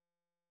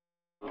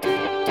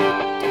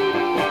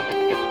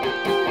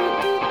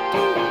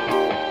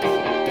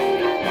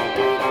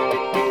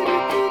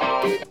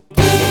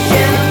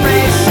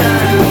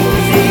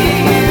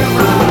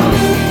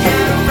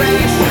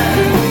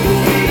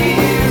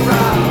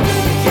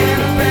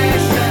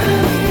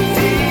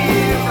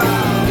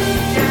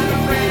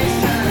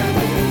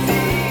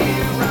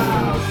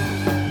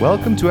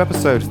Welcome to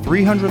episode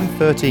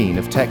 313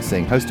 of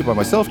TechZing, hosted by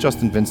myself,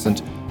 Justin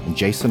Vincent, and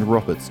Jason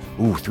Roberts.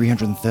 Ooh,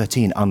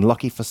 313,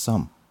 unlucky for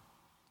some.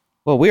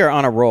 Well, we are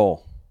on a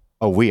roll.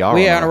 Oh, we are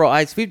on a roll.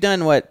 We've done,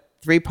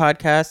 3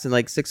 podcasts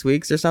in 6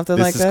 weeks or something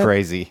like that? This is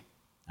crazy.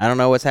 I don't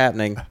know what's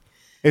happening.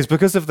 It's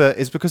because of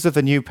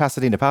the new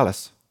Pasadena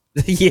Palace.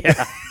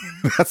 Yeah.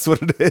 That's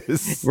what it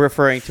is.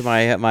 Referring to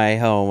my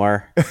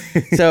home.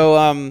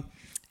 So,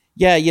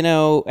 yeah,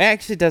 it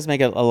actually does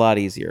make it a lot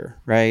easier,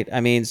 right?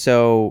 I mean,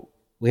 so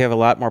we have a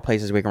lot more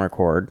places we can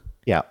record.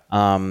 Yeah.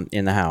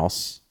 In the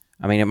house.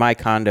 I mean, in my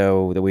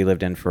condo that we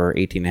lived in for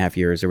 18 and a half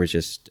years, there was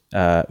just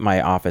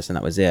my office and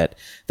that was it.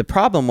 The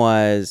problem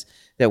was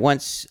that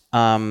once,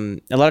 a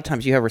lot of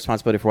times you have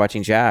responsibility for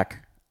watching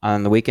Jack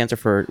on the weekends or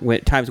for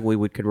times when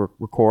we could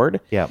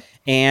record. Yeah.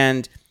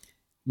 And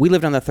we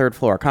lived on the 3rd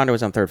floor. Our condo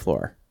was on the 3rd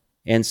floor.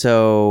 And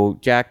so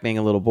Jack, being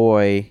a little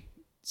boy,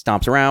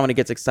 stomps around when he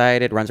gets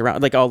excited, runs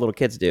around like all little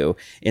kids do.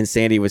 And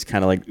Sandy was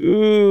kind of like,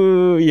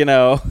 ooh,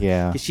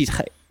 Yeah. She's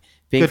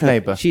good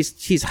neighbor.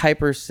 She's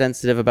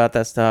hypersensitive about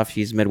that stuff.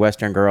 She's a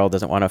Midwestern girl,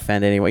 doesn't want to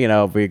offend anyone,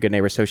 be a good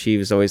neighbor. So she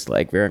was always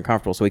very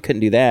uncomfortable. So we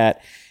couldn't do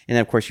that. And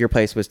then of course your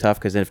place was tough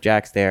because if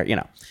Jack's there,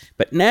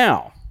 But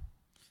now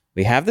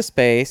we have the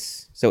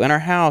space. So in our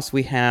house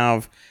we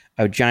have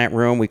a giant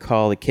room we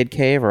call the kid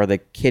cave or the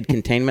kid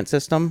containment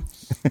system.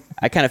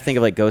 I kind of think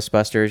of like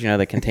Ghostbusters,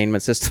 the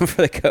containment system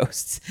for the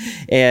ghosts.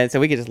 And so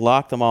we could just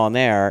lock them all in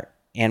there.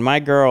 And my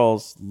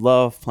girls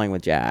love playing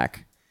with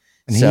Jack.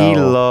 And he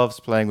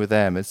loves playing with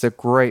them. It's a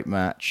great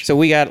match. So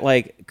we got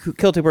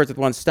kill 2 birds with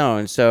 1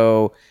 stone.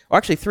 So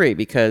actually 3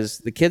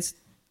 because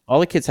all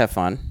the kids have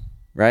fun,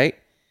 right?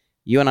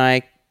 You and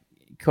I,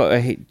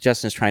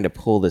 Justin's trying to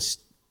pull this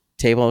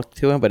table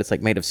to him, but it's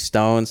made of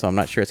stone, so I'm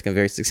not sure it's going to be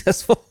very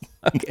successful.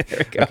 Okay, there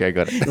we go. Okay,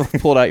 got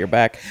it. Pulled out your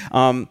back.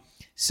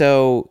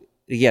 So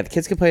yeah, the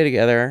kids can play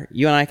together.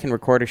 You and I can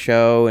record a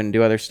show and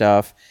do other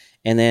stuff,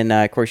 and then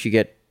of course you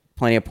get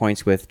plenty of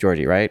points with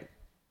Georgie, right?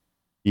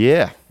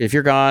 Yeah. If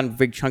you're gone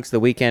big chunks of the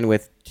weekend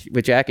with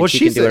Jack, and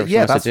she can do whatever she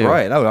wants to do. Yeah,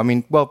 that's right. No, I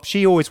mean,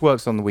 she always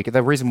works on the weekend.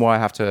 The reason why I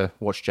have to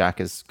watch Jack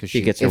is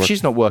because if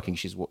she's not working,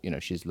 she's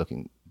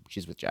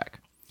with Jack.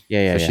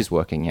 Yeah. She's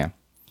working. Yeah.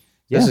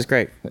 This is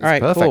great. All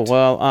right, perfect.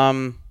 Cool.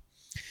 Well,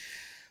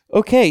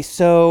 okay,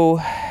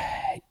 so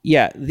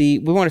yeah, we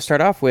want to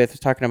start off with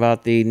talking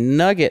about the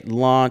Nugget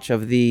launch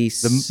of the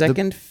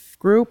second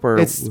group,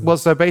 or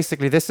so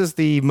basically this is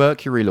the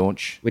Mercury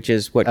launch, which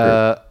is what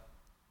group?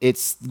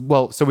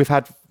 So we've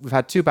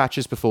had 2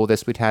 batches before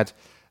this. We'd had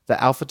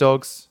the Alpha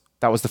Dogs.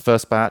 That was the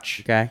first batch.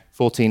 Okay.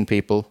 14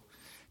 people.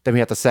 Then we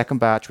had the second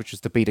batch, which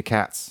was the Beta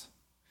Cats.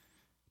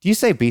 Do you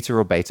say beta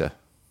or beta?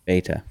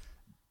 Beta.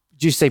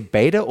 Do you say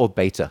beta or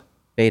beta?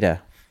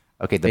 Beta.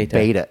 Okay,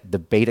 the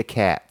beta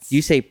cats. Do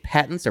you say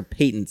patents or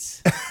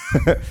patents?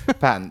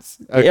 Patents.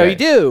 Okay. Yeah, you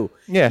do.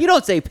 Yeah. You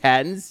don't say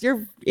patents.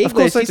 You're English. Of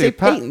course I you do. say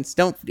patents.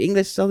 Don't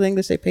English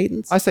say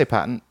patents? I say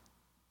patent.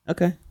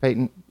 Okay.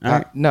 Patent. All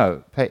right.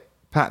 No,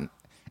 patent.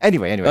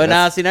 Anyway. Oh,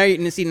 now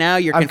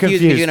you're confused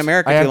because you're in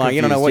America too long.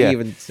 You don't know what you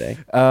even say.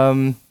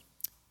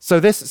 So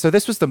this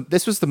was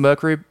the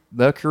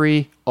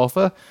Mercury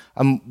offer.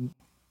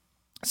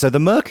 So the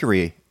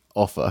Mercury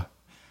offer.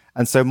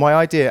 And so my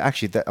idea,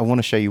 actually, that I want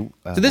to show you.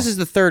 So this is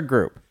the 3rd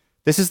group.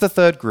 This is the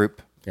 3rd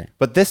group. Okay.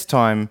 But this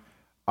time,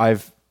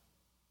 I've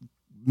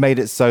made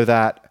it so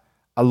that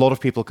a lot of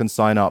people can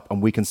sign up and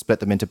we can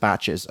split them into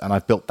batches. And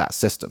I've built that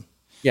system.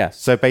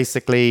 Yes. So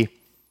basically,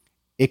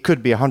 it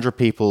could be 100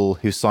 people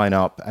who sign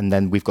up, and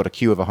then we've got a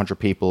queue of 100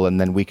 people, and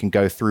then we can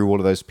go through all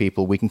of those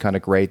people. We can kind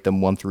of grade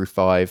them 1 through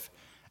 5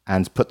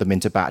 and put them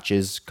into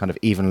batches, kind of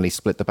evenly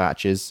split the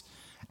batches.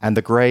 And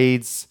the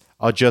grades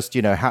are just,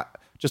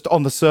 just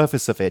on the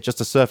surface of it, just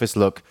a surface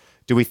look.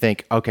 Do we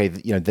think, okay,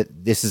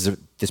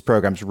 this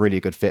program's really a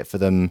good fit for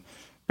them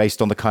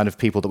based on the kind of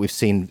people that we've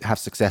seen have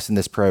success in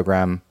this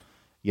program?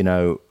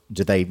 Do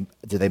they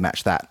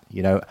match that?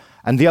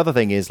 And the other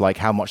thing is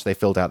how much they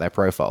filled out their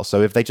profile.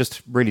 So if they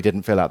just really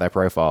didn't fill out their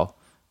profile,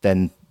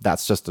 then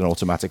that's just an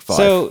automatic 5.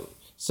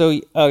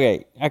 So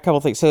okay, a couple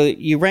things. So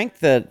you rank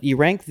the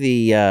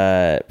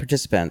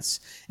participants.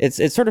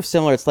 It's sort of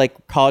similar. It's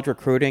like college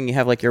recruiting. You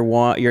have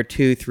your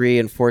 2, 3,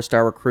 and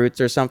 4-star recruits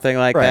or something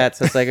like that.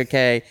 So it's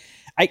okay.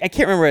 I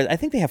can't remember. I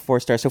think they have 4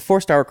 stars. So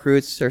 4-star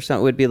recruits or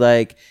something would be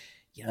they're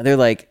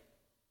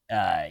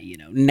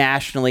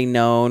nationally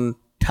known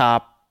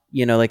top,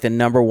 the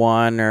number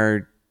 1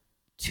 or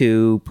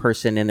 2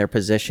 person in their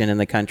position in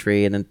the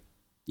country, and then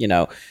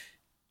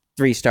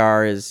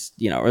 3-star is,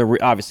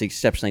 obviously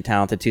exceptionally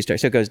talented. 2-star,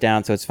 so it goes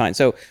down, so it's fine.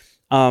 So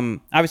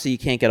obviously you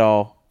can't get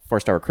all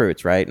 4-star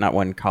recruits, right? Not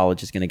one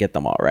college is going to get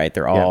them all, right?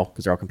 They're all,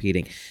 because they're all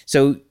competing.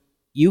 So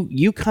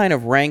you kind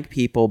of rank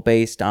people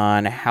based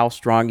on how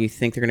strong you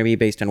think they're going to be,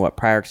 based on what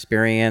prior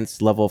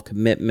experience, level of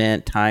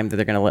commitment, time that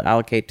they're going to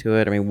allocate to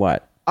it. I mean,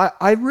 what?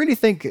 I really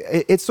think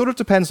it sort of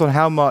depends on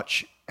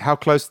how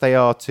close they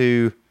are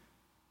to,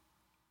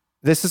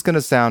 this is going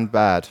to sound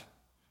bad,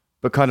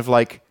 but kind of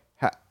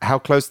how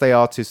close they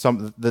are to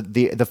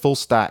the full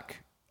stack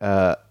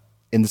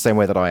in the same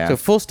way that I am. So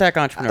full stack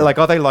entrepreneur. Like,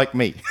 are they like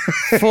me?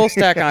 Full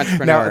stack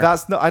entrepreneur. No,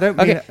 that's not. I don't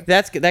mean.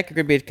 Okay, that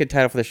could be a good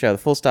title for the show. The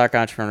full stack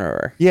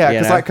entrepreneur. Yeah,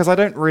 you know? because I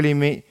don't really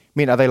mean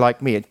are they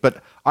like me?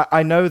 But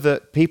I know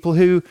that people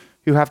who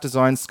have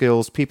design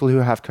skills, people who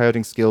have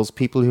coding skills,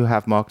 people who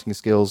have marketing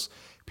skills,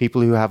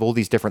 people who have all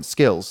these different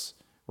skills,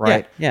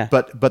 right? Yeah.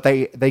 But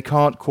they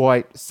can't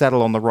quite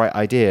settle on the right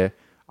idea.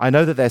 I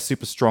know that they're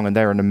super strong and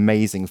they're an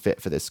amazing fit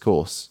for this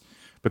course,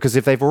 because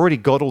if they've already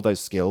got all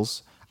those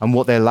skills and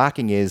what they're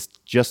lacking is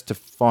just to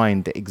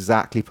find the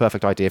exactly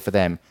perfect idea for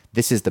them,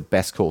 this is the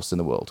best course in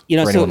the world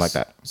for anyone like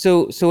that.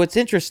 So what's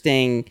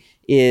interesting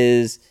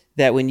is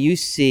that when you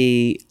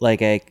see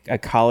like a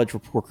college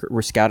report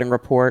or scouting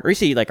report, or you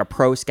see like a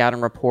pro scouting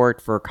report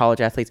for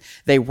college athletes,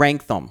 they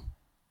rank them.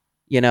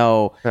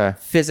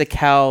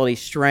 Physicality,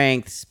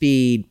 strength,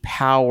 speed,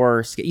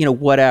 power,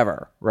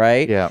 whatever,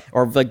 right? Yeah.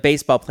 Or like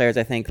baseball players,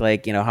 I think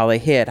like, how they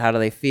hit, how do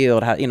they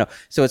field,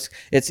 so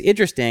it's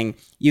interesting.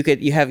 You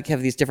have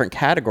these different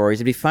categories.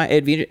 It'd be fun.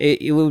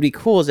 It would be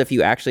cool as if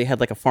you actually had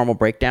like a formal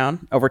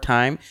breakdown over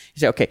time. You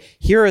say, okay,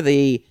 here are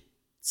the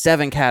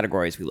 7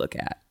 categories we look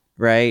at,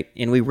 right?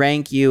 And we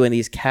rank you in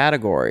these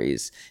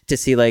categories to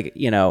see like,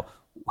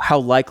 how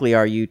likely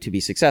are you to be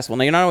successful?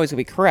 Now, you're not always gonna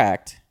be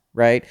correct,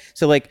 right?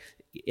 So like,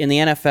 in the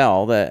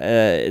NFL,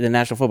 the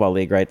National Football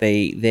League, right?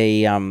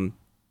 They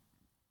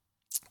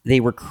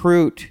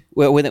recruit.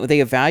 Well, when they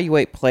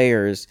evaluate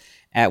players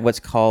at what's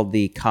called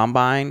the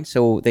combine.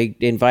 So they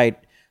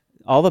invite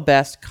all the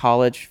best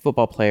college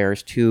football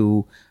players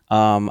to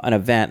an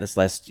event that's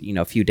lasts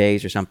a few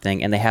days or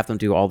something, and they have them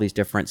do all these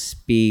different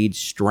speed,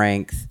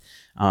 strength,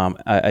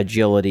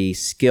 agility,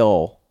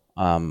 skill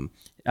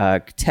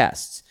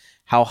tests.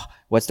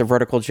 What's their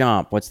vertical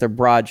jump? What's their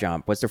broad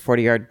jump? What's their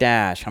 40-yard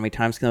dash? How many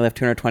times can they lift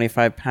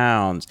 225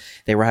 pounds?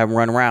 They have them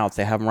run routes.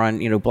 They have them run,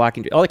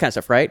 blocking, all that kind of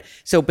stuff, right?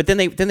 So, but then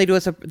they do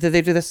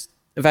this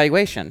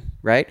evaluation,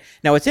 right?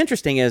 Now, what's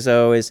interesting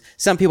is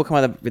some people come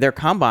out of their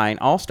combine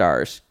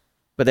all-stars,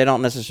 but they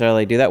don't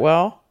necessarily do that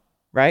well,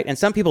 right? And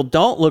some people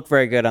don't look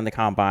very good on the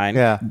combine.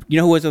 Yeah. You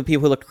know who was the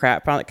people who looked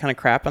crap on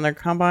their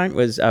combine?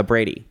 Was Tom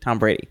Brady.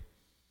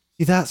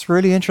 See, that's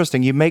really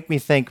interesting. You make me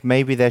think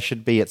maybe there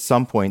should be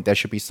some kind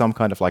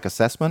of like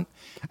assessment.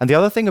 And the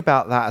other thing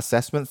about that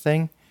assessment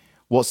thing,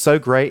 what's so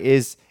great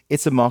is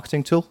it's a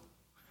marketing tool.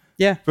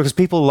 Yeah. Because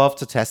people love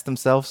to test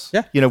themselves.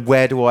 Yeah.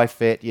 Where do I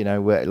fit?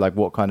 Where, like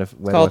what kind of,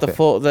 where Call do it I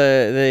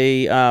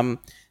fit?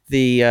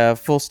 the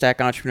full stack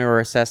entrepreneur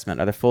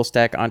assessment or the full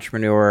stack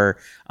entrepreneur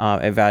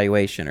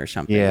evaluation or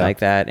something like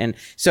that. And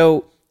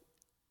so,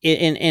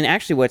 and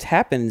actually what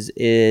happens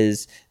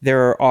is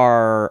there's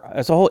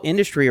a whole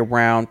industry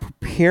around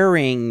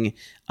preparing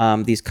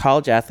these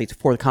college athletes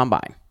for the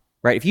combine,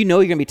 right? If you know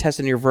you're going to be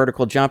testing your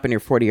vertical jump and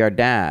your 40-yard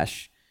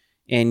dash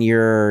and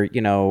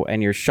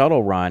your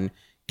shuttle run,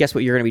 guess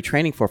what you're going to be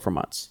training for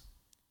months,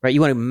 right?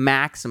 You want to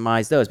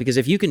maximize those, because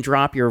if you can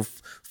drop your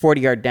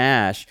 40-yard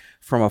dash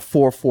from a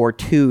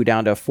 4.42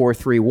 down to a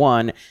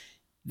 4.31,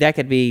 that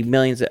could be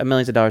millions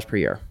of dollars per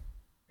year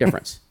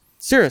difference.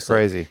 Seriously,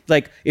 crazy.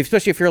 Like,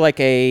 especially if you're like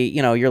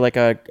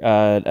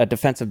a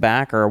defensive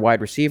back or a wide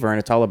receiver, and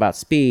it's all about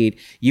speed.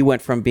 You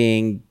went from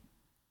being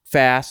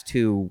fast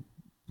to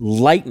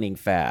lightning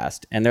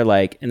fast, and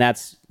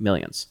that's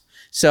millions.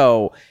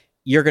 So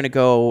you're going to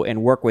go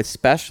and work with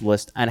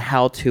specialists on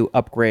how to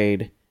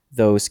upgrade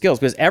those skills,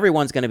 because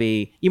everyone's going to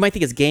be, you might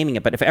think it's gaming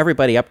it, but if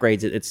everybody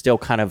upgrades it, it's still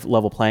kind of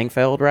level playing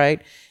field,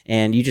 right?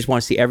 And you just want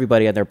to see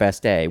everybody on their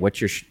best day.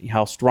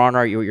 How strong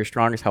are you at your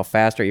strongest? How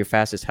fast are you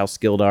fastest? How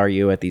skilled are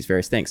you at these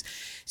various things?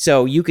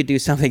 So you could do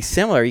something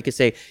similar. You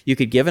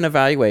could give an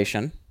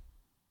evaluation,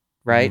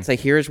 right? Mm-hmm. Say,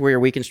 here's where you're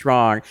weak and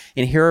strong,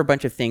 and here are a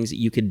bunch of things that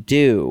you could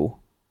do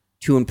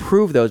to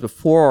improve those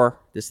before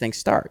this thing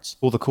starts.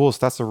 Well, the course,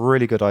 that's a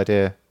really good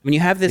idea. When you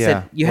have this,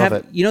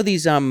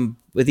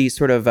 these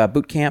sort of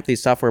boot camp,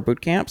 these software boot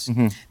camps,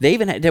 they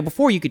even had,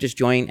 before you could just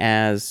join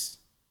as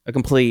a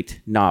complete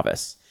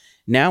novice.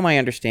 Now my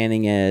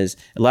understanding is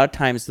a lot of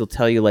times they'll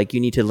tell you like you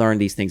need to learn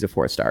these things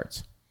before it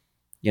starts.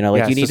 You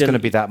need it's going to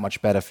be that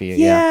much better for you.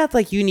 Yeah, it's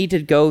like you need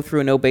to go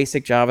through no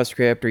basic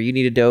JavaScript, or you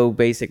need to know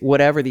basic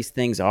whatever these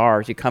things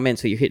are. You come in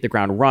so you hit the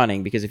ground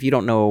running, because if you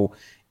don't know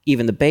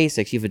even the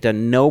basics, you've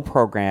done no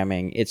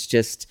programming. It's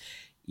just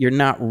you're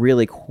not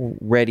really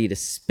ready to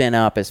spin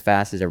up as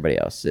fast as everybody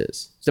else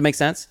is. Does that make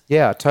sense?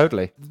 Yeah,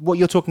 totally. What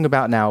you're talking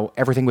about now,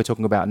 everything we're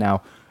talking about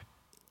now,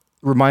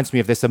 reminds me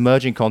of this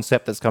emerging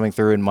concept that's coming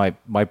through in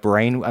my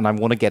brain, and I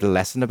want to get a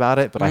lesson about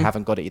it, but I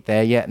haven't got it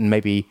there yet, and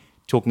maybe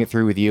talking it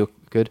through with you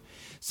could.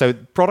 So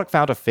product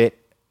founder fit,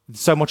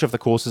 so much of the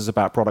course is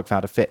about product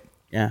founder fit.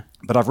 Yeah.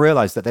 But I've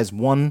realized that there's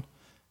one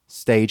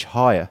stage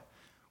higher,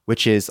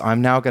 which is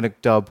I'm now going to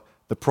dub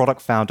the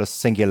product founder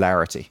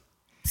singularity.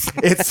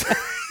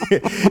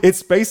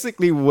 It's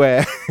basically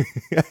where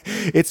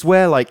it's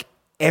where like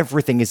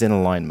everything is in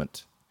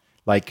alignment.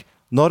 Like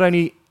not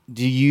only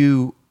do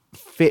you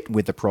fit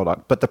with the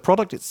product, but the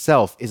product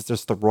itself is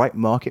just the right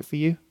market for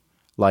you.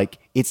 Like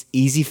it's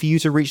easy for you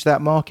to reach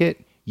that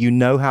market. You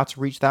know how to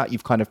reach that.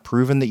 You've kind of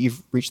proven that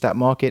you've reached that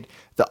market.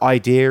 The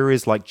idea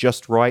is like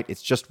just right.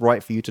 It's just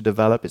right for you to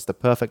develop. It's the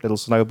perfect little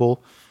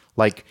snowball.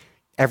 Like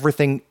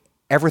everything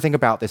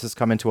about this has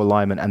come into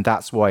alignment, and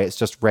that's why it's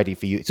just ready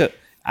for you. So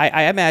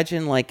I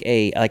imagine like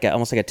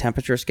almost like a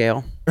temperature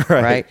scale,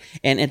 right?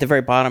 And at the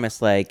very bottom,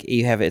 it's like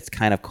it's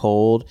kind of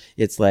cold.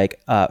 It's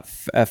like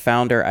a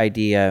founder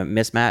idea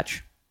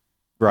mismatch,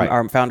 Right.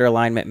 Or founder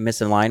alignment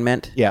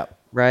misalignment. Yeah.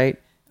 Right.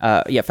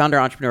 Founder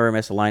entrepreneur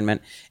misalignment,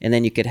 and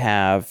then you could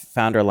have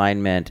founder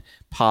alignment,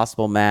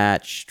 possible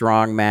match,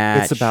 strong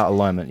match. It's about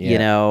alignment. Yeah. You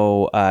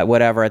know,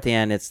 whatever. At the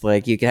end, it's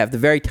like you could have the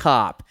very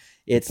top.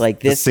 It's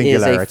like this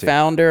is a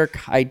founder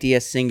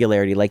idea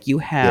singularity. Like you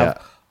have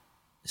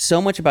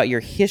so much about your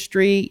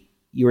history,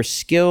 your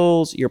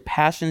skills, your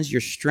passions,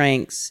 your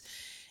strengths,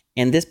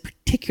 and this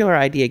particular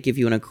idea give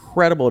you an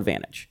incredible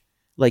advantage.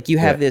 Like you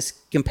have this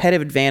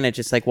competitive advantage.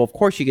 It's like, well, of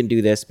course you can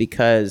do this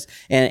because,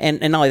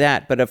 and not only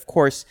that, but of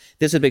course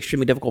this would be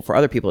extremely difficult for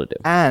other people to do.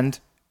 And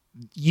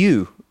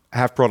you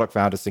have product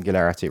founder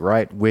singularity,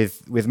 right?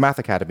 With Math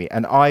Academy,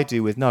 and I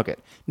do with Nugget.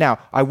 Now,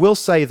 I will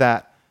say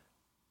that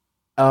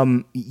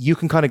you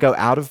can kind of go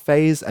out of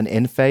phase and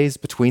in phase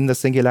between the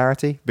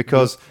singularity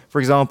because, for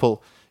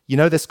example, you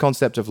know this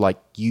concept of like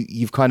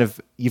you've got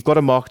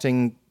a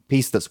marketing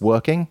piece that's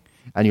working,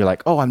 and you're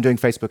like, oh, I'm doing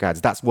Facebook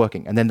ads, that's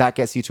working, and then that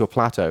gets you to a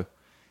plateau.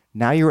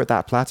 Now you're at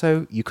that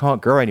plateau, you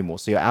can't grow anymore,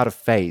 so you're out of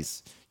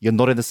phase. You're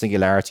not in the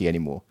singularity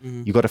anymore.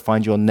 You've got to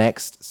find your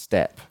next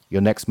step,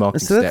 your next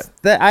marketing step.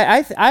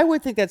 I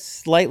would think that's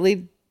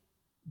slightly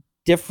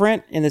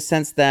different in the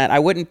sense that I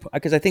wouldn't,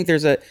 because I think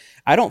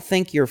I don't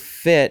think your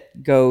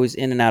fit goes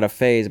in and out of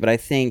phase, but I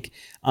think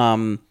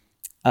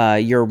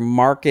your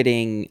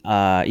marketing,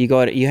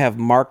 you have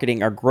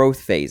marketing or growth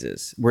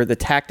phases where the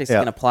tactics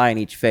can apply in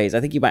each phase.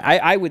 I think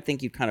I would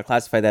think you'd kind of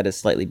classify that as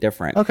slightly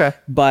different. Okay.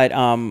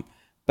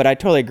 But I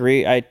totally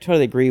agree. I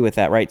totally agree with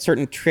that, right?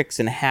 Certain tricks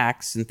and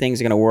hacks and things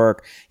are going to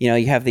work. You know,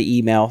 you have the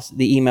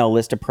email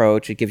list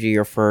approach. It gives you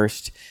your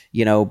first,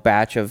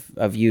 batch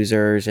of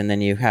users, and then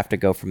you have to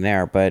go from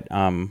there. But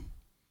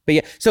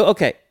yeah. So,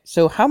 okay.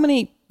 So how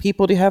many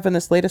people do you have in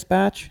this latest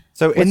batch?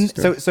 So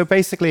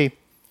basically,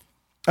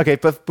 okay,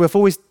 but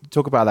before we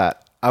talk about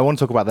that, I want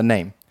to talk about the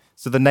name.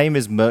 So the name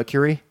is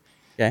Mercury.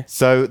 Okay.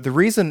 So the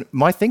reason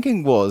my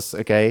thinking was,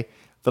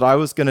 that I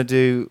was going to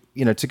do,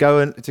 to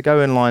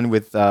go in line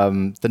with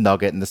the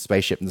Nugget and the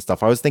spaceship and the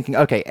stuff. I was thinking,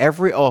 okay,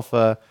 every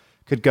offer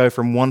could go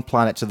from one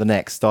planet to the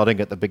next, starting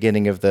at the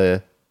beginning of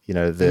the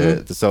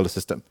solar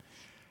system.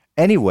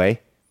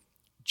 Anyway,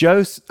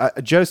 Joe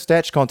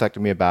Stech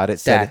contacted me about it.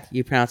 Stack.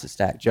 You pronounce it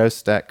Stack. Joe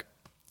Stech,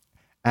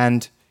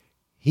 and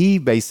he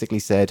basically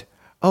said,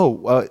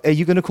 "Oh, are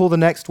you going to call the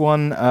next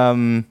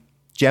one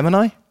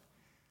Gemini?"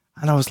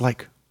 And I was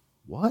like,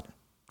 "What?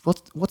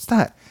 What's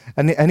that?"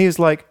 And he was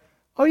like,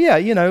 oh yeah,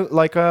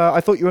 I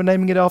thought you were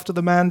naming it after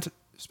the manned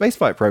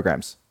spaceflight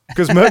programs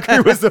because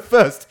Mercury was the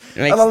first.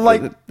 And I'm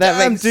like,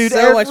 damn, dude,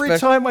 so every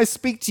time I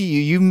speak to you,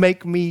 you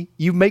make me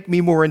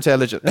more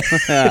intelligent.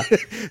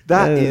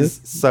 That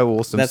is so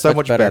awesome. That's so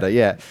much better.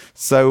 Yeah.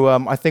 So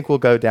I think we'll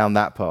go down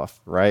that path,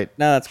 right?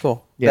 No, that's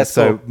cool. Yeah. That's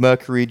so cool.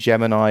 Mercury,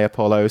 Gemini,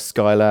 Apollo,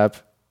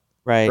 Skylab.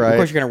 Right. Of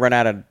course, you're gonna run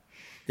out of.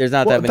 There's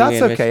not that many.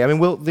 That's okay. I mean,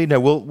 we'll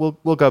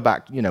go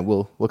back.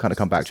 We'll kind of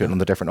come back to it on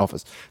the different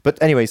offers.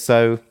 But anyway,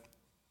 so.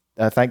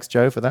 Thanks,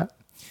 Joe, for that.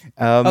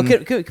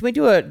 Can we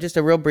do just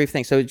a real brief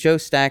thing? So Joe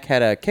Stack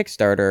had a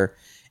Kickstarter,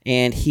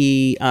 and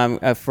he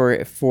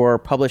for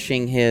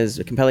publishing his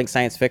compelling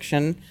science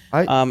fiction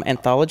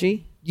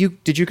anthology.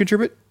 Did you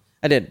contribute?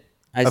 I did.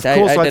 Of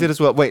course, I did as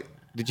well. Wait,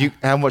 did you?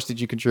 How much did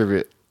you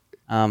contribute?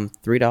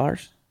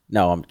 $3.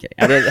 No, I'm kidding.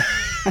 I did.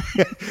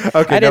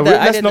 Okay,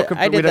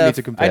 we don't need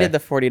to compare. I did the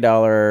 $40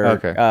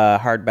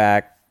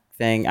 hardback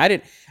thing. I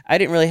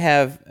didn't really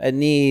have a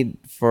need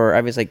for.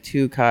 I was like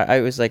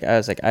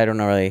I don't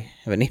really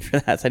have a need for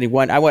that. So I need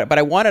one. But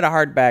I wanted a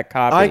hardback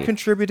copy. I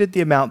contributed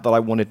the amount that I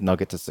wanted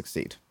Nugget to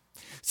succeed.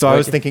 So I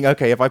was thinking,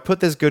 okay, if I put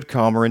this good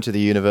karma into the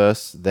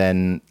universe,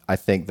 then I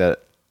think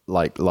that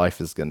like life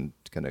is gonna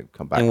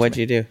come back. And what'd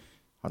you do?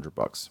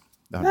 $100.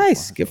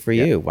 Nice, good for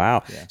you.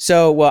 Wow. Yeah.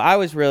 So, well, I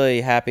was really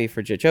happy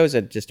for Joe. Joe's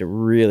just a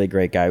really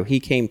great guy. He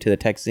came to the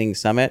TechZing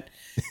Summit,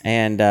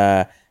 and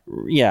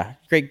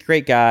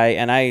great guy.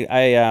 And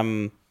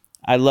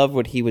I love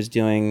what he was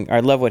doing.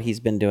 I love what he's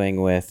been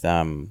doing with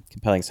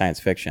compelling science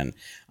fiction.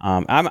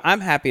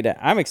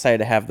 I'm excited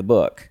to have the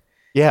book.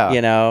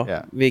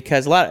 Yeah.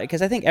 Because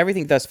I think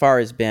everything thus far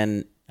has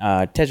been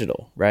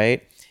digital,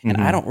 right? And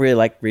I don't really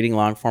like reading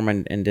long form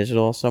and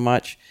digital so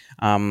much.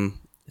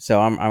 So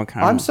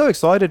I'm so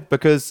excited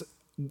because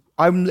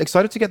I'm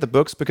excited to get the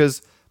books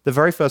because the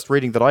very first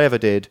reading that I ever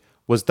did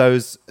was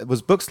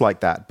books like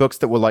that, books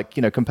that were like,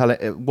 compelling.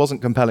 It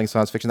wasn't compelling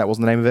science fiction. That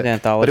wasn't the name of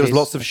it, but it was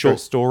lots of short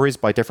stories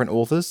by different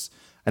authors.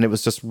 And it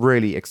was just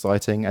really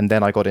exciting. And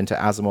then I got into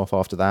Asimov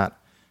after that,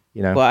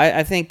 Well,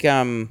 I think,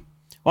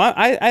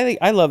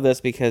 I love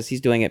this because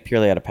he's doing it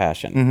purely out of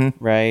passion,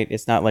 right?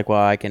 It's not like,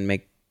 well, I can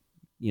make,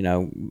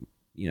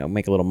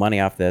 make a little money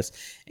off this.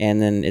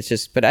 And then it's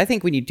just, but I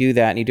think when you do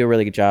that and you do a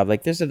really good job,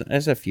 like there's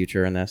a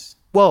future in this.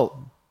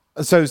 Well,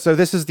 so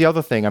this is the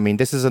other thing. I mean,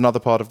 this is another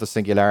part of the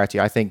singularity.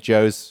 I think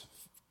Joe's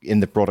in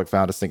the product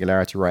founder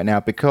singularity right now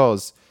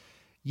because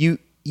you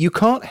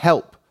can't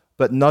help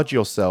but nudge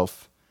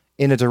yourself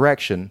in a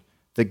direction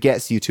that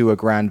gets you to a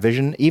grand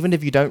vision, even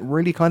if you don't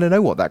really kind of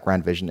know what that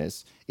grand vision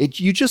is.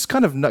 You just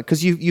kind of know,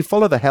 because you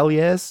follow the hell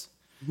yeahs,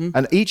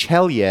 and each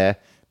hell yeah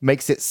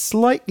makes it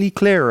slightly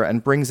clearer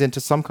and brings into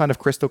some kind of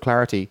crystal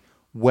clarity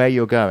where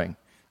you're going.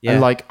 Yeah.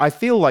 And like, I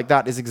feel like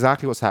that is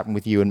exactly what's happened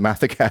with you in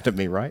Math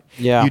Academy, right?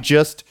 Yeah. You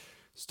just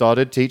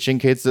started teaching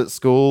kids at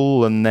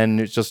school, and then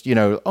it's just,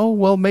 oh,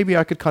 well, maybe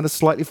I could kind of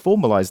slightly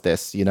formalize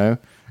this,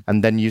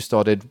 and then you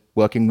started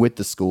working with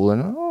the school,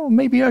 and oh,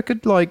 maybe I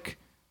could like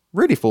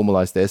really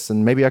formalize this,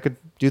 and maybe I could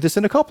do this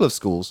in a couple of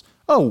schools.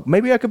 Oh,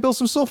 maybe I could build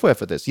some software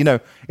for this.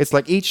 It's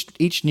like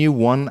each new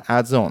one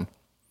adds on.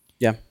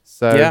 Yeah.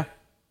 So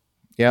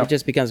yeah, it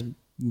just becomes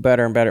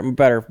better and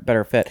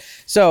better fit.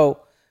 So,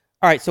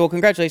 all right. So, well,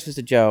 congratulations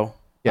to Joe.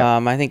 Yeah.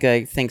 I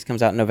think things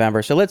comes out in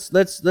November. So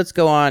let's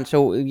go on.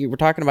 So you were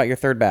talking about your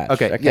third batch.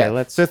 Okay.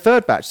 Yeah. So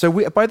third batch.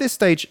 So by this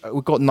stage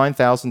we've got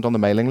 9,000 on the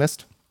mailing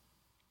list.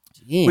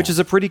 Yeah. Which is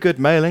a pretty good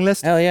mailing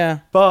list. Hell yeah.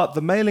 But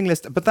the mailing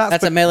list,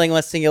 that's a mailing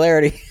list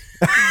singularity.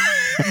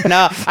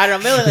 No, I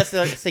don't know. Mailing list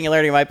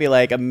singularity might be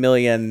like 1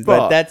 million,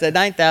 but that's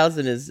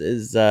 9,000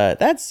 is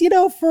that's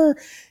for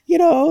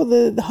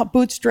the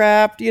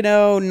bootstrapped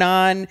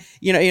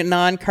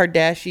non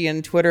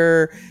Kardashian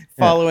Twitter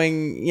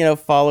following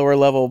follower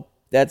level.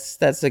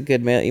 That's a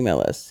good email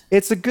list.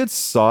 It's a good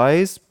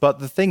size, but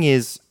the thing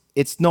is,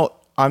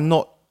 I'm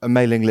not a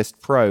mailing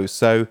list pro,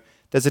 so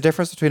there's a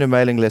difference between a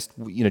mailing list,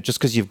 just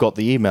because you've got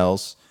the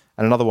emails,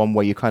 and another one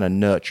where you kind of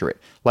nurture it.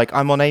 Like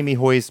I'm on Amy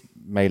Hoy's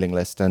mailing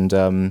list, and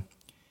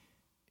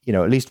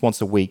at least once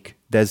a week,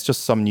 there's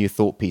just some new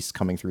thought piece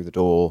coming through the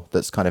door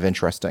that's kind of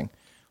interesting.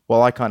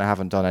 Well, I kind of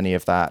haven't done any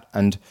of that,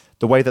 and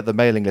the way that the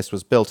mailing list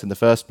was built in the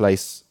first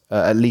place,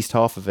 at least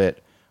half of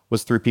it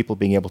was through people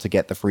being able to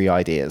get the free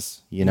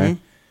ideas. Mm-hmm.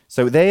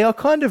 So they are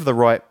kind of the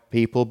right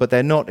people, but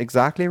they're not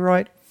exactly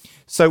right.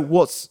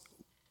 So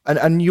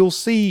and you'll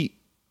see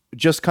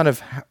just kind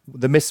of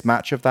the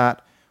mismatch of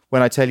that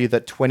when I tell you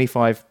that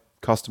 25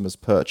 customers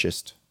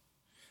purchased.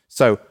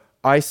 So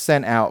I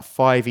sent out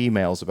 5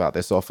 emails about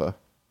this offer,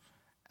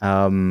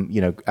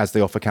 as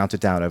the offer counted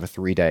down over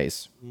 3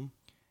 days. Mm-hmm.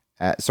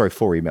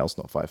 4 emails,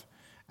 not 5.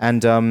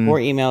 And 4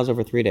 emails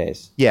over 3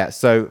 days. Yeah,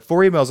 so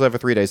 4 emails over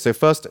 3 days. So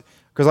first,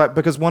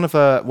 because one of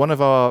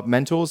our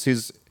mentors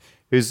who's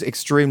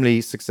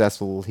extremely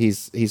successful,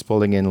 he's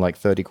pulling in like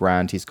 30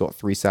 grand. He's got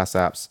 3 SaaS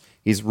apps.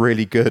 He's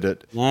really good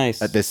at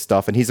this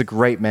stuff, and he's a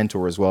great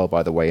mentor as well,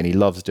 by the way, and he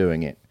loves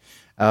doing it.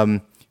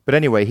 But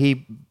anyway,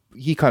 he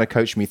kind of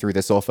coached me through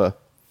this offer,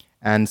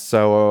 and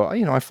so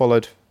I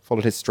followed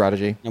his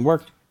strategy. It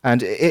worked,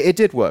 and it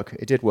did work.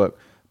 It did work,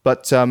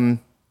 but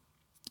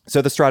so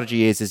the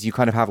strategy is you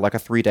kind of have like a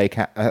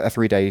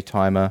 3-day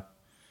timer.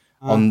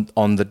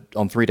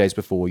 On 3 days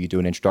before you do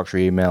an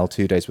introductory email,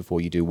 2 days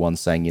before you do one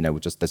saying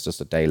there's just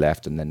a day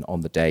left, and then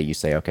on the day you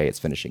say okay, it's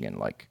finishing in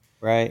like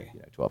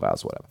 12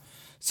 hours or whatever.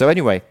 So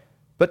anyway,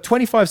 but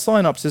 25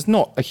 signups is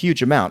not a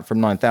huge amount from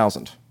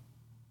 9,000.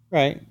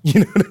 Right. You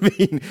know what I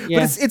mean? Yeah.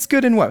 But it's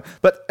good in work.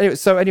 But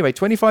anyway,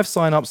 25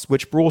 signups,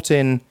 which brought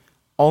in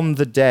on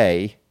the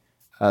day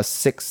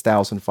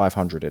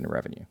 6,500 in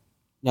revenue.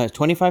 No,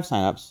 25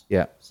 signups.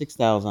 Yeah.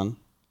 6,000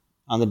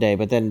 on the day,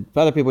 but then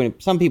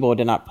some people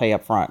did not pay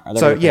up front.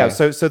 So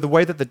the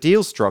way that the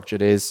deal's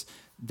structured is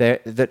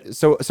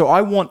so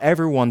I want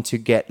everyone to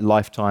get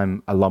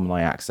lifetime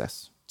alumni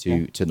access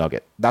to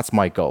Nugget. That's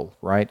my goal,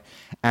 right?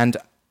 And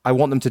I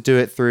want them to do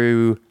it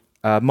through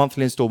a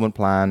monthly installment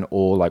plan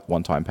or like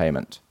one-time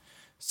payment.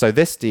 So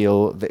this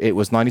deal, it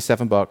was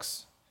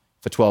 $97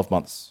 for 12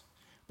 months.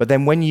 But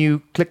then when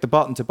you click the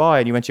button to buy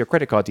and you enter your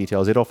credit card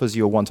details, it offers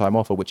you a one-time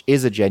offer, which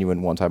is a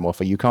genuine one-time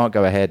offer. You can't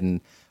go ahead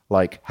and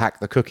like hack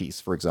the cookies,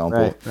 for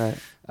example. Right.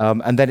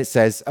 And then it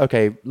says,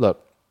 okay,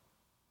 look,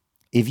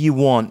 if you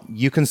want,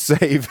 you can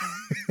save.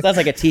 Sounds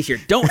like a t-shirt.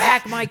 Don't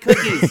hack my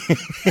cookies.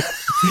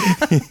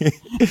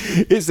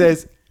 It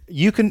says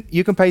you can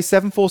pay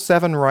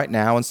 $747 right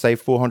now and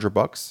save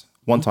 $400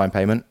 one-time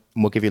payment,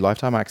 and we'll give you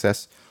lifetime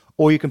access.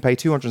 Or you can pay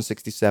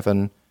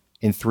 $267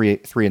 in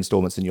three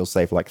installments, and you'll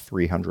save like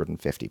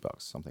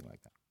 $350, something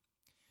like that.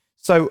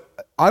 So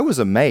I was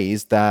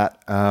amazed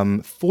that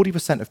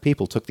 40% of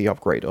people took the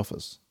upgrade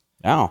offers.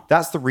 Wow.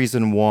 That's the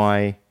reason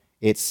why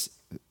it's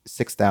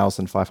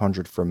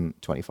 6,500 from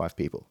 25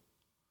 people.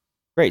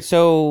 Great.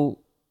 So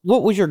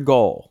what was your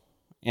goal?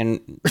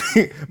 And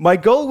my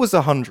goal was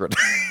 100.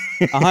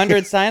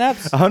 100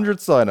 signups? 100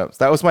 signups.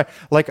 That was my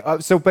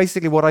so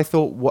basically what I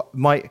thought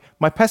my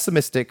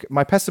pessimistic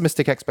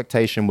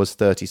expectation was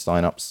 30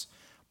 signups.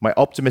 My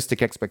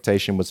optimistic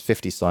expectation was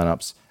 50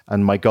 signups,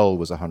 and my goal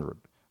was 100.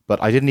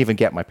 But I didn't even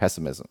get my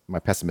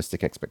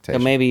pessimistic expectation.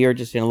 So maybe you're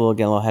just getting a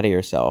little ahead of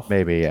yourself.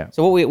 Maybe, yeah.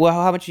 So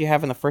how much do you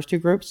have in the first 2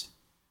 groups?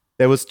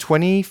 There was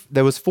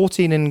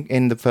 14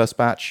 in the first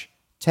batch,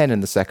 10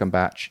 in the second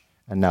batch,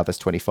 and now there's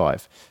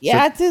 25.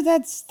 Yeah, dude,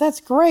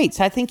 that's great.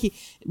 So I think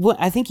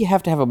you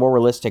have to have a more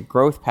realistic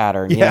growth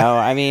pattern. You know,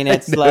 I mean,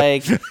 it's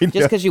like just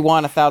because you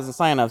want 1,000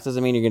 signups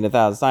doesn't mean you're getting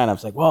 1,000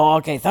 signups. Like, well,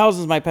 okay,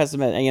 1,000's my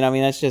pessimist. You know, I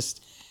mean, that's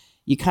just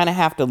you kind of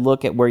have to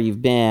look at where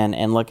you've been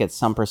and look at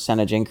some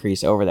percentage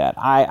increase over that.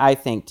 I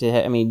think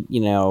I mean,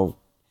 you know,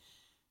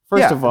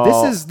 first of all,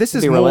 this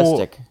is be more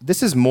realistic.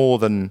 this is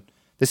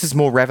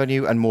more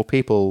revenue and more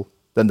people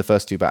than the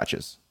first two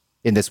batches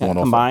in this one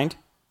Combined?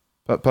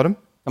 Pardon?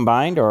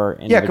 Combined or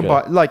individual? Yeah,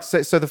 combined. Like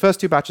so the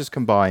first two batches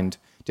combined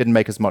didn't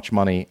make as much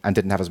money and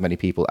didn't have as many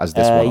people as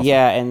this one.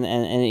 Yeah,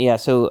 and yeah.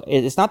 So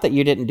it's not that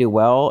you didn't do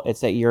well; it's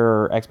that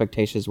your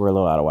expectations were a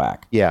little out of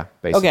whack. Yeah,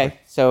 basically. Okay,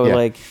 so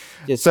like,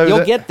 just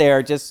you'll get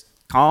there. Just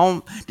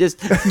calm. Just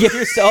give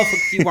yourself a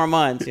few more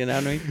months. You know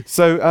what I mean?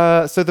 So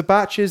the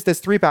batches, there's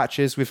 3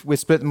 batches. We've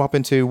split them up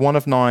into 1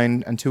 of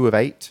 9 and 2 of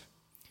 8.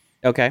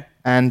 Okay.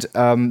 And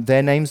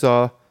their names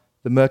are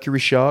the Mercury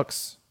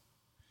Sharks,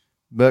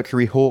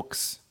 Mercury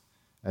Hawks,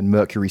 and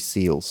Mercury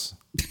Seals.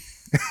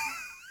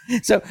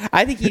 So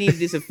I think you need to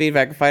do some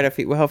feedback and find out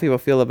how people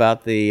feel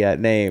about the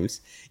names.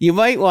 You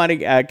might want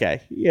to,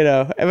 okay, you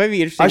know, it might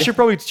be interesting. I should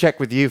probably check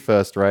with you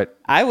first, right?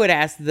 I would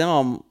ask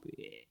them.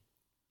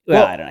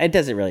 Well, I don't know. It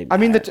doesn't really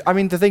matter. I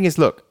mean, the thing is,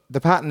 look,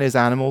 the pattern is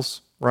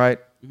animals, right?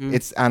 Mm-hmm.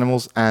 It's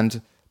animals,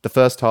 and the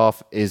first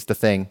half is the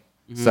thing.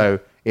 Mm-hmm. So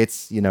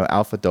it's, you know,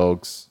 alpha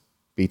dogs,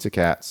 beta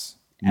cats,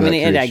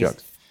 Mercury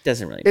Sharks.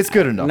 Doesn't really. It's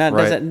good enough,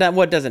 right?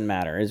 What doesn't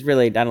matter is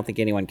really. I don't think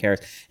anyone cares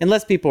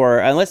unless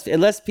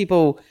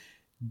people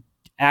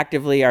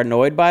actively are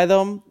annoyed by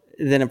them.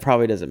 Then it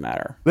probably doesn't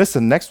matter.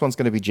 Listen, next one's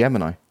going to be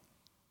Gemini.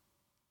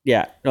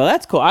 Yeah, no,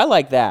 that's cool. I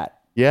like that.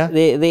 Yeah.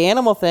 The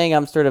animal thing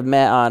I'm sort of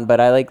met on,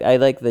 but I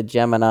like the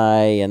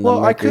Gemini and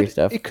the Mercury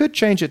stuff. It could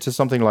change it to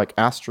something like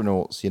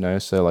astronauts, you know,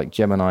 so like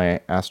Gemini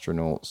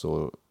astronauts,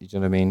 or you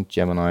know what I mean,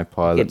 Gemini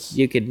pilots.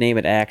 You could name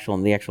it the actual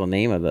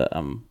name of the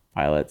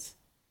pilots.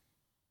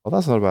 Well,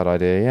 that's not a bad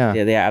idea, yeah.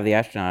 Yeah, the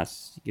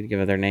astronauts. You could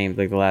give it their name,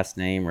 like the last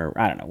name, or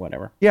I don't know,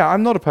 whatever. Yeah,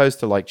 I'm not opposed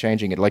to like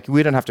changing it. Like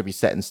we don't have to be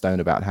set in stone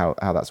about how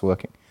that's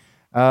working.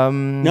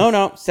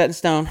 No, set in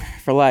stone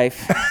for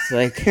life. It's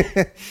like,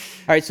 all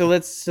right, so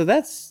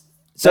that's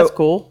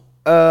cool.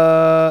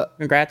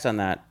 Congrats on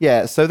that.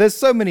 Yeah, so there's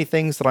so many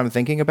things that I'm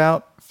thinking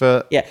about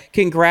for. Yeah,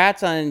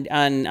 congrats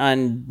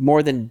on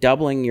more than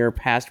doubling your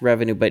past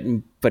revenue,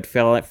 but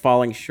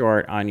falling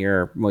short on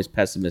your most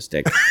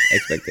pessimistic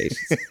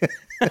expectations.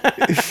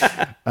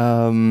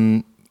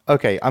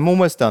 Okay, I'm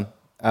almost done.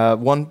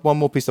 One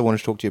more piece I want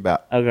to talk to you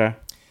about. Okay.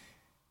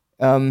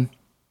 And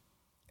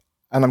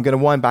I'm going to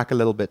wind back a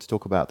little bit to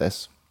talk about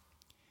this.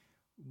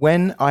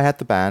 When I had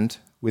the band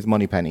with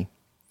Moneypenny,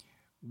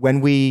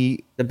 the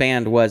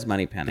band was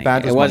Moneypenny.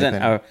 It wasn't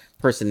Moneypenny. a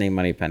person named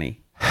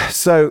Moneypenny.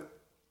 So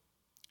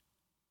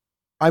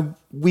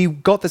we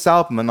got this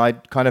album, and I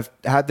kind of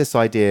had this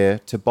idea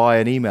to buy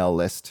an email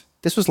list.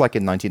 This was like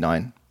in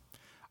 '99.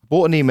 I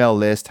bought an email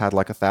list, had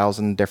like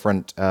 1,000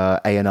 different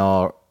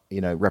A&R,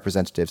 you know,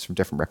 representatives from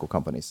different record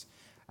companies.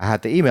 I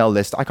had the email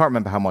list. I can't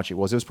remember how much it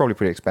was. It was probably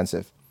pretty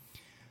expensive.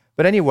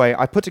 But anyway,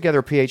 I put together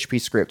a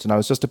PHP script, and I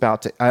was just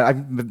about to. I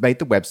made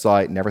the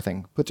website and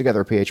everything. Put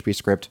together a PHP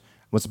script.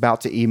 Was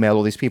about to email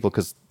all these people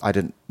because I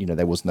didn't, you know,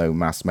 there was no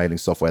mass mailing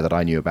software that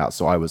I knew about,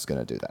 so I was going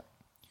to do that.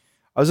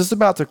 I was just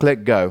about to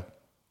click go,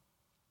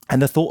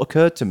 and the thought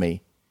occurred to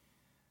me,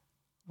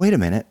 wait a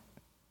minute,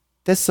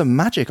 there's some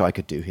magic I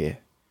could do here.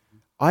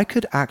 I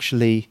could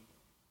actually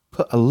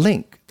put a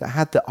link that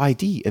had the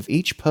ID of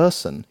each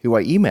person who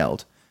I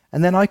emailed,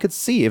 and then I could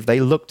see if they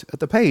looked at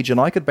the page,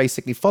 and I could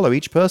basically follow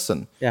each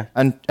person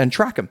and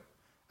track them,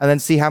 and then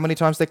see how many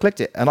times they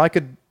clicked it, and I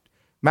could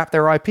map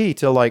their IP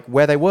to like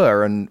where they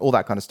were and all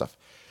that kind of stuff.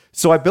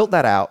 So I built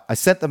that out. I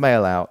sent the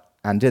mail out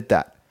and did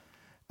that.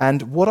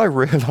 And what I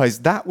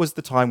realized, that was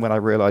the time when I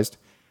realized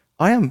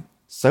I am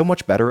so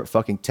much better at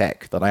fucking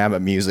tech than I am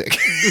at music.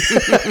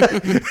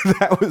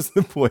 That was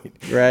the point.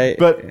 Right.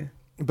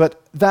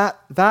 But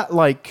that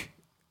like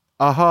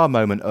aha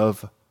moment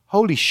of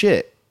holy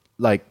shit,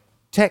 like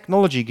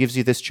technology gives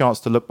you this chance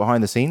to look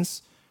behind the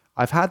scenes.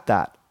 I've had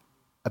that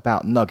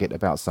about Nugget,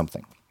 about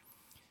something.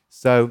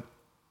 So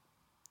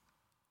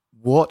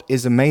what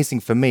is amazing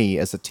for me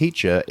as a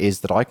teacher is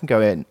that I can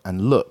go in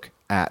and look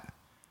at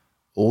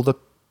all the,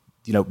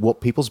 you know, what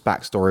people's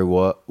backstory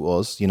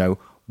was, you know,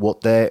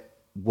 what they're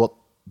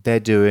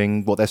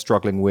doing, what they're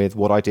struggling with,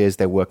 what ideas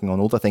they're working on,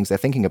 all the things they're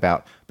thinking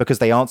about, because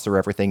they answer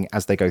everything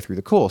as they go through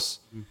the course.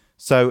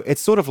 So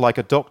it's sort of like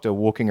a doctor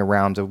walking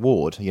around a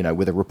ward, you know,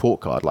 with a report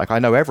card. Like I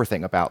know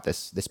everything about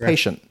this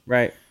patient.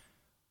 Right.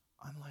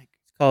 I'm like,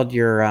 it's called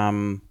your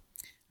I'm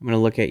going to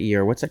look at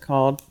your, what's it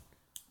called?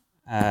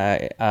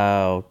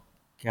 Oh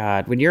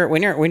God, when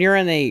you're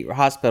in the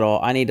hospital,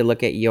 I need to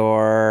look at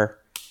your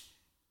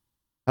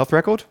health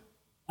record.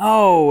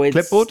 Oh, it's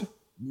clipboard.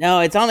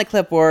 No, it's on the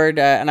clipboard,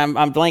 and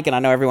I'm blanking. I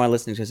know everyone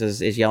listening to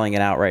this is yelling it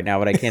out right now,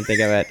 but I can't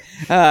think of it.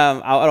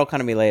 It'll come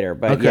to me later.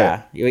 But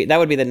okay. Yeah, that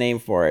would be the name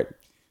for it.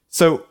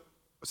 So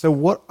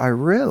what I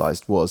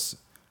realized was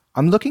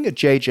I'm looking at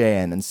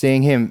JJN and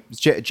seeing him,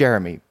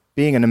 Jeremy,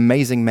 being an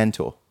amazing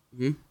mentor,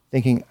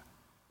 thinking,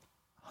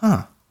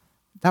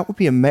 that would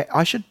be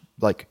I should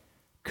like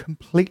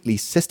completely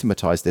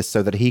systematize this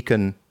so that he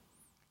can,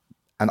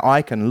 and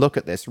I can look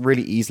at this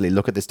really easily,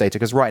 look at this data.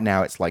 Because right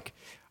now it's like,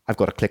 I've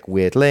got to click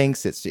weird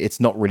links. It's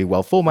not really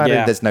well formatted.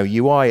 Yeah. There's no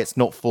UI. It's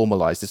not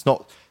formalized. It's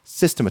not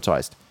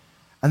systematized.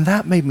 And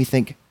that made me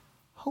think,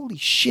 holy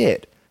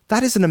shit,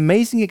 that is an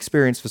amazing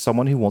experience for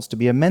someone who wants to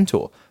be a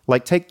mentor.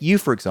 Like, take you,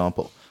 for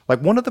example. Like,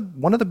 one of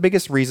the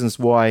biggest reasons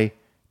why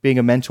being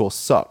a mentor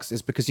sucks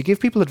is because you give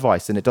people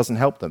advice and it doesn't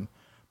help them.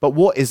 But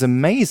what is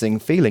amazing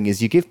feeling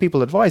is you give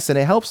people advice and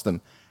it helps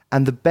them.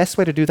 And the best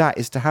way to do that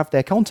is to have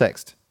their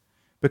context.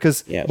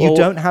 Because you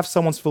don't have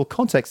someone's full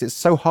context. It's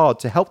so hard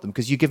to help them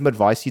because you give them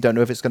advice, you don't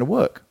know if it's going to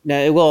work.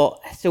 No, well,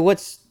 so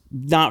it's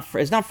not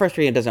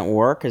frustrating it doesn't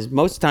work, because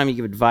most of the time you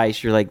give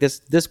advice, you're like,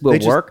 this will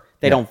work.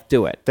 They don't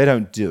do it. They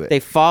don't do it. They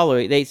follow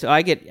it. So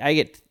I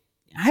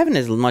haven't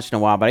as much in a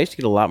while, but I used to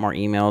get a lot more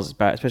emails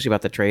about, especially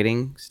about the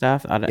trading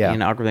stuff,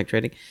 algorithmic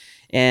trading.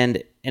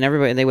 And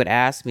everybody, they would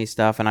ask me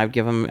stuff, and I'd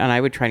give them, and I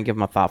would try and give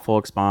them a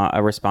thoughtful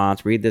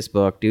response. Read this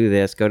book, do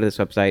this, go to this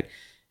website,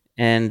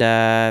 and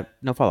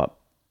no follow up,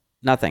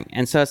 nothing.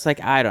 And so it's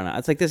like, I don't know.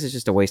 It's like, this is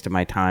just a waste of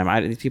my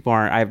time. These people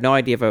aren't. I have no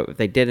idea if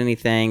they did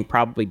anything.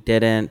 Probably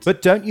didn't.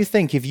 But don't you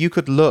think if you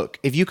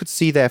could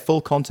see their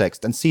full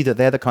context and see that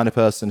they're the kind of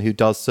person who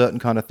does certain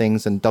kind of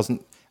things and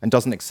doesn't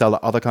excel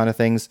at other kind of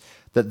things,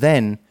 that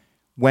then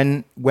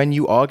when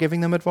you are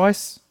giving them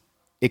advice,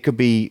 it could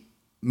be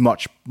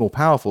much more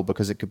powerful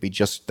because it could be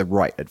just the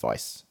right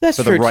advice. That's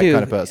for true, the right too.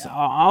 kind of person.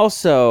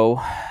 Also,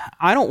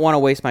 I don't want to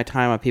waste my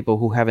time on people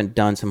who haven't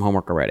done some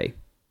homework already.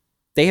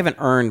 They haven't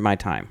earned my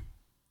time.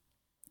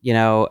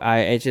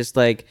 It's just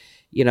like,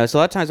 so a lot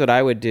of times what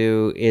I would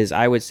do is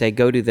I would say,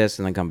 go do this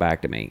and then come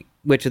back to me,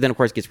 which then of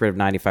course gets rid of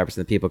 95% of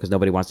the people because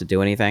nobody wants to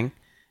do anything.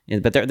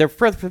 But they're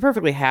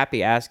perfectly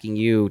happy asking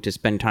you to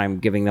spend time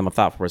giving them a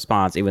thoughtful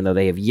response, even though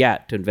they have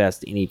yet to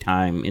invest any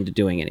time into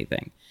doing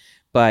anything.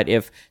 But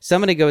if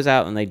somebody goes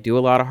out and they do a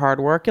lot of hard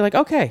work, you're like,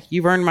 okay,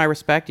 you've earned my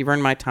respect, you've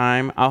earned my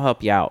time, I'll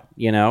help you out,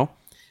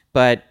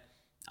 But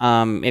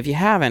if you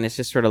haven't, it's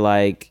just sort of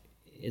like,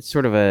 it's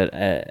sort of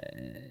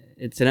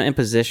it's an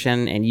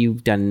imposition, and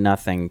you've done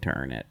nothing to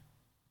earn it.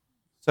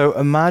 So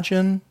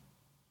imagine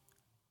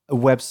a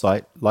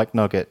website like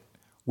Nugget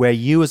where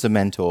you as a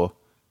mentor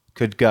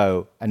could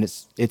go, and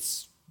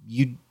it's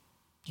you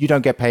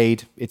don't get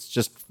paid.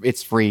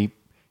 It's free.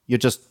 You're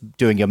just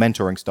doing your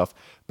mentoring stuff,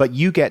 but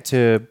you get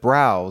to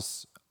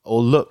browse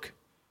or look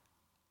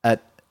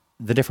at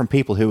the different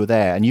people who were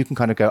there, and you can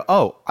kind of go,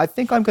 oh, I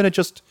think I'm going to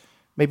just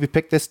maybe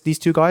pick these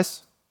two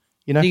guys.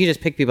 You can just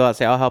pick people out and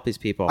say, I'll help these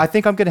people. I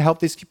think I'm going to help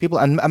these people.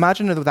 And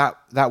imagine that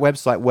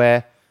website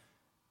where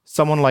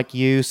someone like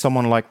you,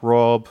 someone like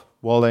Rob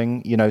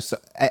Walling,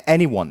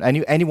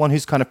 anyone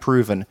who's kind of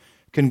proven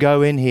can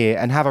go in here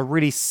and have a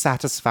really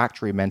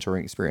satisfactory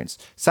mentoring experience.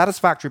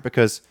 Satisfactory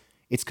because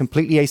it's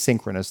completely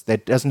asynchronous.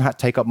 That doesn't have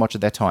to take up much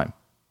of their time,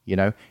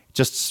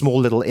 just small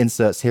little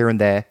inserts here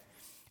and there.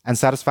 And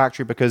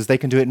satisfactory because they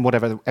can do it in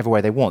whatever way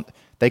they want.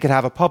 They could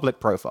have a public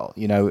profile,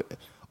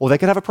 or they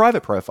could have a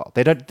private profile.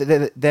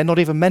 They're not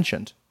even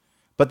mentioned,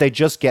 but they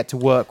just get to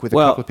work with a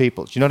couple of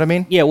people. Do you know what I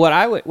mean? Yeah. What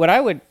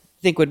I would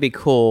think would be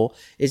cool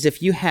is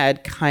if you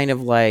had kind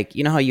of like,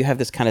 how you have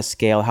this kind of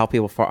scale, how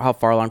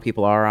far along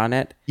people are on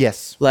it.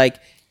 Yes. Like,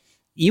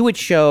 you would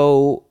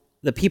show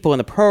the people in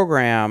the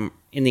program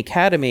in the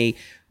academy,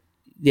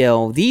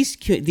 these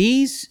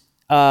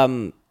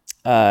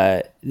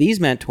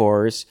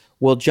mentors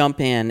will jump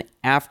in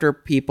after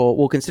people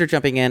will consider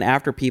jumping in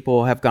after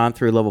people have gone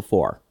through level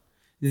 4.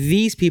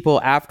 These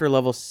people after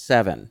level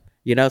 7.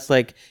 It's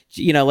like,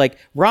 like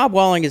Rob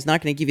Walling is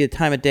not going to give you the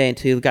time of day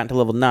until you've gotten to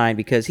level 9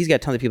 because he's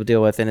got tons of people to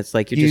deal with, and it's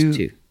like just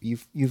two.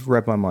 You've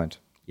read my mind.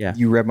 Yeah.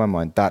 You read my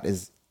mind. That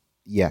is,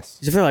 yes.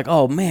 So if they're like,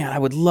 oh man, I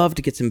would love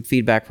to get some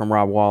feedback from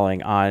Rob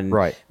Walling on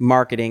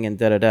marketing and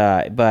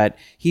but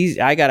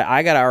I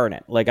gotta earn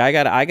it. Like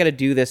I gotta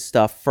do this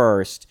stuff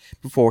first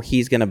before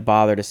he's gonna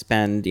bother to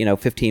spend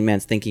 15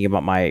 minutes thinking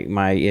about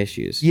my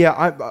issues.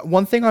 Yeah.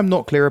 One thing I'm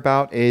not clear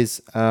about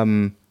is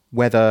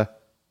whether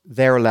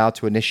they're allowed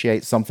to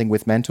initiate something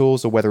with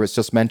mentors, or whether it's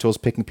just mentors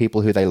picking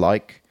people who they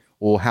like,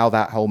 or how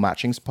that whole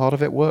matching part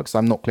of it works.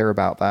 I'm not clear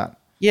about that.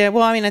 Yeah,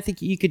 well, I mean, I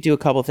think you could do a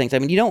couple of things. I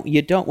mean, what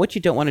you don't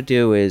want to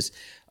do is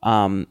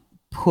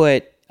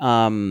put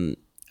mentors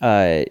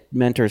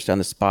on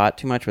the spot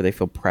too much where they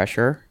feel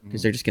pressure,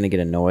 because they're just going to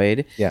get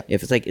annoyed. Yeah.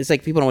 If it's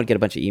like people don't want to get a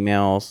bunch of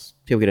emails.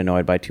 People get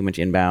annoyed by too much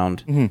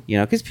inbound,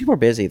 because people are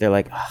busy. They're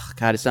like, oh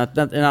God, it's not.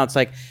 No, it's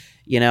like,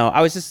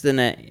 I was just in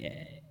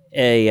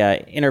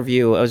a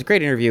interview. It was a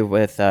great interview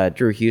with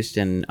Drew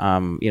Houston,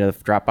 the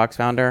Dropbox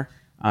founder,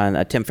 on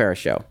a Tim Ferriss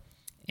show.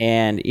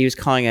 And he was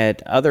calling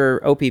it other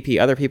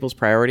people's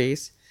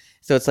priorities.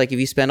 So it's like, if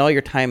you spend all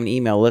your time in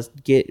email,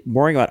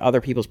 worrying about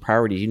other people's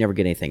priorities, you never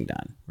get anything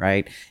done,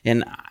 right?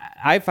 And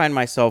I find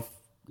myself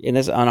in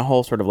this on a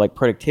whole sort of like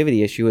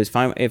productivity issue is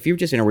fine if you're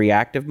just in a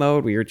reactive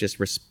mode where you're just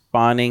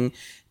responding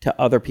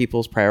to other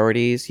people's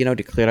priorities,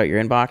 to clear out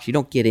your inbox, you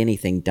don't get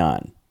anything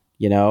done.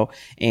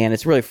 and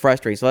it's really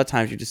frustrating. So a lot of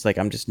times you're just like,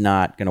 I'm just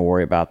not going to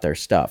worry about their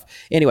stuff.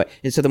 Anyway,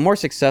 and so the more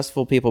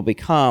successful people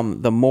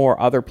become, the more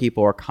other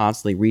people are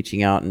constantly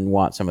reaching out and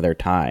want some of their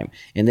time.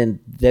 And then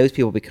those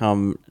people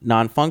become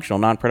non-functional,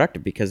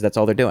 non-productive because that's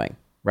all they're doing,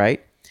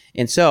 right?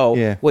 And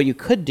so what you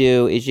could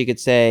do is you could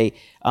say,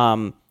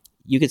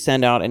 you could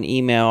send out an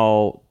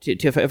email to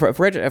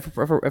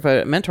if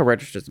a mentor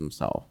registers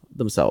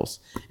themselves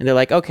and they're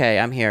like, okay,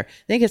 I'm here.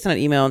 They can send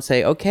an email and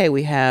say, okay,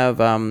 we have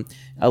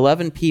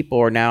 11 people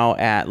are now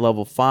at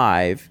level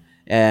 5.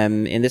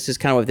 And this is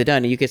kind of what they've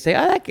done. And you could say,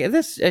 I like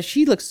this.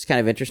 She looks kind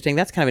of interesting.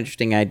 That's kind of an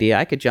interesting idea.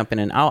 I could jump in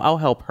and I'll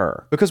help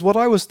her. Because what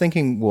I was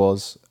thinking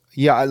was,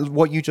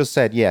 what you just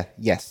said,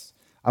 yes.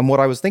 And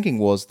what I was thinking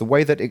was the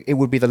way that it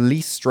would be the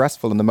least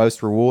stressful and the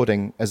most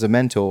rewarding as a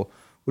mentor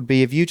would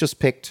be if you just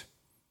picked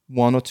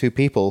 1 or 2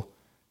 people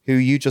who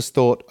you just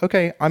thought,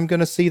 okay, I'm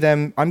going to see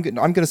them. I'm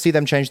going to see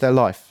them change their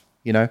life,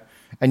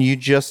 and you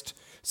just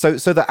so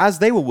that as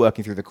they were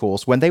working through the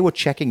course, when they were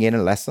checking in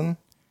a lesson,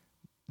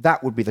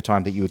 that would be the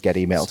time that you would get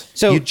emailed.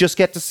 So you'd just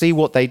get to see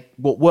what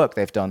work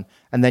they've done,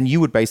 and then you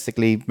would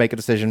basically make a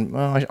decision.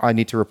 Well, I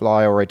need to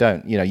reply or I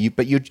don't.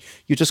 But you're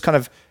just kind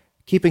of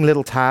keeping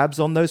little tabs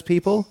on those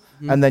people,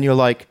 and then you're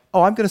like,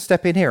 oh, I'm going to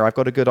step in here. I've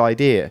got a good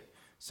idea.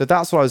 So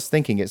that's what I was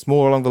thinking. It's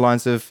more along the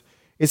lines of,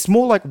 it's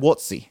more like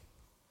WotC.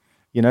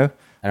 I don't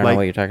know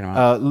what you're talking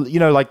about.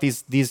 Like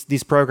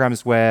these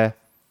programs where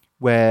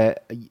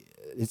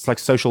it's like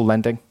social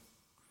lending.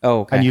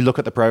 Oh, okay. And you look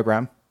at the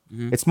program.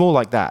 Mm-hmm. It's more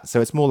like that.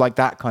 So it's more like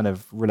that kind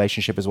of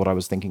relationship is what I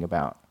was thinking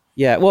about.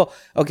 Yeah. Well,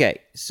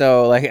 okay.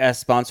 So like a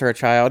sponsor a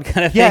child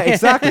kind of thing. Yeah,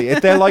 exactly.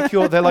 They're like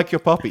your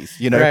puppies.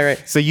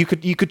 Right. So you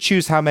could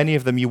choose how many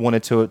of them you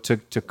wanted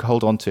to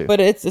hold on to. But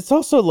it's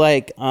also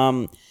like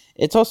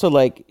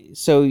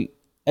so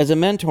as a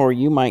mentor,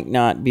 you might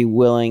not be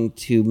willing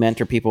to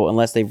mentor people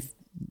unless they've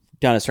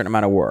done a certain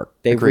amount of work.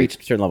 They've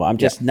reached a certain level. I'm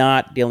just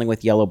not dealing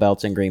with yellow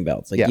belts and green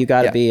belts. Like you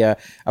got to be a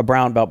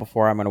brown belt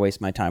before I'm going to waste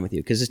my time with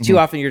you. Because it's too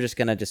often you're just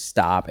going to just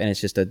stop and it's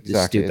just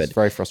stupid. It's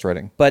very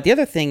frustrating. But the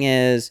other thing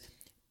is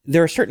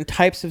there are certain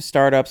types of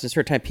startups and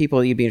certain type of people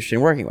that you'd be interested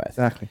in working with.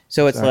 Exactly.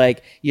 So it's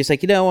like, you're just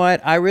like, you know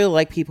what? I really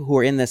like people who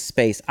are in this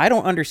space. I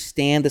don't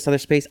understand this other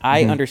space.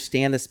 I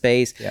understand the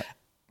space. Yeah.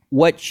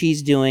 What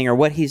she's doing or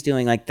what he's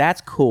doing, like that's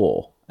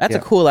cool. That's a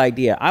cool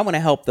idea. I want to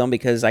help them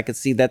because I could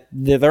see that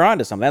they're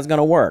onto something. That's going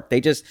to work.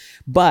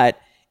 But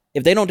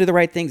if they don't do the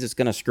right things, it's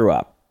going to screw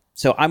up.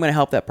 So I'm going to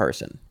help that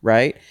person,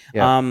 right?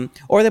 Yeah.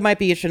 Or they might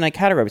be interested in a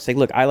category. It's like,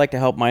 look, I like to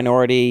help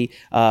minority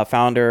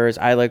founders.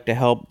 I like to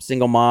help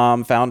single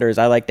mom founders.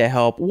 I like to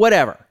help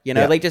whatever.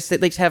 They just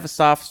have a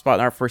soft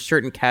spot for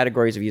certain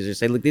categories of users.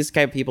 Say, look, these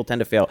kind of people tend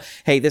to fail.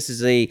 Hey, this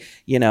is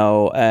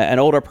an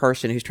older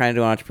person who's trying to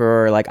do an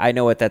entrepreneur. Like, I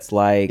know what that's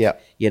like.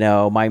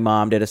 Yeah. My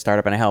mom did a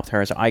startup and I helped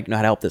her, so I know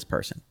how to help this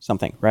person.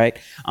 Something, right?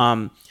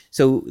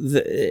 So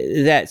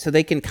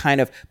they can kind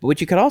of. But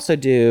what you could also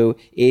do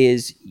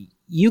is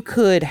you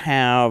could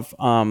have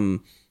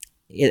kind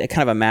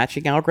of a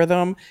matching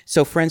algorithm.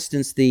 So, for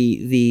instance,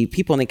 the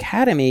people in the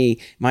academy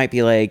might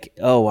be like,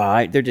 oh,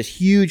 wow, they're just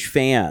huge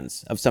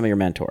fans of some of your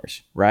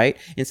mentors, right?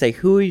 And say,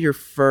 who are your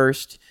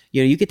first,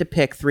 you get to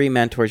pick 3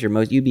 mentors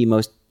you'd be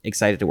most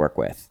excited to work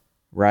with,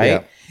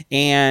 right?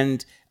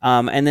 Yeah.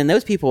 And then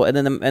those people, and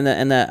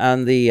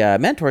the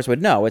mentors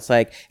would know. It's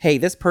like, hey,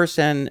 this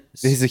person,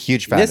 he's a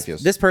huge fan of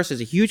yours. This person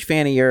is a huge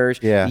fan of yours.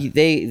 Yeah.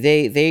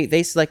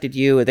 They selected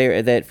you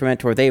for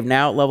mentor. They've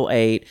now at level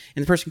 8,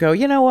 and the person go,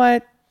 you know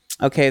what?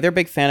 Okay, they're a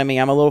big fan of me.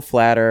 I'm a little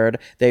flattered.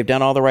 They've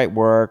done all the right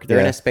work. They're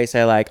in a space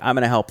I like. I'm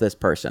going to help this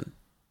person,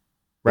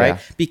 right?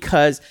 Yeah.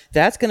 Because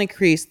that's going to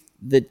increase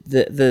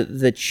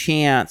the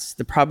chance,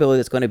 the probability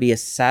that's going to be a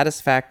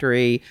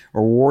satisfactory,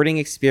 rewarding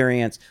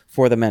experience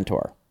for the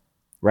mentor.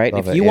 Right.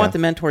 If you want the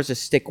mentors to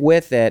stick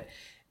with it,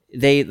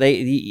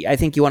 I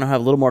think you want to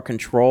have a little more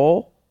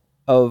control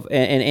of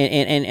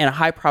and a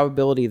high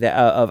probability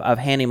of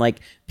handing like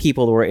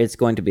people where it's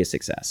going to be a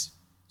success.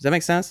 Does that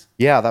make sense?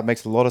 Yeah, that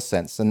makes a lot of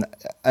sense. And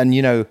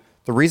the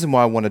reason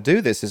why I want to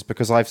do this is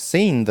because I've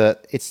seen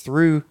that it's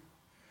through,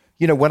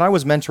 when I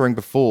was mentoring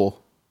before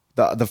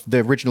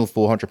the original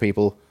 400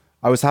 people,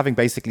 I was having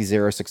basically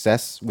 0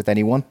 success with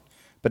anyone.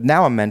 But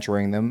now I'm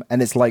mentoring them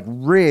and it's like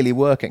really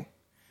working.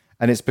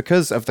 And it's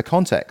because of the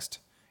context.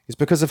 It's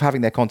because of having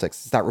their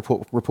context. It's that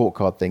report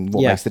card thing.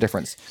 What makes the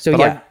difference?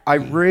 So I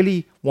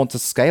really want to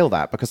scale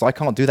that because I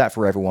can't do that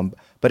for everyone.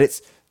 But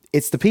it's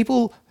the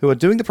people who are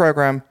doing the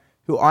program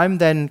who I'm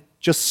then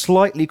just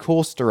slightly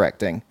course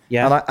directing.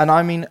 Yeah. And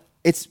I mean,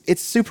 it's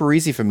super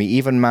easy for me,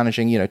 even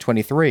managing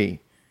 23,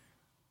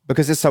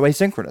 because it's so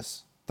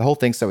asynchronous. The whole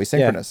thing's so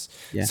asynchronous.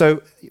 Yeah.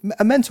 So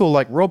a mentor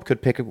like Rob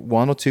could pick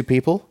 1 or 2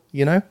 people.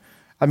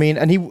 I mean,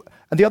 and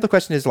the other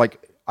question is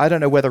like, I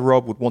don't know whether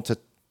Rob would want to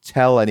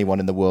tell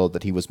anyone in the world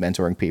that he was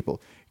mentoring people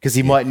because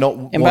he might not.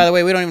 And by the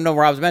way, we don't even know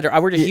Rob's mentor.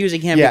 We're just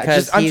using him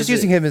because I'm just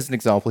using him as an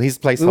example. He's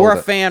placeholder. We're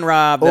a fan,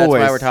 Rob. That's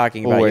why we're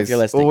talking about you if you're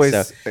listening.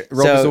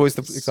 Rob is always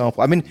the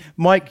example. I mean,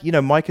 Mike.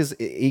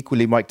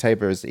 Mike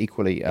Tabor is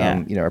equally,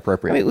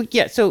 appropriate. I mean,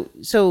 yeah.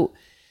 So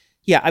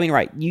Yeah, I mean,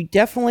 right. You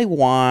definitely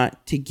want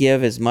to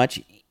give as much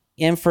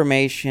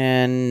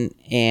information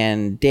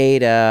and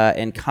data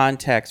and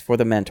context for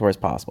the mentor as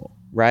possible,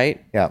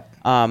 right? Yeah.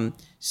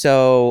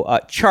 So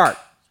chart.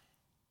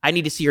 I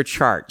need to see your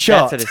chart.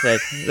 Chart. That's what it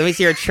says. Let me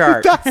see your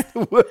chart. That's the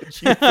word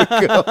you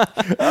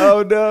forgot.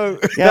 Oh no.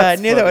 Yeah, I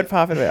knew that would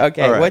pop in.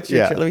 Okay, All right, what's your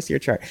yeah. chart? Let me see your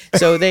chart.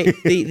 So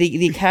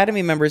the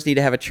academy members need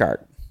to have a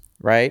chart,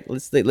 right?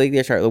 Let's look at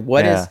the chart.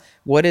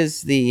 What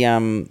is the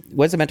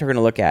mentor going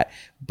to look at?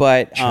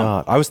 But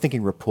Chart. I was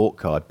thinking report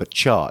card, but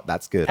chart.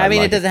 That's good. I mean,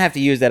 like it doesn't have to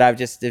use that. I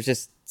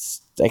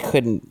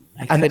couldn't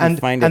find it in and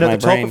at my the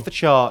top brain. of the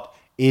chart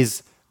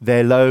is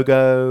their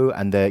logo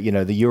and their,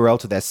 the URL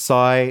to their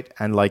site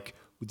and like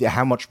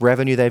how much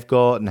revenue they've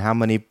got and how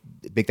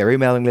big their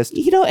emailing list.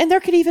 And there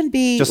could even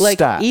be Just like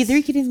stats. either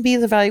it could even be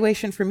the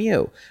evaluation from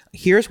you.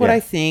 Here's what Yeah.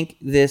 I think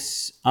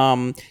this.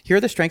 Here are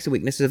the strengths and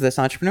weaknesses of this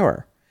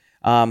entrepreneur.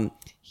 Wait,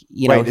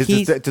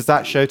 does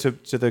that show to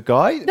the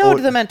guy? No, or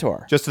to the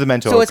mentor. Just to the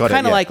mentor. So it's Got it,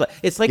 kind of yeah. like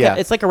it's like Yeah.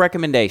 it's like a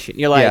recommendation.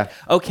 You're like, Yeah.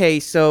 okay,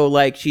 so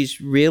like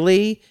she's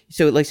really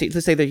let's say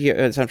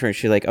that sometimes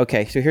she's like,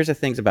 okay, so here's the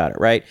things about it,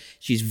 right?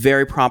 She's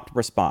very prompt to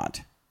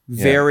respond.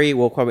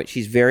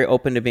 She's very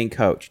open to being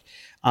coached.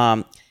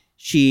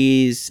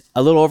 She's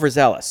a little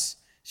overzealous,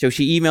 so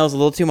she emails a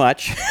little too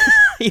much.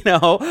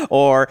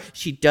 Or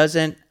she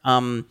doesn't.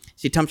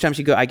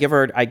 Sometimes I give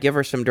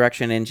her some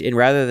direction, and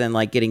rather than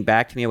like getting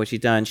back to me on what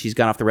she's done, she's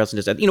gone off the rails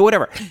and just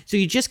whatever. So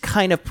you just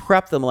kind of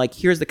prep them like,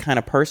 here's the kind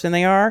of person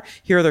they are.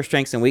 Here are their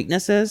strengths and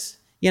weaknesses.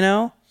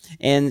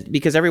 And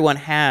because everyone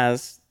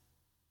has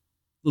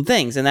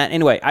things, and that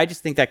anyway, I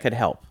just think that could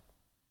help.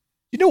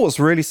 You know what's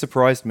really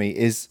surprised me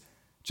is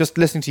just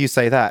listening to you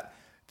say that.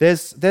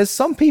 There's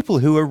some people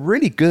who are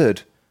really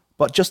good,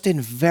 but just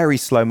in very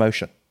slow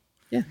motion.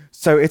 Yeah.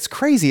 So it's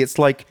crazy. It's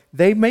like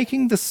they're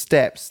making the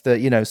steps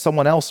that,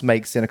 someone else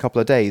makes in a couple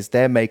of days,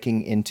 they're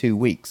making in 2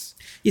 weeks.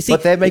 You see,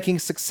 but they're making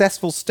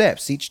successful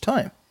steps each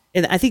time.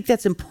 And I think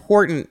that's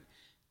important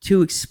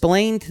to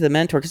explain to the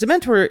mentor, because the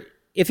mentor,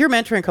 if you're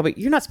mentoring a couple,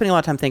 you're not spending a lot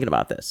of time thinking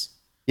about this.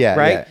 Yeah.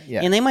 Right.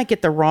 Yeah. And they might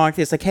get the wrong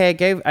thing. It's like,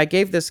 hey, I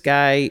gave this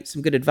guy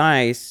some good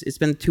advice. It's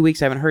been 2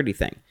 weeks. I haven't heard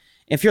anything.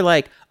 If you're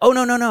like, oh,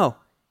 no.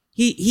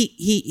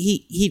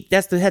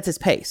 That's his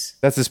pace.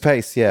 That's his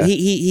pace. Yeah.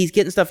 He's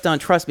getting stuff done.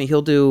 Trust me,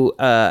 he'll do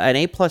an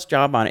A+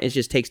 job on it. It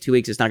just takes 2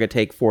 weeks. It's not going to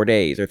take 4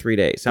 days or 3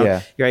 days. So,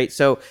 Yeah. Right.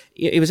 So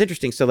it was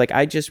interesting. So like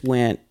I just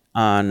went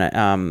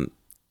and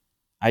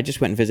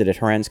visited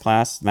Haren's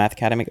class, Math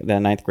Academy, the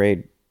 9th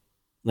grade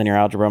linear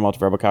algebra,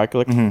 multivariable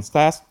calculus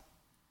class.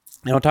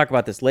 And I'll talk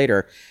about this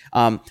later.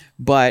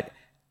 But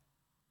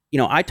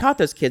I taught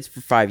those kids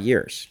for 5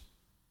 years.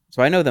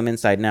 So I know them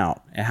inside and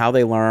out, and how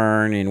they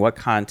learn, in what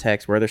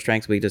context, where their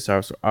strengths,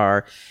 weaknesses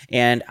are.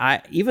 And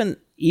I even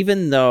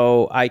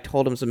though I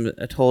told him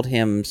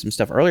some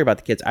stuff earlier about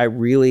the kids, I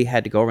really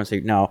had to go over and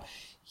say, no,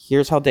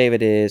 here's how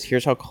David is,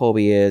 here's how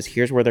Colby is,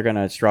 here's where they're going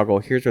to struggle,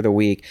 here's where they're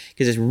weak,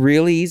 because it's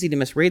really easy to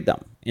misread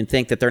them and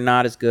think that they're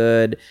not as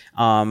good,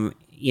 or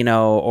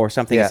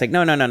something. Yeah. It's like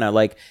no.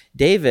 Like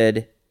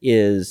David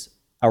is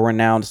a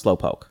renowned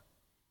slowpoke.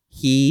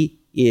 He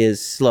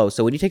is slow.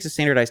 So when he takes a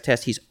standardized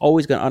test, he's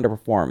always going to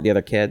underperform the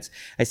other kids.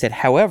 I said,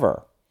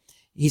 however,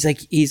 he's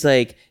like,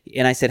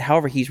 and I said,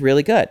 however, he's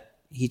really good.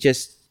 He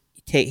just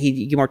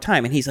he give more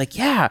time. And he's like,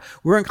 yeah,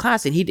 we're in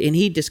class. And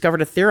he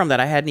discovered a theorem that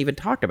I hadn't even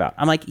talked about.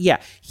 I'm like, yeah,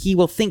 he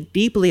will think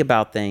deeply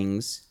about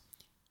things,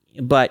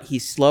 but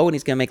he's slow and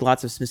he's going to make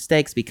lots of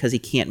mistakes because he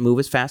can't move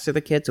as fast as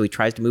the kid. So he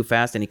tries to move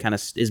fast and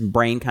his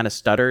brain kind of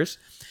stutters.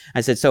 I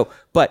said,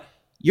 but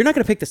you're not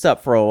going to pick this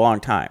up for a long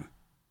time.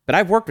 But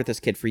I've worked with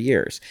this kid for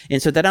years.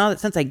 And so that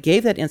since I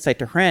gave that insight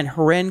to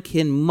Haren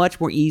can much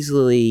more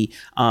easily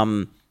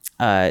connect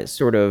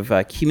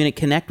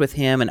with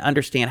him and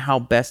understand how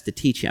best to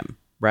teach him,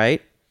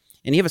 right?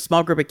 And you have a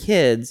small group of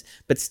kids,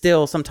 but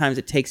still sometimes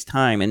it takes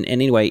time. And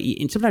anyway,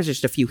 and sometimes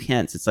just a few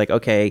hints. It's like,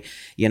 okay,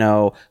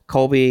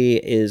 Colby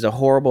is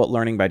horrible at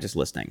learning by just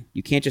listening.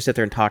 You can't just sit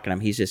there and talk to him.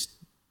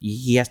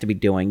 He has to be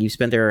doing. You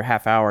spend there a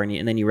half hour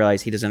and then you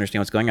realize he doesn't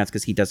understand what's going on. It's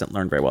because he doesn't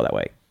learn very well that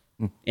way.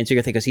 And so you're going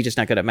to think, is he just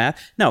not good at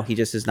math? No, he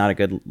just is not a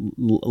good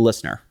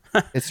listener.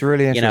 It's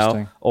really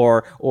interesting.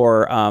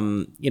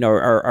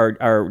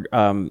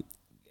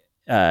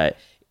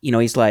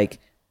 He's like,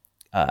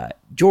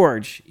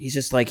 George, he's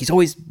just like, he's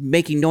always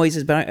making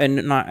noises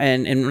and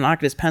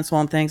knocking his pencil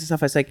on things and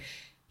stuff. I was like,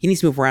 he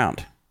needs to move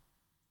around.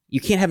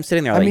 You can't have him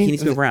sitting there. He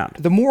needs to move around.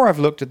 The more I've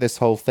looked at this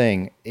whole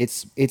thing,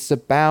 it's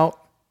about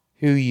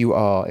who you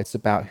are. It's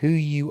about who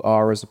you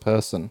are as a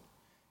person.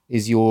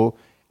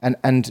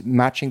 And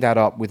matching that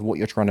up with what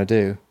you're trying to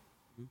do.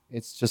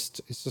 It's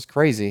just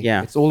crazy.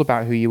 Yeah. It's all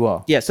about who you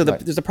are. Yeah. So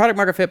there's a product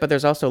market fit, but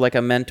there's also like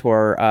a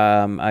mentor,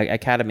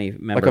 academy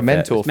member. Like a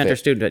mentor fit. Mentor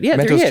student fit. Yeah.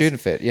 Mentor student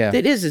fit. Yeah.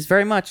 It is. It's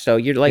very much so.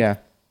 You're like,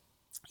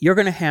 you're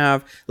going to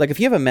have, like, if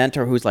you have a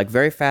mentor who's like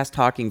very fast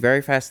talking,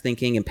 very fast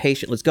thinking,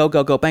 impatient, let's go,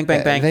 go, go, bang,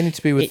 bang, bang. They need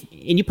to be with,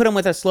 and you put them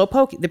with a slow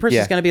poke, the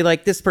person's going to be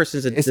like, this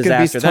person's a it's disaster. going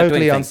to be They're not doing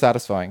totally anything.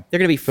 unsatisfying. They're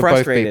going to be for both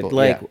frustrated. people,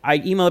 Like, yeah. I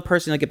email a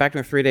person, they get back to me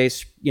in 3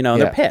 days, you know,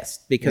 they're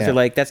pissed because they're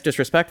like, that's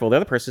disrespectful. The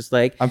other person's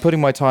like, I'm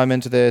putting my time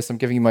into this. I'm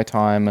giving you my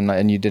time,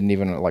 and you didn't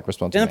even like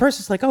respond to and me. the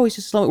person's like, oh, he's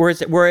just slow.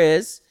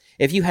 Whereas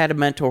if you had a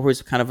mentor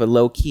who's kind of a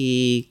low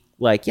key,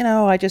 like, you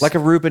know, I just Like a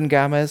Ruben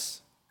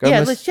Gomez.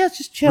 yeah, let's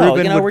just chill. Ruben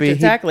you know, would we're be-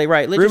 exactly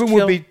right. Let's Ruben just would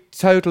chill. be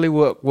totally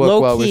work Low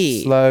well key.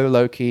 with slow,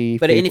 low key.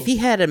 But people. and if he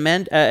had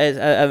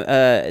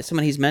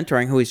someone he's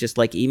mentoring who is just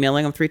like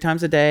emailing him 3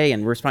 times a day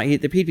and responding,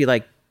 he'd be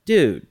like,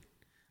 dude,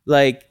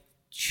 like,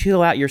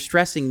 chill out. You're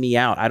stressing me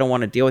out. I don't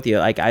want to deal with you.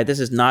 Like, this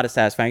is not a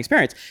satisfying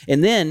experience.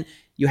 And then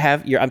you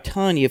have I'm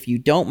telling you, if you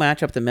don't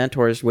match up the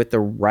mentors with the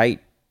right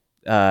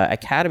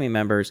academy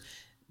members,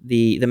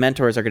 the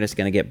mentors are just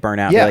going to get burnt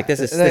out. Yeah, They're like,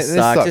 this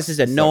sucks. This is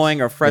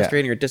annoying or Sucks.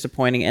 frustrating or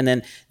disappointing. And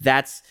then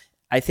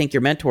I think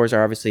your mentors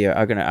are obviously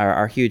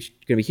are huge,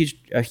 going to be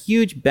a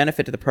huge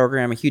benefit to the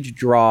program, a huge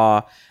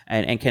draw,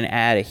 and can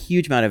add a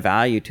huge amount of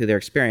value to their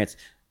experience.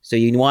 So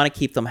you want to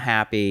keep them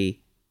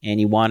happy,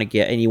 and you want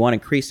to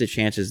increase the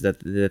chances that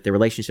the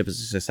relationship is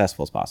as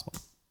successful as possible.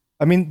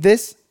 I mean,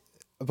 this.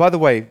 By the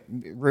way,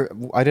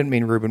 I didn't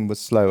mean Ruben was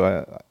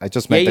slow. I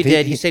just meant you that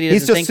did. You said he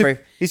doesn't think very.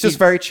 He's just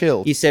very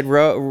chilled. You said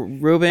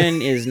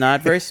Ruben is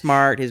not very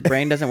smart. His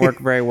brain doesn't work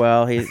very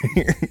well.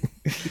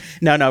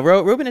 No.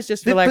 Ruben is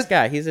just a relaxed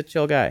guy. He's a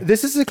chill guy.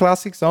 This is a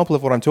classic example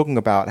of what I'm talking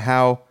about.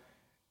 How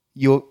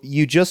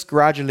you just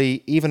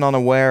gradually, even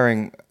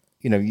unawareing,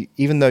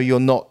 even though you're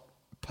not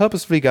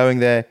purposefully going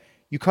there,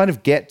 you kind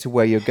of get to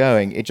where you're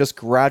going. It just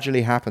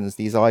gradually happens.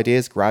 These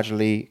ideas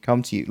gradually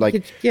come to you.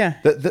 Like,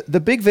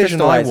 the big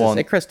vision I want.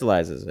 It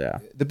crystallizes, yeah.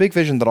 The big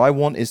vision that I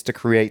want is to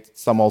create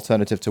some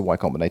alternative to Y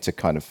Combinator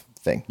kind of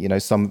thing.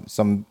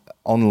 Some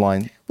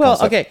online. Well,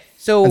 concept. okay.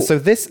 So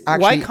this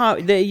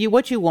actually,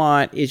 what you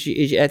want is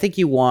I think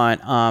you want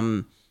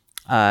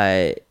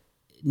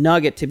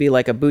Nugget to be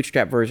like a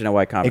bootstrap version of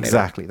Y Combinator.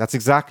 Exactly. That's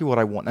exactly what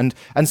I want.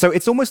 And so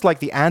it's almost like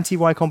the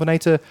anti-Y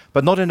Combinator,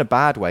 but not in a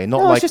bad way.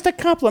 It's just a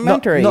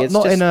complementary. But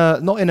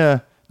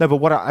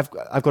what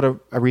I've got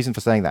a reason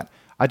for saying that.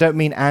 I don't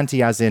mean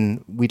anti as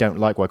in we don't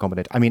like Y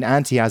Combinator. I mean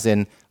anti as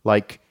in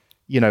like,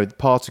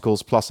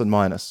 particles plus and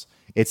minus.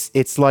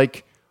 It's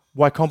like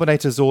Y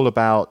Combinator is all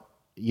about,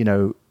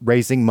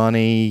 raising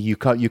money. You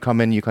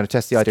come in, you kind of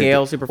test the idea.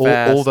 Scale super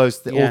fast. All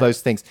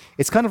those things.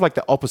 It's kind of like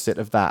the opposite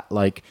of that.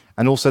 Like,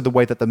 and also the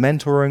way that the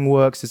mentoring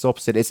works is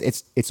opposite.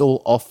 It's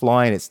all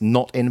offline. It's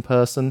not in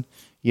person.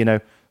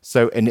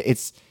 So and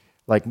it's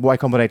like Y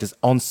Combinator's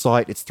on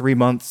site. It's 3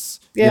 months.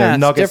 Yeah,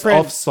 Nuggets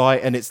off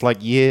site, and it's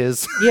like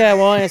years. Yeah,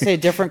 well, I say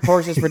different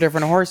courses for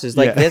different horses.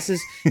 Like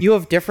you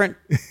have different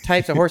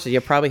types of horses.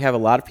 You probably have a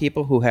lot of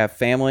people who have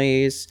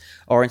families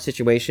or in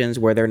situations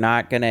where they're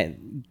not gonna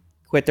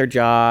quit their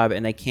job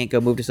and they can't go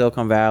move to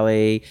Silicon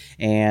Valley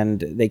and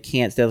they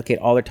can't dedicate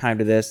all their time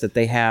to this, that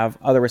they have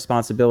other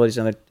responsibilities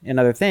and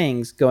other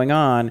things going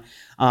on.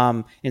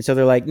 And so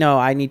they're like, no,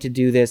 I need to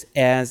do this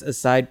as a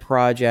side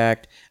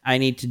project. I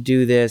need to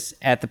do this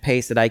at the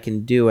pace that I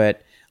can do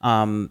it. I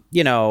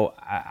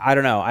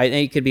don't know. I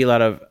think it'd be a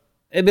lot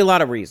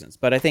of reasons,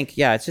 but I think,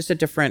 it's just a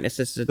different.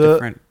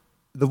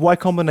 The Y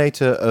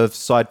Combinator of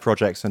side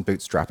projects and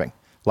bootstrapping.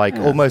 Like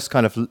almost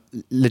kind of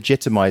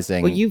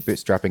legitimizing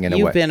bootstrapping in a way.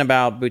 You've been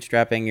about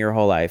bootstrapping your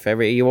whole life.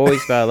 You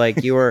always felt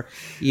like you were.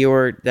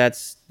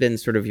 That's been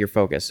sort of your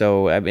focus.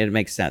 So it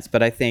makes sense.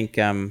 But I think,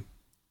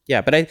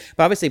 but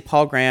obviously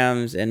Paul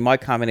Graham's and Y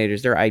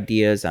Combinators, their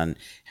ideas on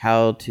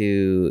how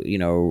to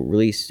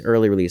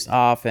early release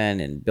often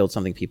and build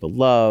something people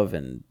love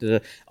and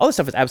all this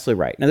stuff is absolutely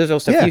right. Now there's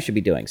also stuff you should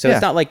be doing. So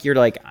it's not like you're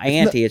like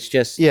anti. It's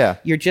just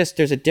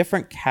there's a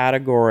different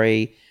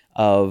category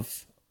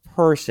of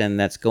person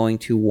that's going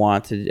to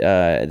want to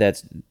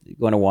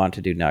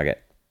do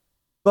Nugget.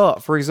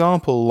 But for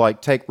example,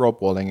 like take Rob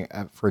Walling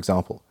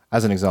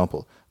as an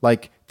example.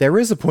 Like there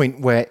is a point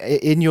where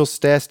in your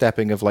stair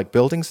stepping of like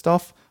building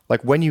stuff,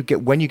 like when you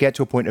get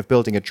to a point of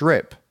building a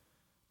drip,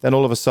 then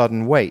all of a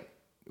sudden, wait,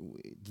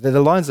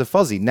 the lines are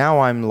fuzzy.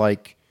 Now I'm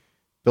like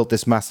built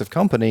this massive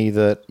company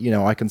that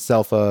I can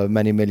sell for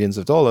many millions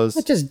of dollars.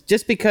 But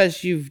just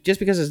because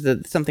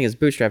something is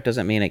bootstrapped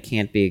doesn't mean it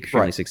can't be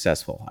extremely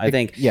successful. I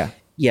think.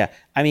 Yeah.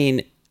 I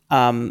mean,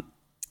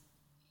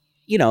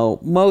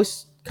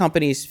 most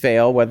companies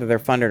fail whether they're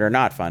funded or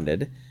not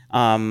funded.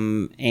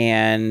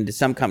 And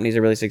some companies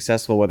are really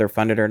successful whether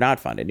funded or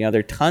not funded. There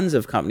are tons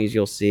of companies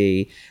you'll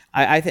see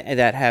I think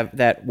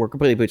that were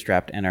completely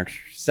bootstrapped and are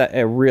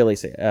really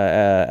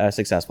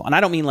successful. And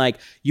I don't mean like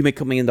you make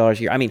 $1 million a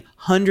year. I mean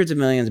hundreds of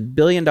millions,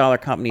 $billion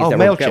companies.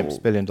 MailChimp's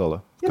 $1 billion.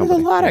 There's a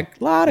lot of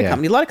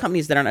companies. A lot of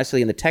companies that aren't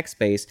necessarily in the tech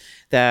space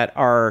that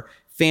are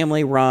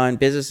family-run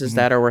businesses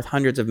that are worth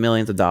hundreds of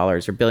millions of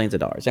dollars or billions of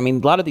dollars. I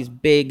mean, a lot of these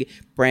big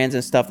brands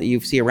and stuff that you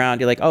see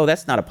around, you're like, oh,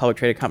 that's not a public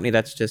traded company.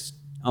 That's just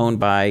owned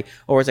by,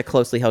 or is a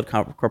closely held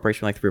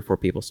corporation like 3 or 4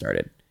 people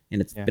started.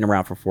 and it's been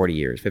around for 40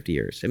 years, 50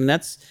 years. I mean,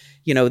 that's,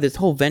 this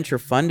whole venture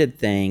funded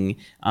thing.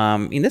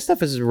 This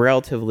stuff is a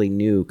relatively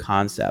new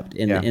concept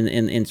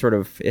in sort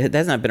of, it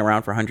hasn't been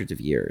around for hundreds of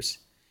years,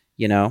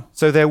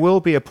 So there will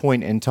be a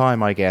point in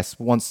time, I guess,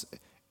 once,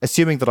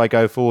 assuming that I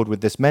go forward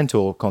with this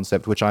mentor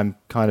concept, which I'm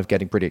kind of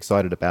getting pretty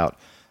excited about,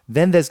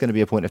 then there's going to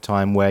be a point of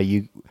time where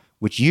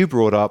which you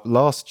brought up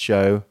last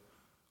show,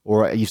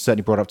 or you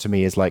certainly brought up to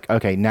me, is like,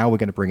 okay, now we're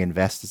going to bring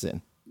investors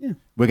in. Yeah.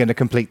 We're going to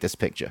complete this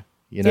picture,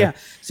 Yeah.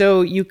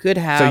 So you could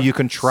have so you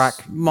can track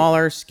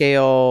smaller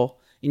scale,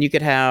 and you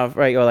could have,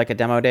 right, or like a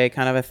demo day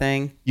kind of a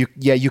thing. You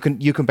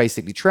can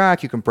basically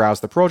track, you can browse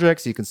the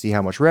projects, you can see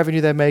how much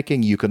revenue they're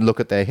making, you can look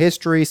at their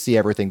history, see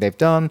everything they've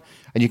done,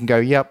 and you can go,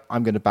 yep,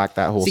 I'm going to back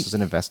that horse as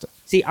an investor.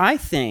 See, I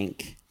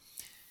think,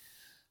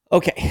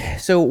 okay,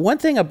 so one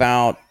thing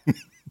about,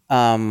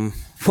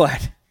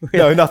 what?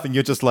 No, nothing.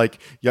 You're just like,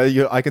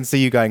 I can see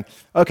you going,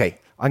 okay,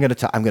 I'm going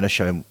to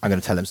show him, I'm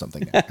going to tell him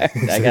something.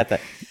 I got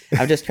that.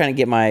 I'm just trying to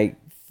get my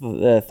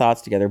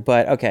thoughts together,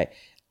 but okay.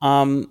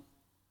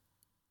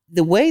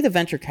 The way the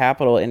venture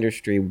capital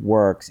industry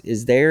works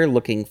is they're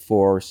looking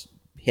for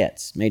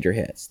hits, major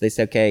hits. They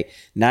say, okay,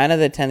 9 of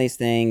the 10 of these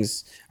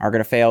things are going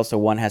to fail, so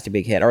 1 has to be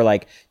a hit. Or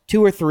like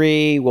 2 or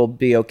 3 will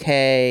be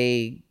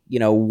okay,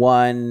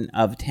 1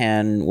 of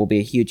 10 will be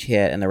a huge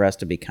hit, and the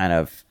rest will be kind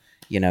of,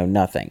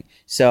 nothing.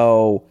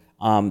 So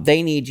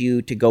they need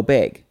you to go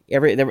big.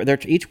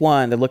 Each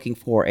one, they're looking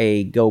for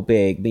a go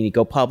big, meaning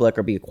go public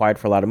or be acquired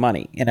for a lot of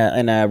money in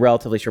a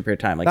relatively short period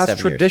of time, like 7 years.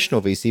 That's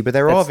traditional VC, but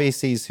there are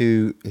VCs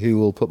who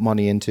will put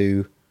money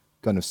into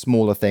kind of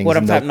smaller things. What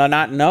I'm talking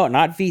not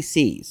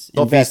VCs,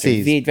 not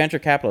investors, VCs, venture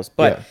capitalists,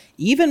 but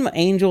even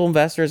angel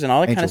investors and all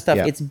that kind of stuff.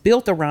 Yeah. It's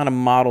built around a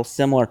model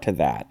similar to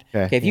that.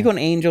 Okay, if you go on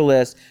angel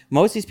list,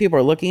 most of these people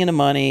are looking into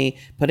money,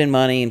 put in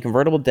money in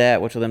convertible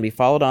debt, which will then be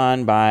followed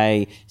on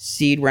by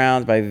seed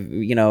rounds, by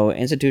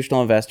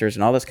institutional investors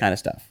and all this kind of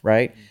stuff,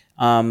 right?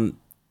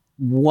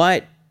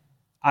 What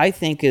I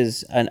think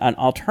is an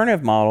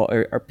alternative model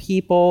are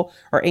people,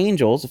 or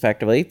angels,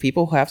 effectively,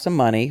 people who have some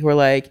money who are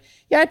like,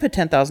 yeah, I'd put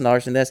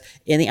 $10,000 in this,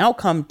 and the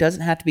outcome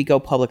doesn't have to be go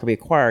public or be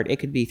acquired. It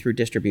could be through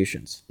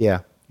distributions.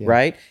 Yeah.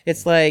 Right?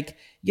 It's like,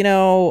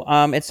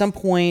 at some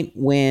point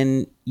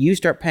when you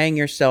start paying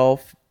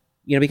yourself,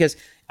 because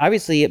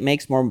obviously it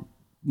makes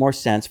more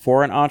sense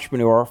for an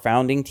entrepreneur,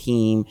 founding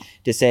team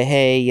to say,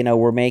 hey,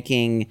 we're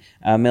making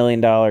 $1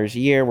 million a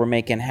year, we're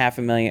making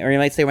 $500,000, or you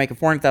might say we're making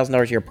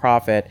 $400,000 a year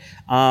profit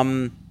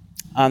on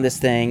this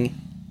thing.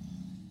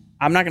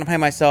 I'm not going to pay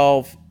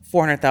myself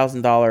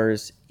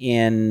 $400,000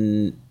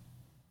 in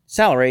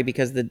salary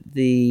because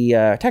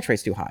the tax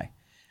rate's too high.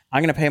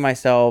 I'm going to pay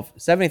myself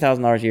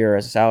 $70,000 a year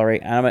as a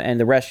salary, and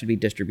the rest should be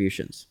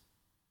distributions.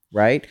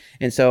 Right?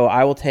 And so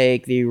I will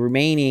take the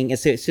remaining,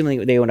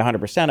 assuming they own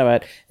 100% of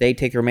it, they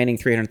take the remaining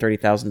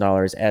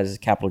 $330,000 as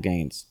capital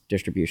gains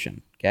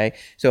distribution. Okay?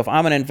 So if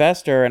I'm an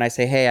investor and I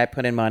say, hey, I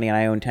put in money and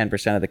I own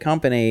 10% of the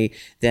company,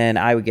 then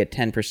I would get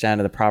 10%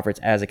 of the profits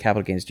as a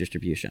capital gains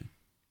distribution.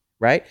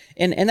 Right?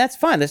 And that's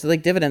fine. This is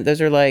like dividend. Those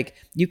are like,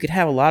 you could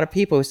have a lot of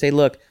people who say,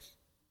 look,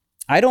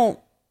 I don't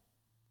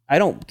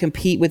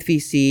compete with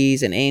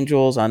VCs and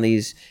angels on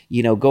these,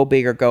 go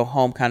big or go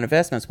home kind of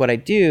investments. What I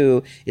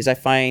do is I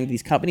find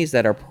these companies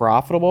that are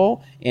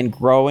profitable and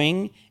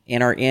growing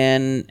and are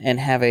in and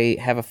have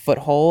a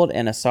foothold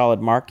in a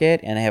solid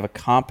market, and I have a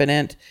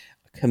competent,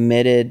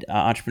 committed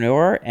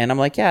entrepreneur, and I'm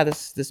like, yeah,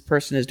 this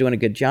person is doing a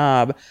good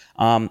job.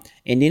 And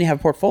then you have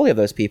a portfolio of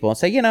those people and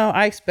say,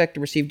 I expect to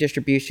receive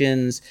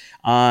distributions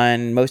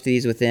on most of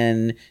these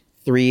within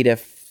 3 to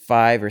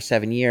 5 or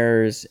 7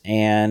 years,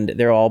 and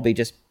they'll all be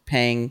just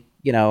paying,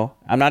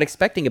 I'm not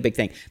expecting a big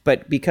thing,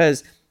 but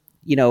because,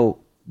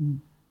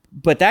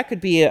 but that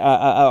could be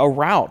a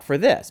route for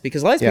this,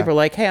 because a lot of people are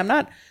like, hey,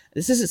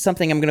 this isn't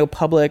something I'm going to go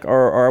public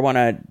or I want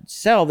to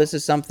sell. This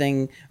is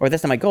something, or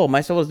that's not my goal.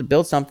 My goal is to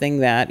build something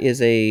that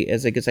is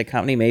a good size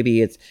company.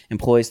 Maybe it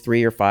employs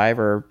 3 or 5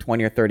 or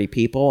 20 or 30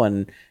 people,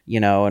 and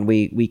and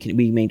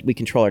we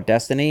control our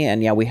destiny.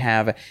 And we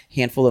have a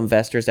handful of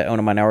investors that own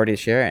a minority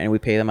share, and we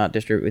pay them out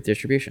with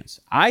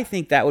distributions. I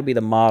think that would be the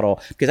model,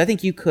 because I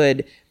think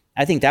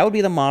that would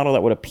be the model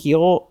that would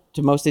appeal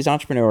to most of these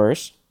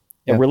entrepreneurs,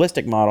 a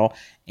realistic model,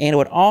 and it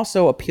would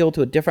also appeal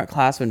to a different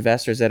class of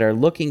investors that are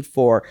looking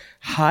for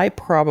high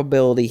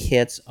probability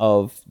hits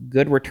of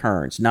good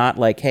returns, not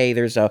like, hey,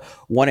 there's a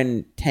 1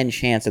 in 10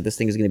 chance that this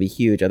thing is going to be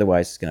huge,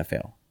 otherwise it's going to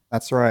fail.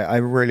 That's right. I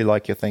really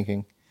like your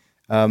thinking.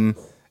 And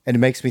it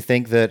makes me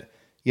think that,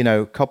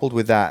 coupled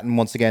with that, and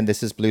once again,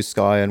 this is blue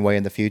sky and way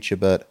in the future,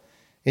 but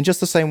in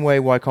just the same way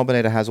Y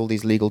Combinator has all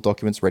these legal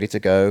documents ready to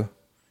go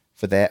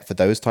for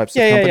those types of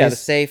companies. The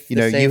safe. You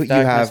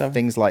have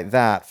things like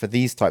that for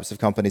these types of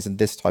companies and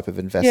this type of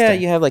investing. Yeah,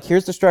 you have like,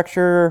 here's the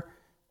structure.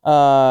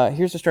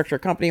 Here's the structure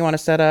of company you want to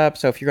set up.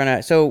 So if you're gonna,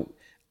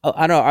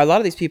 I don't know, a lot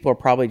of these people are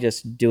probably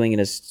just doing it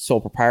as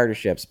sole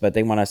proprietorships, but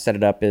they want to set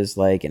it up as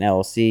like an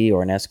LLC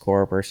or an S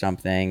corp or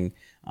something.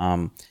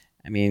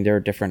 There are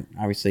different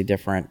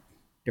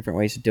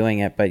ways of doing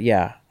it, but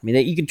yeah,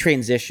 you can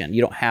transition.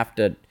 You don't have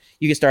to.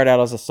 You can start out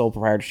as a sole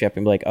proprietorship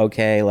and be like,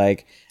 okay,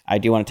 like I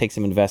do want to take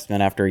some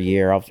investment after a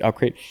year. I'll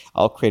create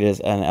it as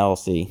an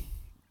LLC.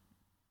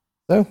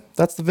 So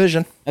that's the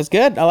vision. That's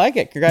good. I like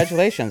it.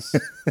 Congratulations.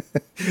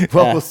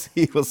 Well,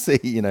 we'll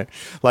see,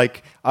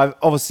 like I've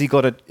obviously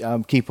got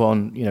to keep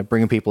on,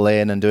 bringing people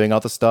in and doing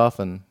other stuff.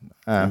 And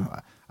I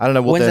don't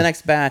know when's the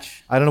next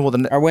batch? I don't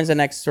know or when's the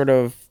next sort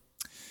of,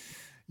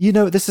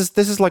 this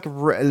is like,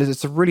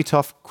 it's a really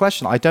tough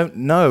question. I don't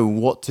know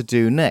what to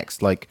do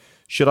next. Like,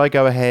 should I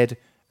go ahead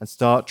and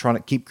start trying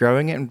to keep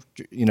growing it and,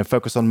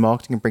 focus on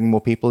marketing and bring more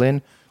people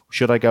in?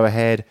 Should I go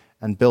ahead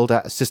and build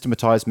out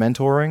systematized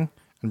mentoring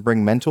and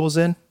bring mentors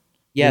in?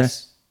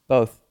 Yes,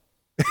 both.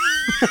 I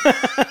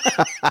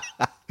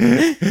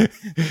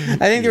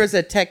think there was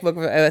a tech book.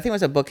 I think it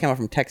was a book came out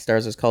from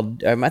TechStars. It was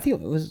called. I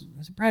think it was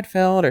it Brad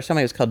Feld or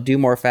something. It was called "Do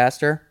More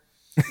Faster."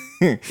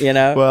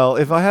 Well,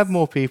 if I have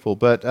more people,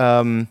 but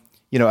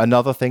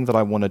another thing that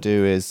I want to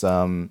do is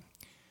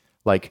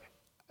like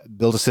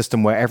build a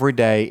system where every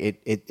day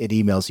it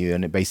emails you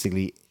and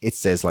it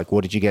says like,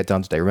 what did you get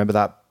done today? Remember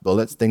that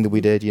bullets thing that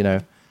we did?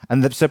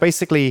 And so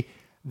basically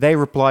they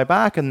reply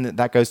back, and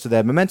that goes to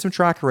their momentum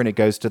tracker, and it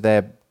goes to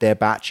their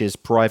batch's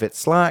private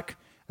Slack.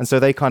 And so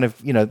they kind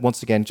of,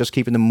 once again, just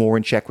keeping them more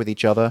in check with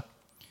each other,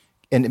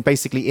 and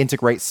basically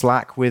integrate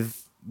Slack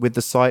with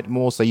the site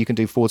more. So you can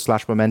do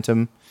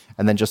 /momentum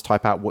and then just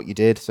type out what you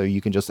did. So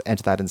you can just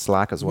enter that in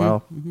Slack as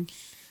well. Mm-hmm.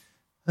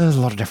 There's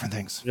a lot of different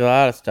things. A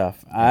lot of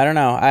stuff. I don't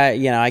know.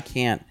 I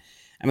can't.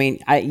 I mean,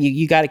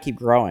 you got to keep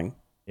growing.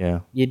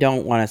 Yeah. You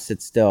don't want to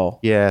sit still.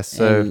 Yeah.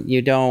 So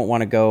you don't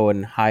want to go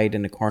and hide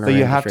in a corner. So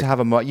you have to have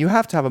a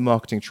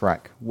marketing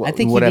track.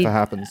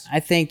 Happens. I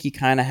think you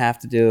kind of have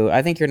to do.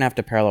 I think you're gonna have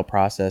to parallel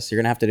process.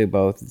 You're gonna have to do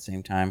both at the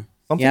same time.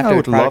 Something I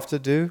would love to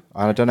do,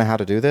 and I don't know how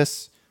to do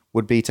this,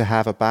 would be to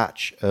have a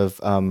batch of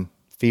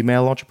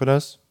female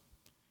entrepreneurs.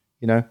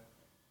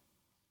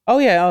 Oh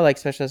yeah. Oh, like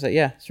specialists.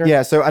 Yeah. Sure.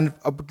 Yeah. So and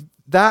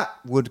that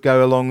would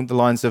go along the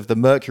lines of the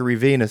Mercury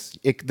Venus.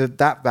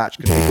 That batch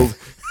could be called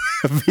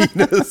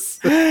Venus.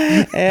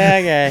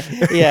 Okay.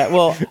 Yeah.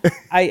 Well,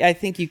 I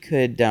think you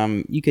could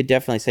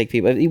definitely say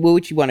people.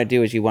 What you want to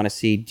do is you want to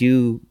see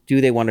do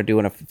they want to do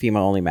in a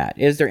female only batch?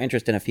 Is there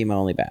interest in a female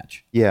only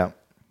batch? Yeah.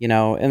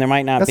 And there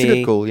might not be. That's a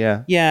good call.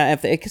 Yeah. Yeah.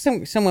 Because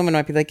some women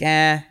might be like,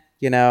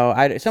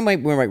 some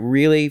women might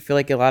really feel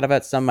like a lot of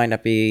it. Some might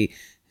not be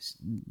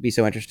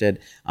so interested.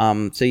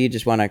 So you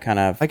just want to kind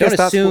of don't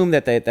assume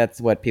that's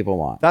what people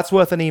want. That's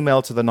worth an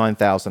email to the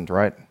 9,000,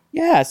 right?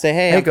 Yeah, say,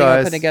 hey, I'm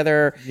guys, putting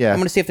together. Yeah. I'm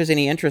going to see if there's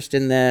any interest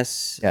in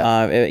this. Yeah.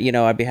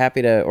 I'd be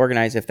happy to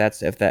organize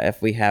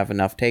if we have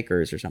enough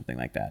takers or something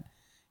like that.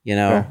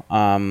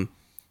 Okay.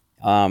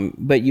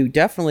 But you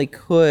definitely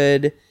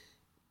could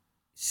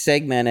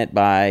segment it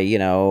by,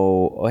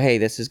 hey,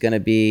 this is going to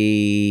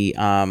be,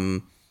 I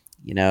don't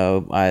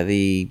know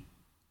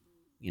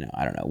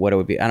what it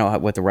would be. I don't know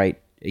what the right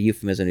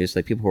euphemism is.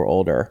 Like people who are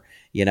older,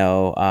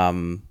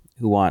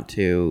 who want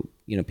to.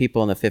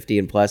 People in the 50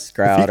 and plus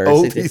crowd, the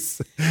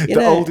oldies,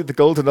 the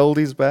golden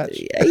oldies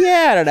batch.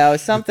 Yeah, I don't know,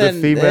 something.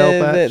 The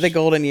female batch, the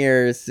golden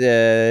years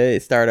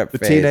startup, the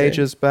phase.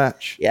 Teenagers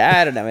batch. Yeah,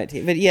 I don't know,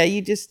 but yeah,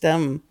 you just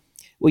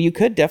you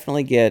could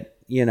definitely get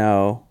you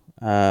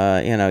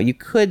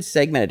could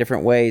segment it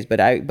different ways,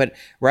 but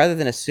rather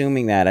than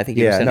assuming that, I think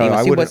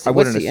I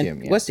wouldn't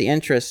assume. What's the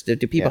interest? Do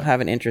people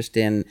have an interest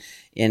in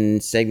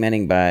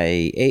segmenting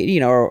by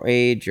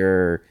age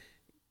or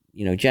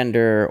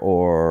gender,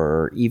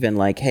 or even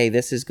like, hey,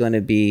 this is going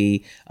to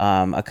be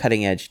a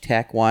cutting edge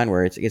tech one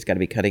where it's got to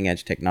be cutting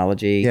edge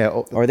technology. Yeah,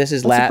 or this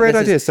is that's a great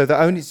idea.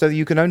 So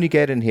you can only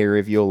get in here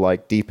if you're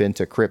like deep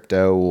into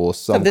crypto or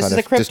some this kind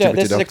is of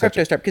this is a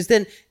crypto startup,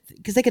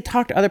 because they could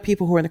talk to other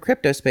people who are in the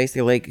crypto space.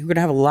 They're like, you're going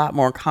to have a lot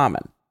more in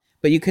common.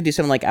 But you could do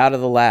something like out of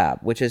the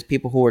lab, which is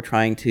people who are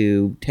trying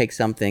to take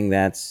something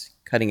that's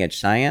cutting edge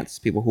science,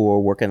 people who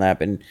are working in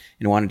lab and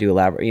want to do a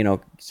lab,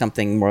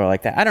 something more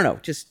like that. I don't know,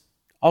 just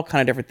all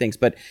kind of different things.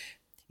 But,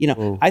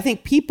 I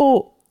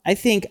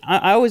think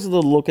I always a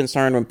little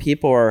concerned when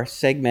people are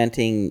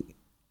segmenting,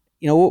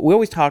 we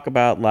always talk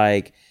about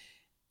like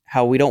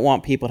how we don't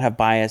want people to have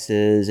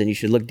biases and you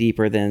should look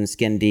deeper than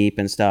skin deep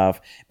and stuff.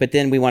 But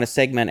then we want to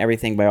segment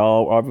everything by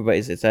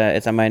everybody's. It's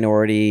a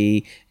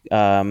minority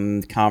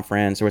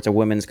conference, or it's a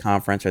women's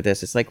conference, or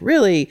this. It's like,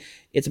 really,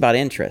 it's about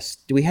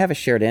interest. Do we have a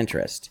shared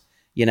interest?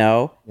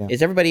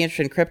 Is everybody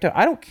interested in crypto?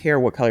 I don't care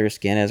what color your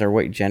skin is or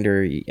what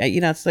gender.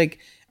 It's like,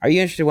 are you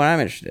interested in what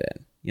I'm interested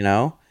in?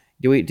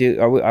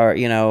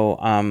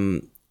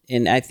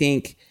 And I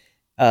think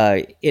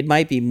it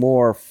might be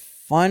more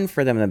fun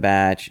for them in the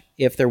batch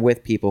if they're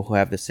with people who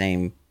have the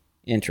same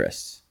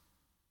interests,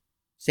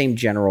 same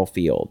general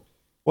field.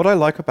 What I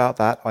like about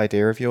that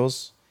idea of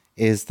yours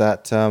is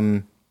that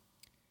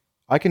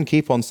I can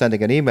keep on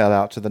sending an email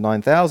out to the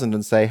 9,000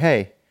 and say,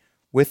 hey,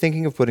 we're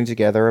thinking of putting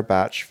together a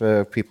batch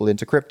for people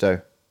into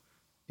crypto.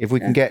 If we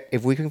can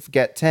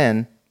get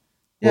 10,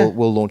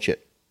 we'll launch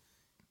it.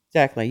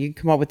 Exactly. You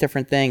can come up with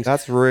different things.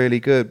 That's really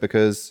good,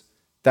 because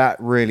that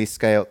really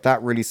scales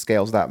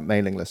that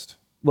mailing list.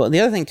 Well, the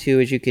other thing too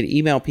is you could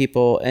email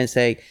people and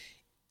say,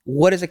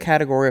 what is a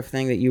category of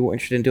thing that you were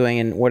interested in doing,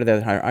 and what are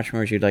the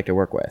entrepreneurs you'd like to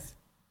work with?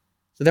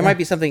 So there might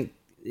be something,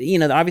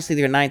 obviously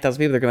there are 9,000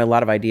 people, there are going to be a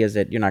lot of ideas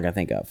that you're not going to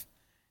think of.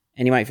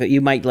 And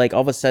you might like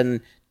all of a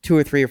sudden 2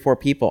 or 3 or 4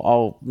 people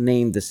all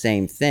name the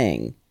same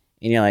thing.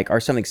 And you're like, or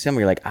something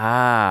similar, you're like,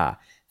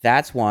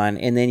 that's one.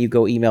 And then you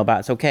go email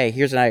about, it's okay,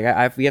 here's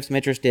we have some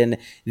interest in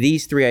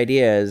these 3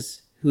 ideas.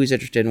 Who's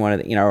interested in one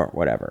of the, or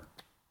whatever.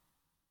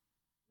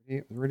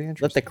 Really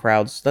interesting.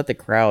 Let the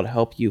crowd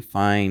help you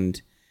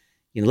find,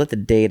 let the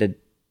data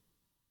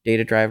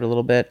drive it a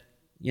little bit,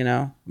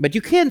 but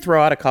you can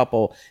throw out a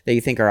couple that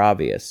you think are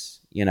obvious,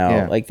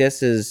 like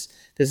this is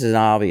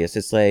obvious.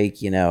 It's like,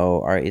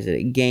 or is it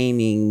a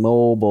gaming,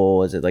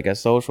 mobile? Is it like a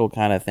social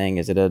kind of thing?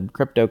 Is it a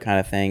crypto kind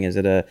of thing? Is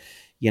it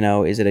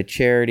is it a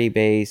charity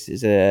base?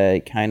 Is it a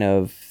kind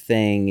of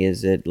thing?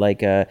 Is it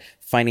like a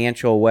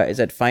financial, is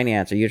it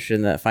finance? Are you interested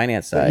in the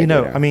finance side?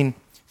 I mean,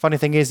 funny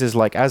thing is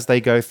like, as they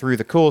go through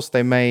the course,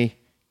 they may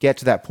get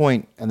to that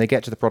point and they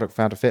get to the product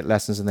founder fit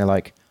lessons and they're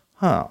like,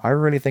 I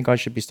really think I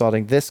should be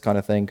starting this kind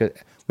of thing,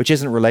 which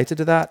isn't related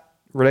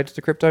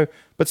to crypto,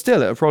 but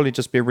still, it'll probably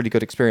just be a really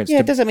good experience. Yeah,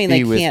 it doesn't mean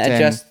they can't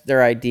adjust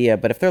their idea,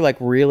 but if they're like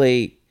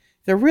really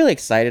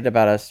excited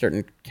about a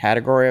certain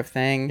category of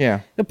thing,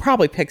 they'll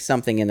probably pick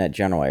something in that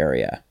general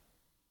area.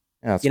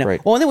 Yeah, that's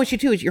great. Well, and then what you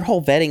do is your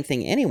whole vetting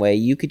thing anyway,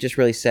 you could just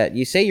really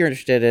you say you're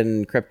interested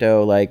in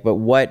crypto,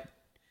 but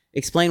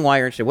explain why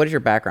you're interested. What is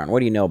your background? What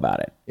do you know about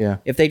it? Yeah.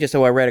 If they just,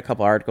 I read a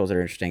couple articles that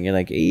are interesting, you're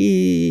like,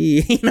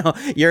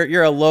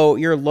 you're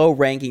low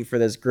ranking for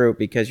this group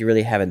because you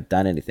really haven't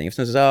done anything. If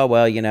someone says,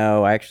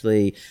 I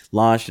actually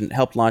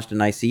helped launch an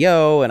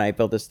ICO and I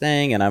built this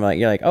thing, and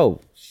you're like,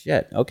 oh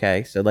shit,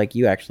 okay, so like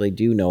you actually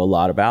do know a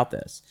lot about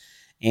this.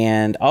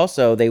 And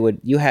also,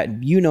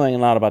 knowing a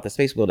lot about the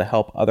space will be able to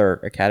help other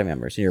Academy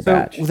members in your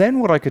batch. Then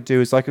what I could do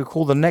is I could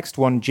call the next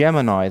one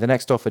Gemini, the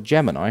next offer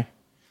Gemini,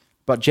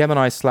 but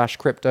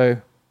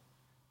Gemini/crypto,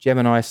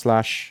 Gemini/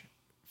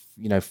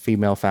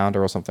 female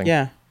founder or something.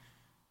 Yeah.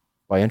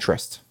 By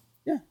interest.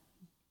 Yeah.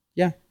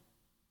 Yeah.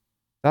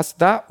 That's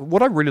that.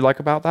 What I really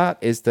like about that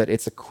is that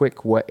it's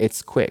quick.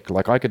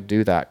 Like I could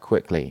do that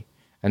quickly,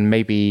 and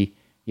maybe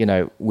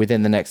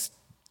within the next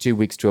 2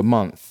 weeks to a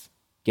month,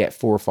 get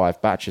 4 or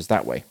 5 batches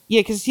that way.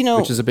 Yeah, because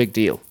which is a big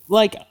deal.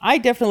 Like I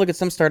definitely look at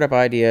some startup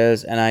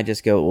ideas and I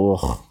just go,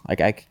 ugh,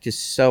 like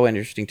just so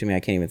interesting to me,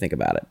 I can't even think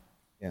about it.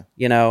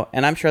 Yeah.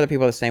 And I'm sure other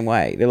people are the same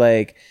way. They're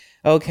like,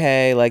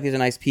 okay, like these are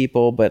nice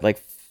people, but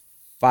like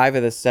 5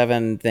 of the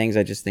 7 things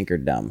I just think are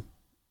dumb.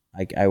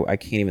 I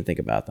can't even think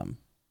about them.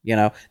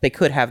 They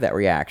could have that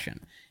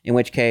reaction, in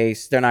which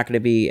case they're not going to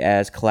be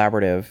as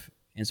collaborative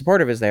and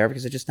supportive as they are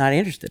because they're just not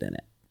interested in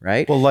it,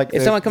 right? Well, like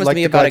if someone comes to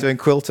me the about guy doing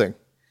quilting.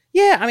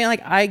 Yeah, I mean,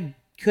 like I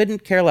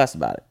couldn't care less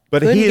about it.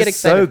 But he is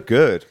so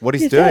good. What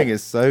he's doing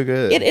is so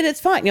good. It's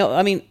fine.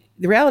 I mean,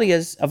 the reality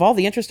is, of all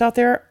the interest out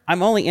there,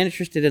 I'm only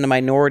interested in a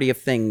minority of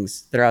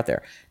things that are out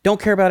there. Don't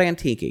care about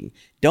antiquing.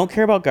 Don't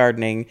care about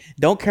gardening.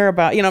 Don't care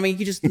about, you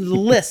can just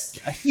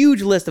list a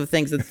huge list of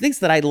things. The things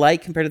that I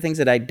like compared to things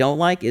that I don't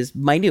like is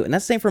minute. And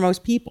that's the same for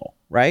most people,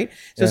 right?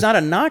 So It's not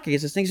a knock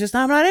against this thing. It's just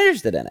I'm not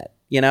interested in it,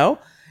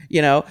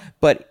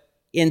 But,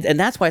 and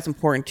that's why it's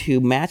important to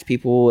match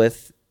people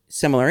with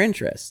similar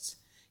interests,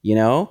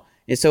 And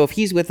so if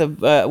he's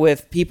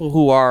with people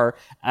who are,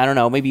 I don't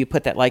know, maybe you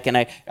put that like in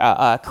a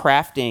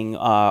crafting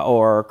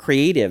or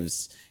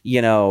creatives,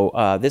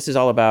 this is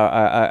all about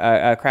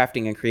a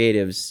crafting and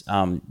creatives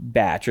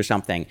batch or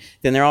something,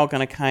 then they're all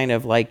going to kind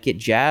of like get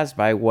jazzed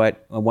by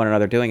what one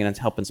another doing and it's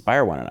help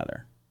inspire one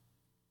another.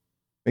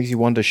 Makes you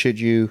wonder, should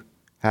you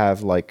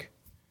have like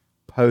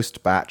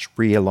post-batch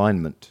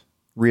reassignment?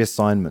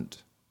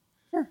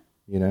 Sure.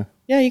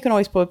 Yeah, you can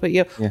always put, but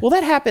well,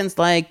 that happens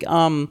like,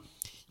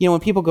 when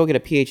people go get a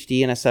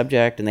PhD in a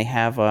subject and they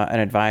have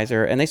an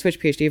advisor and they switch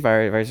PhD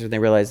advisors and they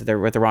realize that they're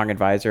with the wrong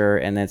advisor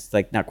and it's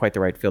like not quite the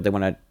right field. They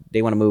want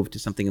to move to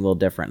something a little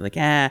different. Like,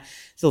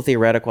 it's a little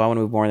theoretical. I want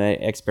to move more in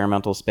the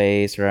experimental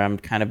space, or I'm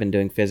kind of been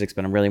doing physics,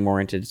 but I'm really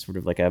more into sort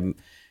of like a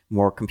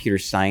more computer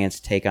science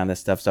take on this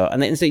stuff. So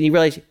you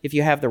realize if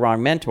you have the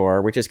wrong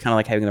mentor, which is kind of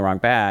like having the wrong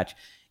batch,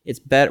 it's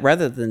better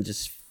rather than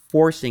just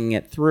forcing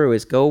it through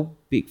is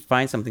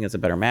find something that's a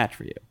better match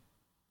for you.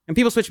 And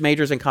people switch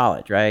majors in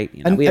college, right?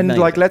 And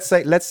like, let's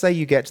say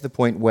you get to the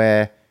point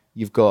where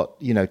you've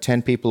got,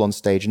 10 people on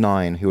stage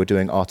 9 who are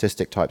doing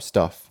artistic type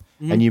stuff,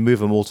 and you move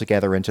them all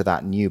together into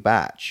that new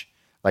batch.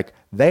 Like,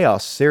 they are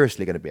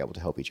seriously going to be able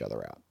to help each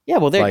other out. Yeah,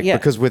 well,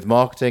 because with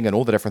marketing and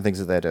all the different things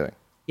that they're doing.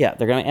 Yeah,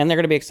 they're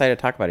gonna be excited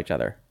to talk about each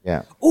other.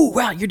 Yeah. Oh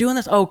wow, you're doing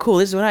this. Oh cool,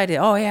 this is what I did.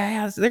 Oh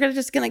yeah. So they're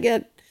just gonna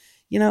get,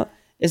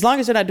 as long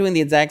as they're not doing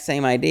the exact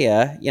same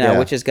idea,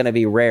 which is going to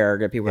be rare.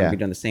 People are going to be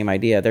doing the same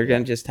idea. They're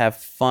going to just have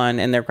fun,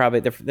 and they're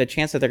probably the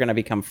chance that they're going to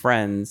become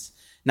friends,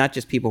 not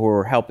just people who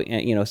are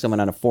helping,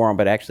 someone on a forum,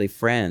 but actually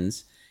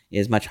friends,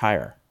 is much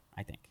higher,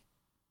 I think.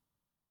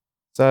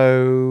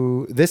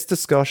 So this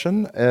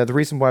discussion, the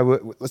reason why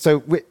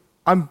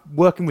I'm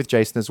working with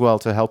Jason as well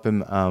to help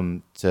him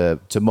to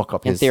mock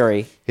up his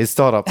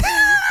startup.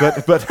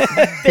 but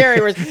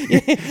There was.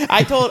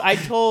 I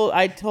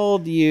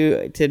told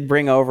you to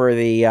bring over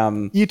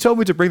the. You told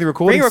me to bring the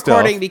recording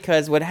stuff.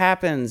 Because what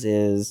happens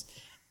is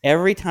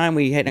every time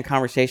we hit in a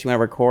conversation when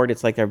I record,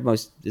 it's like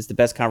it's the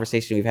best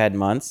conversation we've had in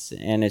months,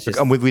 and it's just.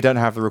 And we don't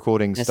have the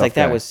recording stuff. It's like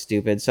that was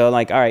stupid. So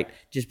like, all right,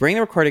 just bring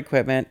the recording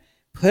equipment.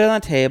 Put it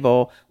on the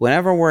table.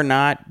 Whenever we're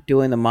not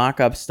doing the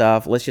mock-up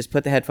stuff, let's just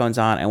put the headphones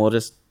on and we'll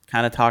just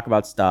kind of talk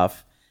about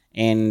stuff.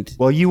 And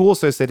well, you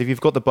also said if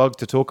you've got the bug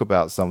to talk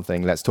about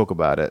something, let's talk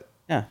about it.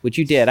 Yeah, which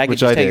you did. I could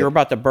just tell you were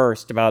about to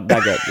burst about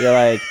Nugget. You're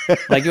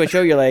like you would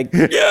show. You're like,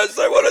 yes,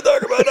 I want to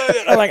talk about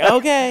Nugget. I'm like,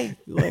 okay,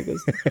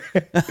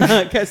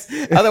 because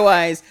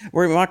otherwise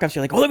we're in mock-ups.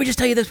 You're like, well, let me just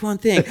tell you this one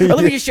thing. Or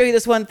let me just show you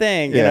this one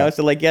thing. You know,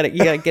 so like, you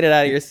gotta get it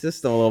out of your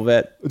system a little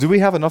bit. Do we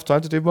have enough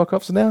time to do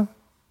mock-ups now?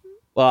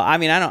 Well, I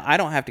mean, I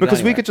don't have to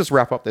because we could just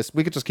wrap up this.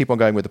 We could just keep on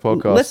going with the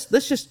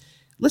podcast.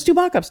 Let's do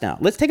mock-ups now.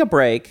 Let's take a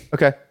break.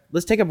 Okay.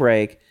 Let's take a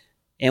break,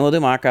 and we'll do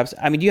mock-ups.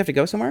 I mean, do you have to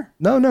go somewhere?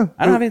 No. I don't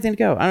have anything to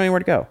go. I don't know anywhere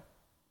to go.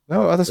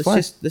 No, that's fine.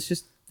 Let's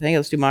just hang out.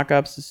 Let's do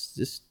mock-ups.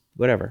 Just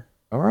whatever.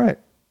 All right.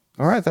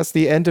 That's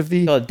the end of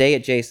the. Call it a day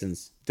at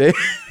Jason's.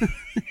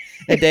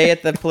 A day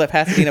at the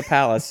Pasadena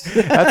Palace.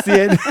 That's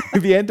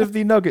the end of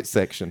the Nugget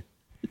section.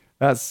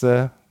 That's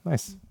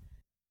nice.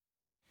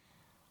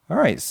 All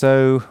right,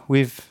 so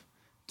we've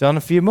done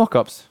a few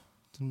mock-ups.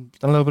 Done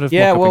a little bit of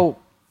mock-upping. Well,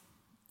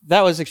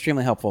 that was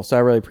extremely helpful. So I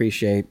really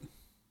appreciate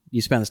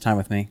you spending this time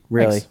with me.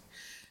 Really. Thanks.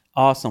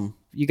 Awesome.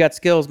 You got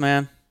skills,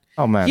 man.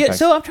 Oh, man. Yeah. Thanks.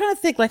 So I'm trying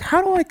to think, like,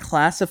 how do I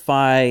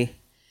classify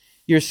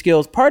your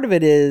skills? Part of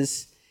it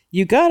is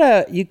you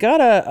gotta,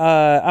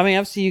 I mean,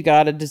 obviously you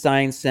got a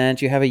design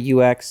sense, you have a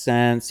UX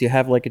sense, you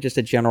have like just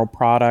a general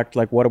product.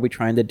 Like, what are we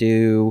trying to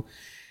do?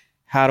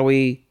 How are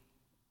we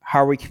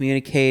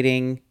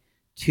communicating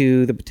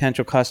to the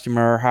potential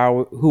customer?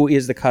 Who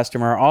is the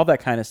customer? All that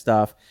kind of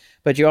stuff.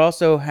 But you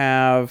also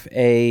have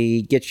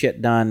a get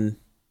shit done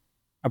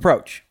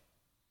approach.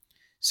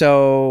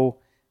 So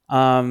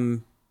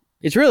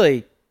it's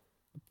really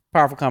a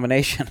powerful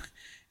combination,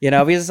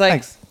 because it's like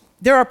Thanks.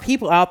 There are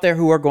people out there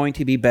who are going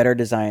to be better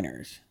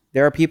designers.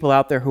 There are people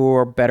out there who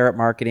are better at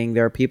marketing.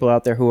 There are people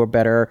out there who are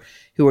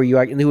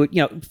UX.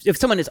 And if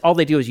someone is all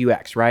they do is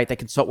UX, right? They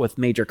consult with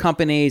major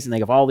companies and they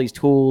have all these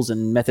tools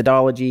and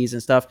methodologies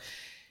and stuff.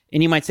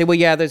 And you might say, well,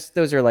 yeah,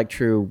 those are like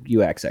true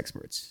UX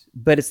experts.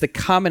 But it's the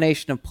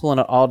combination of pulling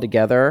it all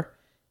together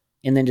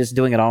and then just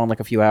doing it all in like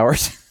a few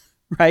hours,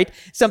 right?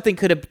 Something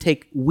could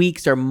take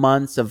weeks or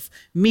months of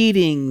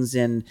meetings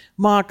and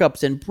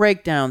mock-ups and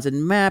breakdowns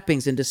and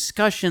mappings and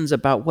discussions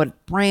about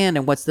what brand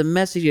and what's the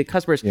message to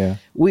customers. Yeah.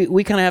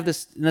 We kind of have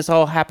this, and this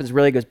all happens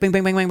really goes bing,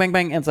 bing, bing, bing, bing,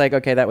 bing. And it's like,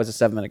 okay, that was a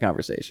 7-minute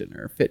conversation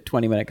or a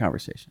 20-minute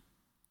conversation.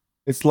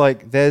 It's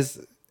like there's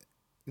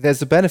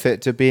a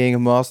benefit to being a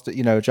master,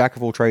 jack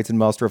of all trades and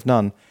master of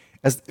none.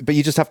 But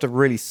you just have to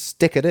really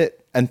stick at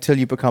it until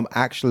you become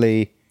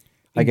actually,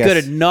 I guess,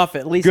 good enough,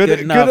 at least good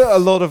enough. Good at a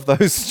lot of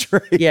those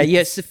trades.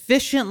 Yeah,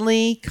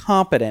 sufficiently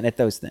competent at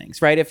those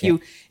things, right?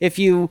 If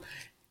you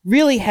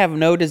really have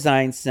no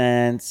design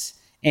sense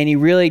and you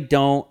really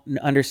don't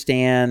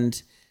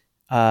understand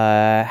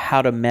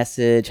how to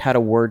message, how to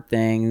word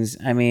things,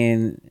 I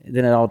mean,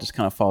 then it all just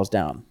kind of falls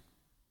down.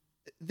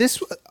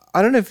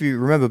 I don't know if you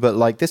remember,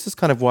 but this is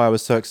kind of why I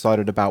was so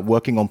excited about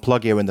working on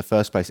Plugio in the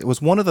first place. It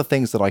was one of the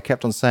things that I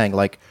kept on saying,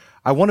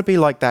 I want to be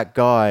like that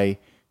guy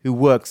who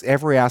works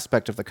every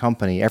aspect of the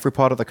company, every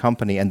part of the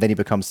company, and then he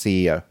becomes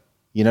CEO.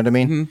 You know what I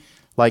mean?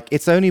 Mm-hmm.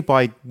 It's only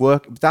by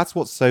work. That's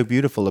what's so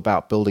beautiful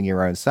about building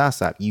your own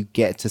SaaS app. You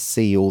get to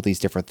see all these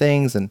different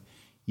things and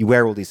you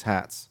wear all these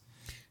hats.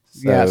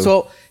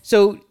 So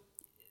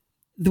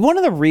one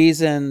of the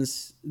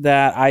reasons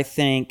that I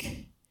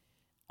think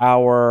I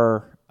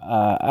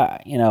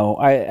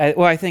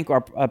think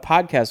our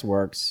podcast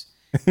works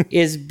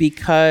is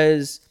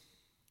because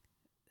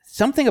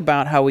something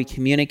about how we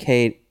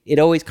communicate, it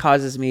always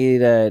causes me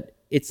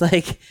it's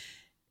like,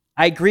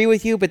 I agree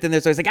with you, but then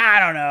there's always like, I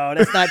don't know,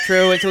 that's not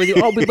true. And so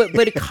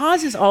but it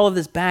causes all of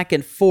this back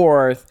and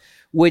forth,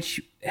 which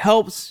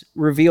helps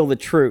reveal the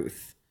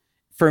truth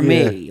for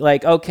me.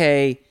 Like,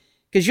 okay,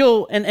 because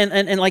you'll,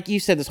 and like you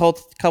said this whole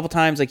couple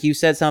times, like you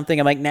said something,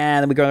 I'm like, nah,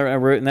 and then we go on a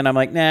route, and then I'm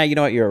like, nah, you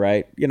know what, you're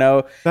right,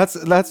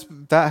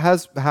 That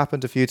has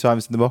happened a few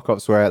times in the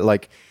mock-ups where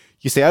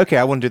you say, okay,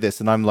 I want to do this,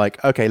 and I'm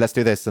like, okay, let's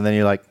do this, and then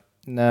you're like,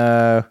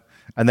 no,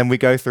 and then we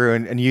go through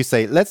and you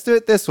say, let's do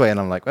it this way, and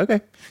I'm like,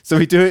 okay, so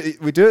we do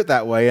it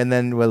that way, and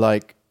then we're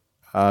like,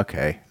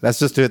 okay, let's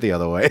just do it the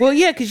other way. Well,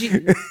 yeah, because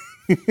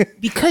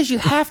you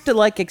have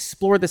to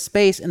explore the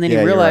space, and then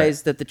you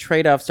realize that the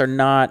trade-offs are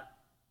not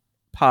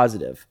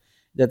positive.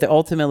 That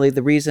ultimately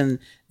the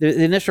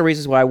initial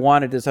reasons why I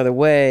wanted this other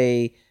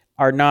way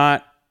are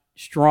not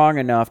strong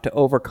enough to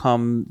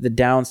overcome the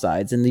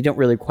downsides, and you don't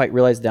really quite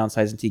realize the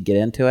downsides until you get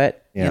into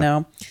it,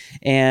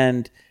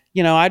 And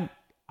I'm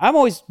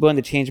always willing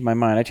to change my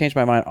mind. I change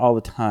my mind all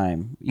the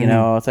time.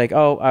 It's like,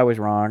 oh, I was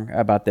wrong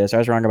about this. I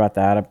was wrong about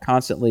that. I'm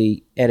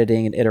constantly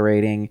editing and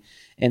iterating,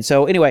 and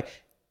so anyway,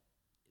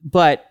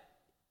 I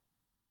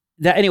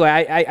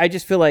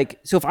just feel like,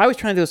 so if I was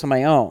trying to do this on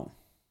my own,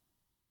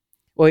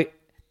 Well,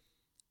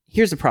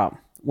 here's the problem.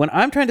 When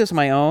I'm trying to do this on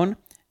my own,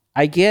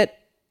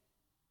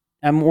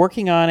 I'm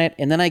working on it,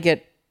 and then I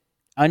get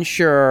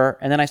unsure,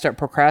 and then I start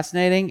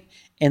procrastinating,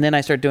 and then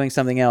I start doing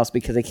something else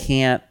because I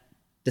can't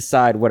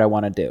decide what I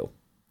want to do.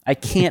 I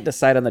can't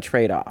decide on the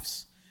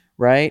trade-offs,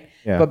 right?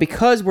 Yeah. But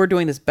because we're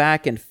doing this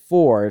back and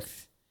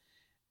forth,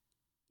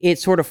 it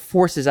sort of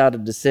forces out a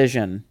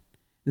decision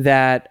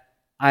that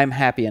I'm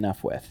happy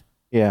enough with.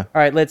 Yeah.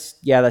 All right, that's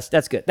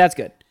good. That's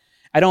good.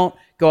 I don't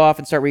go off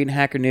and start reading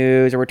Hacker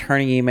News or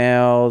returning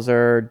emails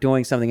or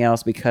doing something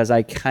else because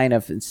I kind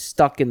of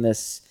stuck in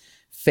this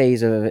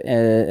phase of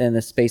in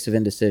the space of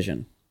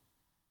indecision.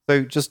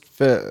 So just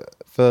for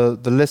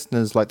the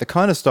listeners, like the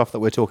kind of stuff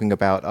that we're talking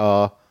about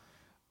are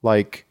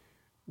like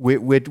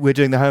we're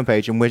doing the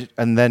homepage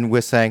and then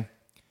we're saying,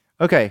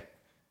 okay,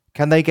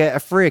 can they get a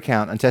free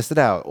account and test it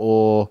out,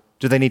 or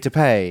do they need to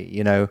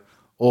pay?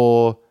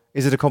 Or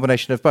is it a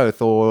combination of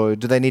both, or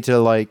do they need to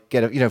like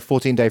get a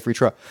 14-day free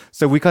trial?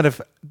 So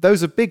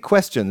those are big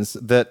questions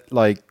that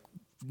like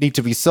need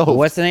to be solved. Well,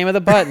 what's the name of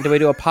the button? Do we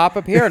do a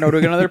pop-up here, or no? Do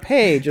we get another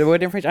page? Or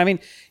what difference? I mean,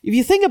 if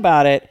you think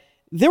about it,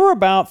 there were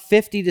about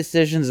 50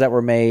 decisions that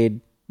were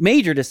made,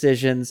 major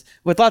decisions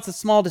with lots of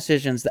small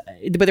decisions,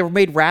 but they were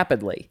made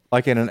rapidly.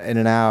 Like in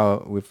an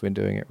hour, we've been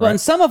doing it. Right? Well, and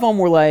some of them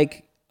were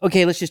like,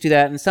 okay, let's just do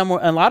that, and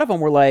a lot of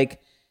them were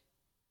like,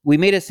 we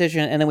made a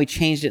decision and then we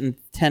changed it in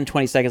 10,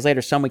 20 seconds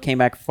later. Some we came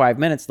back 5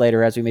 minutes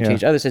later as we made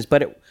change other decisions,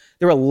 but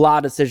there were a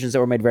lot of decisions that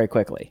were made very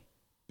quickly.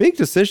 Big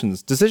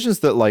decisions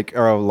that like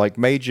are like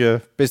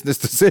major business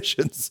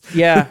decisions.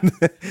 Yeah.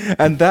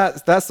 And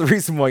that's the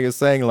reason why you're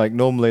saying like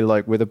normally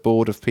like with a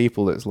board of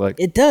people, it's like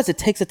it does. It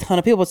takes a ton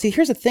of people. But see,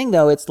 here's the thing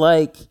though. It's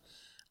like, if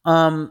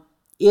I'm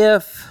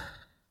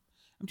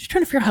just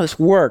trying to figure out how this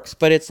works,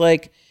 but it's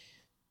like,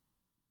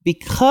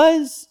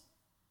 because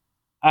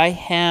I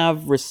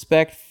have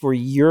respect for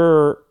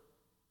your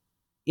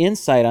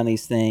insight on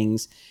these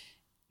things,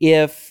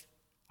 if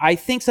I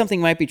think something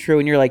might be true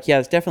and you're like, yeah,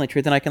 it's definitely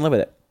true, then I can live with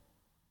it.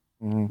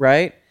 Mm-hmm.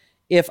 Right?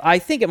 If I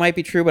think it might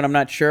be true, but I'm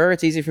not sure,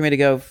 it's easy for me to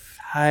go,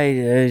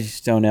 I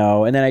just don't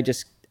know. And then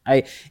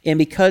and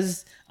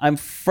because I'm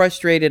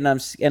frustrated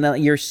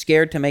and you're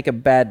scared to make a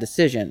bad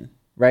decision,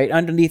 right?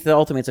 Underneath the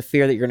ultimate, it's a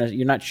fear that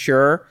you're not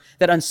sure.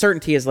 That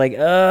uncertainty is like,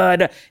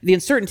 the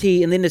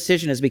uncertainty and the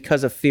indecision is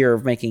because of fear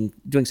of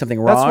doing something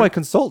wrong. That's why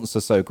consultants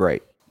are so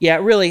great. Yeah,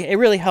 it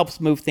really helps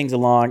move things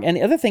along. And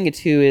the other thing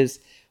too is,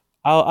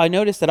 I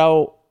notice that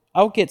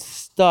I'll get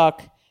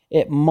stuck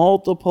at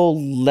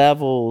multiple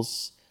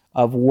levels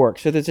of work.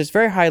 So there's this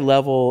very high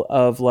level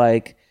of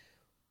like,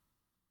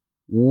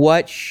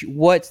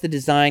 what's the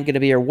design going to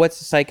be, or what's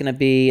the site going to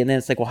be, and then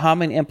it's like, well, how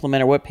am I going to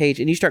implement, or what page?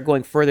 And you start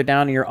going further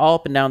down, and you're all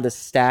up and down this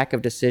stack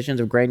of decisions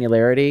of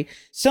granularity.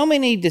 So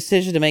many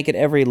decisions to make at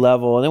every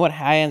level, and then what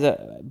I end up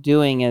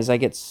doing is I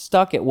get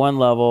stuck at one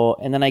level,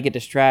 and then I get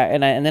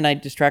distracted, and then I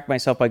distract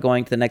myself by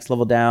going to the next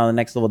level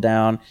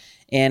down,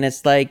 and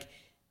it's like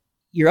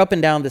you're up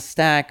and down the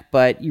stack,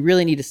 but you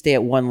really need to stay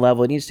at one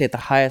level. You need to stay at the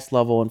highest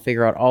level and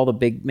figure out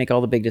make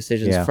all the big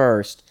decisions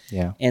first.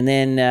 Yeah. And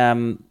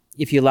then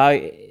if you allow.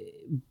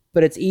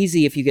 But it's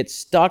easy if you get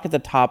stuck at the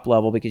top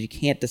level because you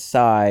can't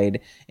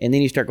decide, and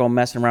then you start going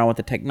messing around with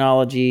the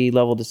technology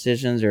level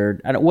decisions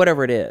or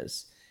whatever it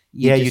is.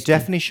 You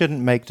definitely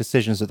shouldn't make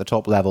decisions at the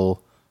top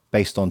level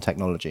based on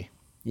technology.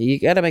 You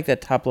got to make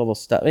that top level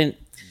stuff. And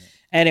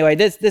anyway,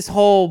 this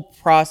whole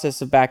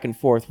process of back and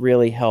forth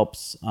really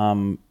helps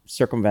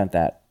prevent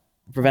that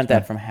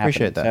from happening.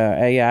 Appreciate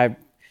that.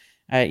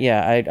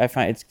 I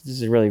find this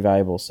is really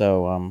valuable.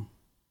 So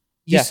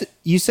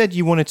you said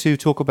you wanted to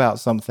talk about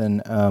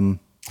something.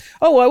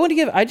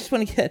 I just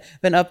want to get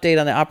an update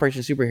on the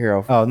Operation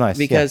Superhero. Oh, nice.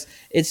 Because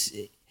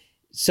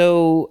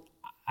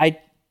I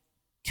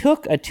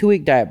took a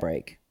 2-week diet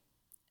break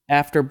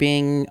after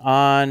being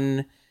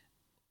on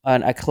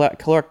a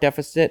caloric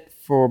deficit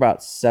for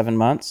about 7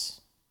 months.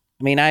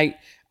 I mean,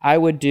 I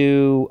would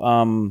do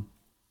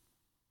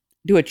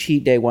a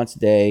cheat day once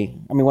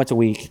a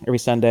week, every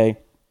Sunday.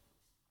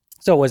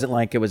 So it wasn't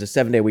like it was a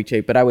 7-day week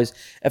cheat, but I was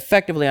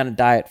effectively on a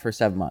diet for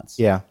 7 months.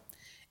 Yeah.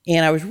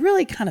 And I was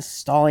really kind of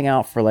stalling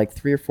out for like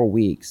 3 or 4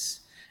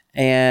 weeks,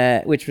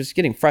 which was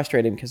getting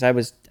frustrating because I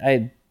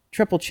had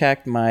triple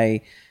checked my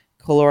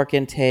caloric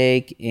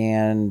intake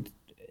and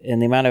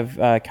the amount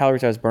of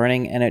calories I was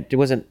burning, and it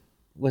wasn't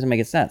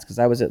making sense because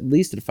I was at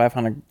least at a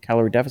 500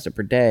 calorie deficit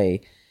per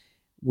day,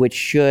 which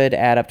should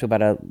add up to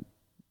about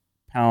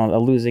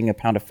losing a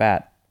pound of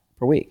fat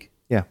per week.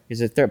 Yeah,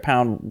 because a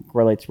pound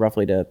relates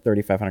roughly to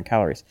 3,500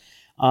 calories.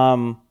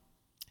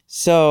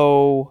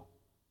 So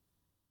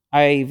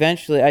I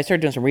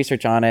started doing some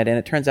research on it, and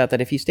it turns out that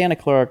if you stay on a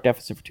caloric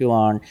deficit for too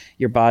long,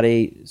 your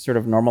body sort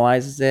of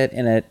normalizes it,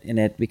 and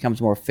it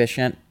becomes more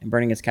efficient in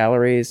burning its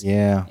calories.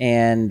 Yeah.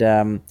 And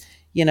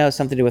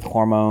something to do with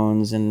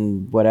hormones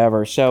and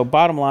whatever. So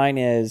bottom line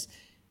is,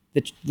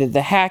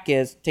 the hack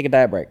is take a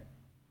diet break,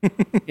 and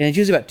it's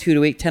usually about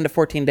 10 to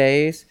 14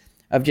 days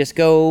of just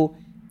go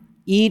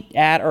eat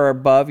at or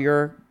above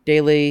your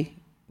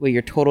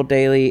total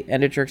daily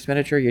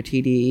expenditure, your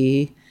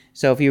TDE.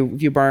 So if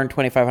you burn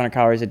 2,500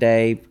 calories a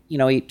day,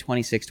 eat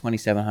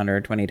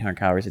 2,700, 2,800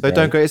 calories a day. So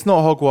don't go. It's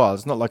not hog wild.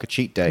 It's not like a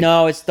cheat day.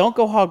 No, don't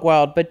go hog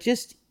wild, but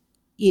just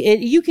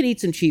you can eat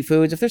some cheat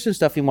foods. If there's some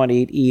stuff you want to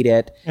eat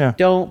it. Yeah.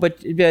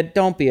 But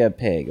don't be a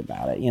pig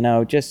about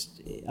it.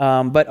 Just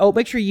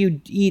make sure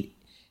you eat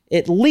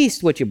at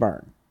least what you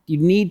burn. You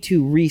need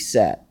to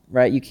reset,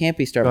 right? You can't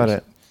be starving. Got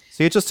it.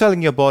 So you're just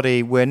telling your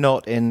body we're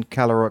not in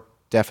caloric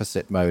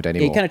deficit mode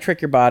anymore. You kind of trick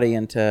your body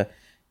into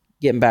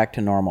getting back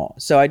to normal.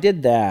 So I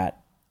did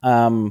that.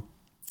 By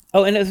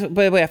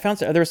the way, I found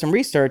there was some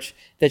research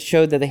that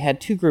showed that they had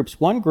two groups.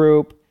 One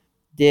group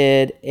they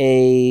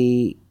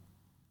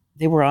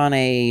were on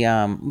it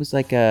was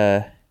like I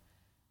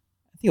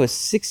think it was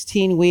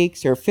 16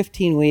 weeks or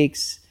 15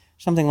 weeks,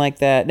 something like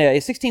that. No,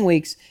 16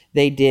 weeks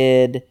they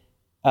did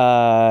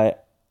a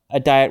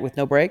diet with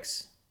no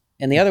breaks.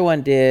 And the other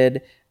one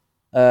did,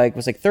 it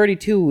was like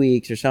 32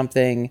 weeks or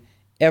something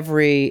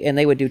and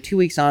they would do 2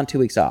 weeks on, 2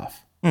 weeks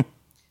off.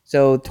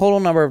 So total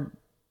number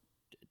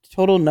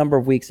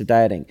of weeks of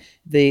dieting.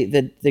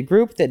 The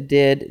group that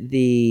did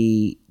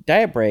the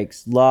diet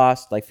breaks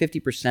lost like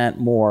 50%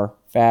 more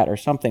fat or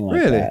something like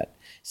really? that.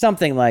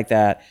 Something like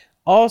that.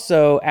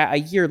 Also, a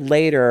year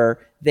later,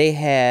 they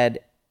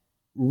had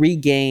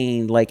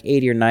regained like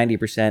 80 or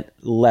 90%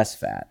 less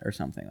fat or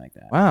something like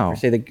that. Wow.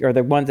 Or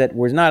the ones that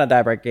was not a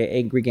diet break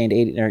regained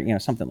 80 or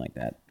something like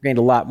that. Regained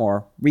a lot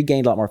more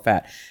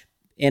fat.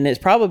 And it's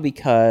probably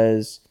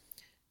because,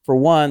 for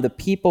one, the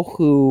people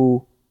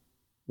who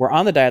were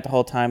on the diet the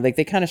whole time, they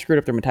kind of screwed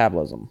up their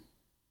metabolism.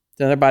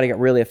 So their body got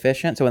really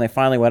efficient. So when they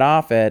finally went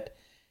off it,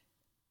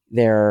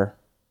 their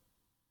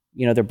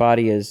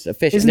body is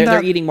efficient.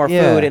 They're eating more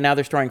food, and now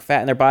they're storing fat,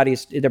 and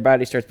their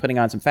body starts putting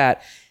on some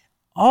fat.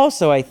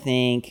 Also, I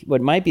think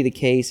what might be the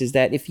case is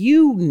that if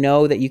you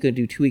know that you could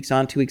do 2 weeks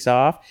on, 2 weeks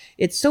off,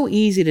 it's so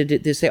easy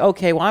to say,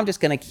 okay, well, I'm just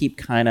going to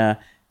keep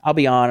I'll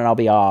be on and I'll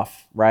be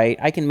off, right?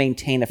 I can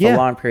maintain it for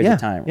long periods of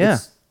time.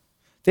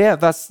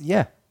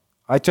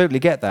 I totally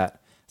get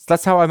that. So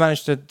that's how I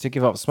managed to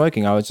give up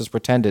smoking. I was just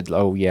pretended,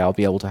 I'll be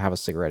able to have a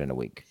cigarette in a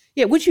week.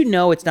 Yeah, which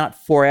it's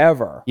not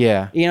forever.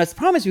 Yeah. It's the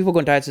problem is people go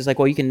on diets, it's like,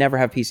 well, you can never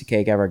have a piece of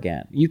cake ever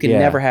again. You can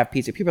never have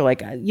pizza. People are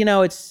like,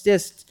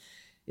 it's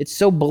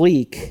so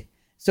bleak,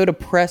 so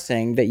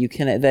depressing that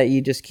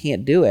you just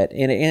can't do it.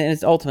 And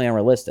it's ultimately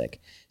unrealistic.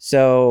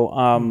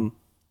 So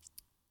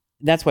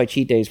that's why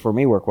cheat days for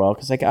me work well,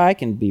 because I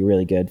can be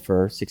really good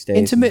for 6 days.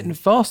 Intermittent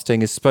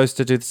fasting is supposed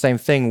to do the same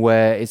thing,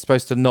 where it's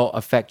supposed to not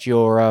affect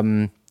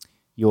your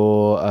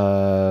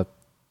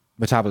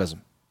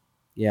metabolism.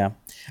 Yeah.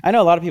 I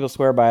know a lot of people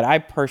swear by it. I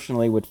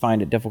personally would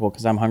find it difficult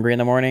because I'm hungry in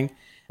the morning.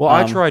 Well,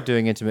 I tried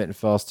doing intermittent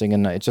fasting,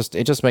 and it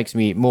just makes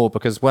me eat more,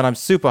 because when I'm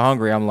super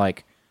hungry, I'm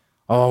like,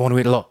 oh, I want to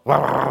eat a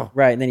lot.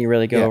 Right, and then you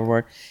really go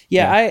overboard.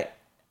 Yeah.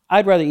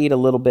 I'd rather eat a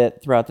little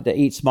bit throughout the day,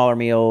 eat smaller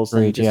meals,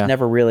 and just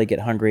never really get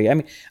hungry. I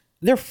mean,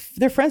 they're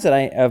friends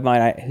of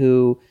mine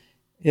who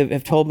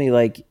have told me,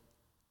 like,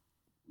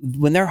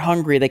 when they're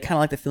hungry, they kind of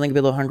like the feeling of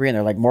being a little hungry, and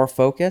they're like more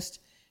focused.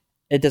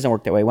 It doesn't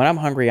work that way. When I'm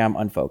hungry, I'm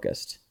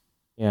unfocused.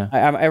 Yeah.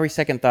 Every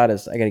second thought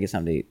is I got to get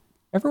something to eat.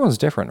 Everyone's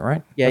different,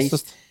 right? Yeah.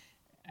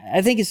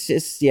 I think it's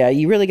just,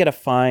 you really got to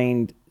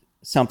find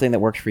something that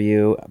works for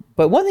you.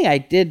 But one thing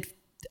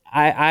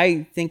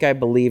I think I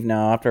believe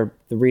now, after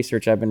the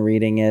research I've been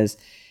reading, is,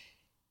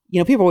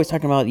 people are always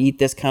talking about eat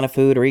this kind of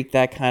food or eat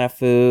that kind of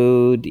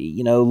food,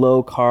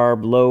 low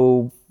carb,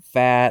 low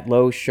fat,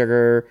 low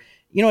sugar.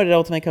 You know what it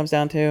ultimately comes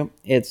down to?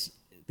 It's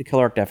the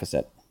caloric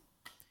deficit.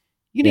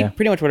 You can eat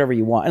pretty much whatever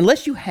you want,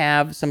 unless you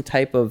have some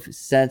type of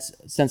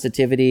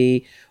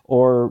sensitivity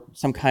or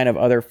some kind of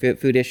other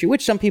food issue,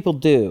 which some people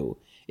do.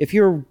 If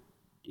you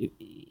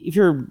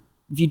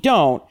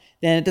don't,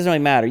 then it doesn't really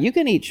matter. You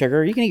can eat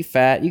sugar, you can eat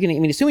fat,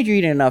 as soon as you're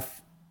eating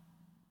enough,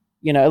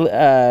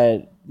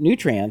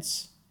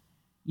 nutrients,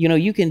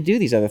 you can do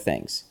these other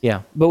things.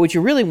 Yeah. But what you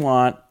really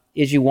want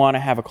is you want to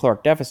have a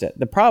caloric deficit.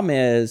 The problem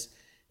is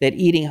that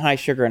eating high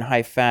sugar and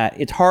high fat,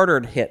 it's harder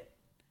to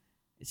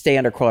stay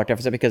under caloric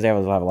deficit because they have a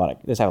lot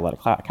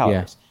of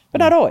calories, but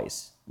not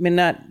always. I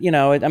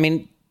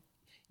mean,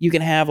 you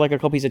can have like a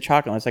couple pieces of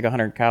chocolate, it's like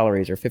 100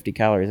 calories or 50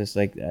 calories. It's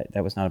like,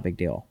 that was not a big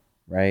deal,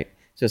 right?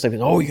 So it's like,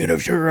 oh, you can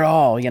have sugar at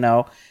all,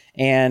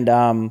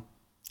 And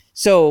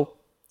so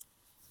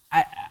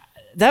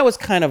that was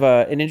kind of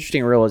an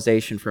interesting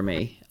realization for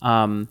me.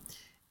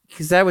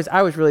 Because I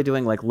was really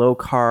doing like low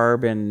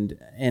carb and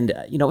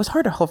it was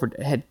hard to hold for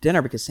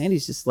dinner because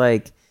Sandy's just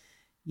like,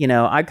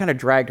 I kind of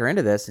dragged her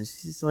into this, and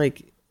she's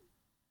like,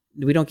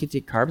 we don't get to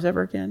eat carbs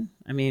ever again?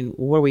 I mean,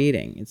 what are we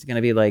eating? It's going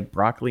to be like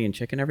broccoli and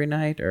chicken every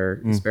night,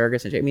 or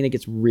asparagus and chicken. I mean, it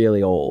gets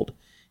really old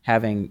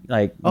having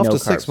like after no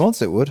carbs. 6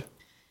 months it would.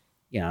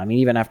 I mean,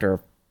 even after a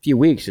few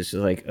weeks, it's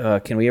just like,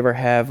 can we ever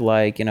have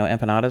like,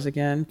 empanadas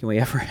again? Can we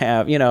ever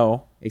have,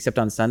 except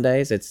on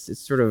Sundays? It's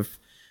sort of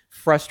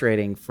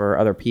frustrating for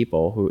other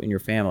people who in your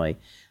family.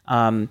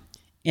 And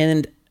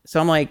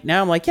so I'm like,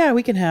 yeah,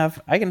 we can have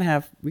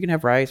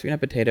rice, we can have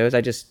potatoes.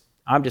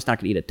 I'm just not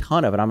going to eat a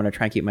ton of it. I'm going to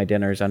try and keep my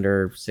dinners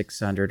under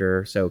 600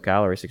 or so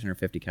calories,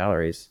 650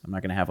 calories. I'm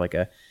not going to have like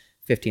a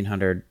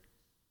 1,500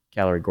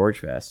 calorie gorge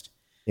fest.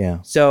 Yeah.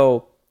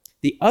 So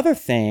the other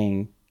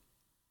thing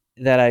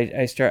that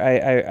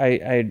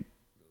I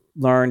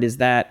learned is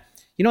that,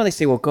 they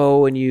say, well,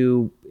 go and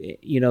you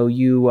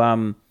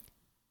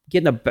get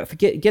in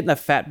the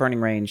fat burning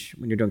range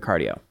when you're doing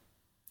cardio. If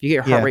you get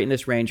your heart rate in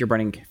this range, you're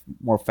burning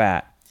more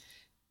fat.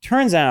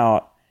 Turns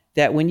out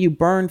that when you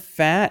burn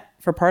fat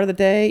for part of the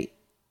day,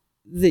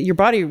 your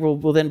body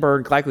will then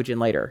burn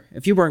glycogen later.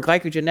 If you burn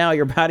glycogen now,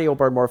 your body will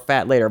burn more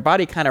fat later.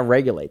 Body kind of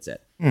regulates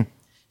it.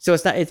 So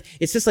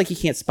it's just like you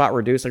can't spot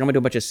reduce. Like I'm gonna do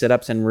a bunch of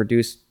sit-ups and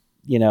reduce,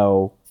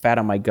 fat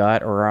on my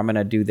gut, or I'm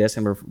gonna do this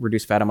and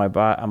reduce fat on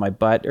my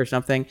butt or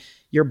something.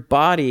 Your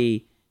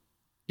body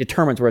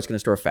determines where it's gonna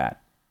store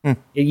fat.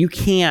 You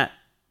can't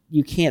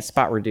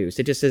spot reduce.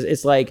 It just says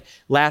it's like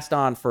last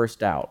on,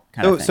 first out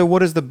kind of thing. So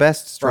what is the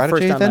best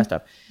strategy first on, then? last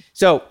up.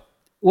 So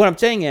what I'm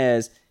saying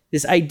is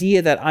this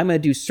idea that I'm going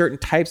to do certain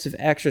types of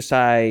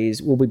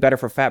exercise will be better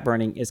for fat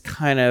burning is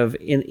kind of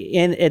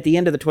in at the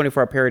end of the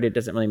 24-hour period, it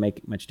doesn't really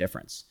make much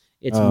difference.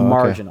 It's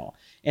marginal. Okay.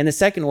 And the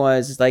second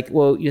was like,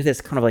 well,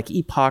 this kind of like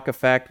epoch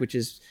effect, which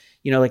is,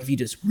 like if you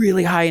do this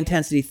really high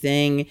intensity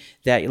thing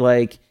that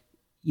like,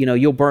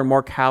 you'll burn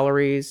more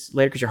calories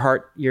later because your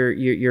heart,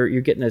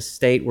 you're getting a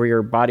state where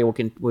your body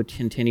would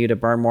continue to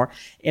burn more.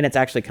 And it's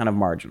actually kind of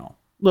marginal,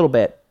 a little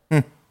bit,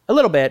 but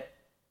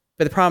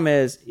the problem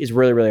is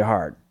really, really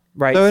hard.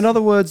 Right. So in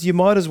other words, you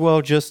might as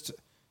well just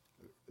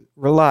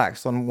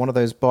relax on one of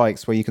those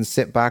bikes where you can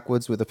sit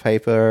backwards with a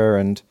paper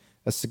and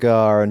a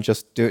cigar and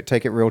just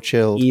take it real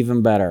chill.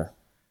 Even better.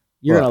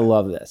 You're going to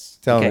love this.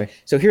 Tell me.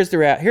 So here's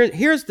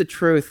the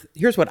truth.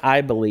 Here's what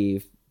I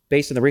believe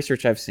based on the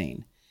research I've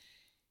seen.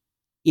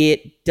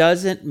 It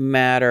doesn't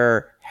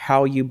matter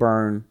how you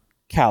burn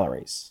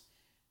calories.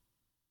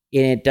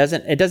 And it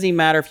doesn't even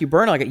matter if you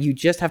burn like it. You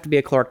just have to be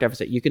a caloric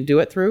deficit. You can do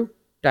it through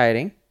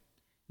dieting.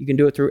 You can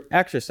do it through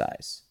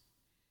exercise.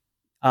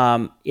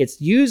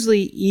 It's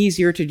usually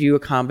easier to do a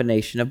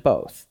combination of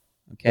both.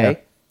 Okay. Yeah.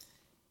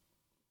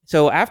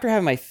 So after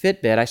having my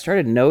Fitbit, I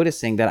started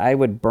noticing that I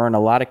would burn a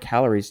lot of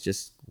calories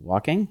just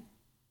walking.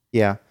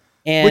 Yeah.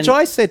 Which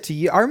I said to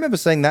you, I remember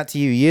saying that to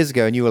you years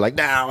ago, and you were like,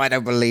 "No, I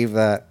don't believe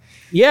that."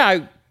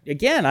 Yeah.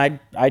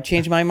 I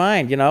changed my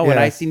mind. When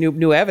I see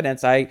new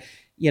evidence, I'm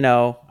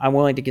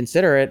willing to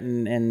consider it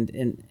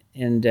and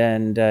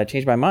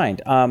change my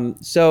mind.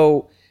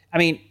 So I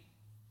mean.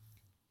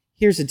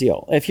 Here's the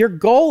deal. If your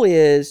goal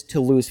is to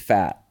lose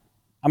fat,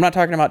 I'm not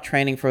talking about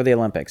training for the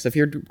Olympics. If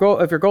your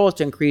goal is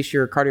to increase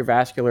your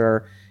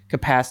cardiovascular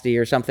capacity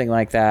or something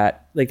like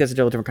that, like that's a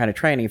different kind of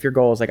training. If your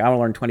goal is like, I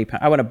want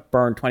to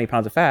burn 20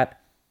 pounds of fat,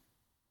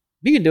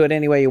 you can do it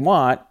any way you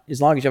want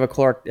as long as you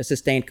have a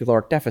sustained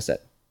caloric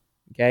deficit.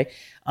 Okay.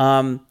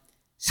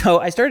 So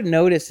I started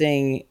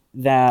noticing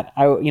that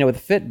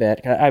with the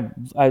Fitbit,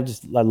 I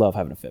love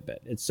having a Fitbit.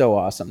 It's so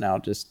awesome now,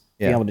 just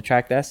being able to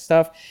track that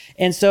stuff.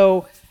 And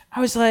so I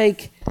was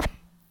like,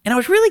 and I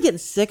was really getting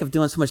sick of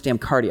doing so much damn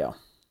cardio.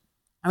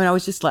 I mean, I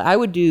was just like, I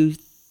would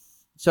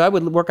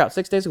work out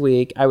 6 days a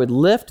week. I would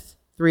lift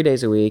 3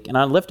 days a week. And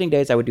on lifting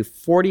days, I would do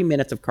 40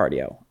 minutes of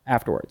cardio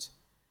afterwards.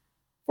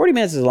 40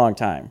 minutes is a long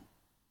time.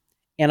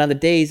 And on the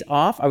days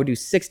off, I would do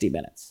 60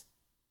 minutes.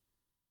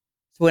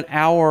 So an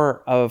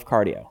hour of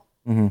cardio,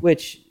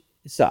 which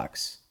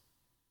sucks.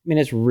 I mean,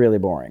 it's really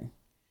boring.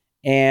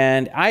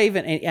 And I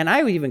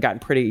even gotten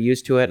pretty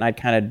used to it, and I'd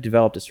kind of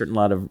developed a certain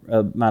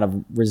amount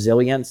of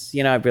resilience.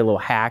 I'd be little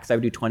hacks. I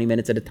would do 20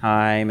 minutes at a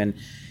time, and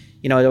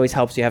it always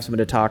helps you have someone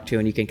to talk to,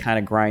 and you can kind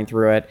of grind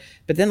through it.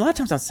 But then a lot of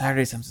times on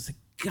Saturdays, I'm just like,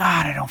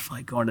 God, I don't feel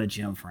like going to the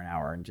gym for an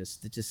hour, and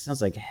it just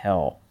sounds like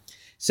hell.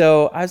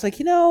 So I was like,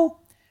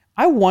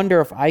 I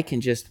wonder if I can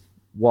just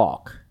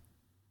walk.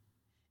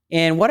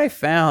 And what I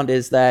found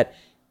is that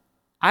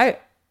I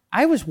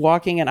was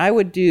walking, and I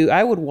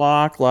would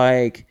walk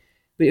like.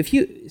 But if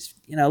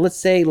let's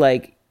say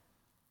like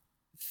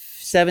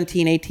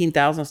 17,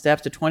 18,000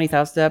 steps to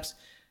 20,000 steps,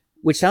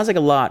 which sounds like a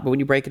lot, but when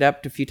you break it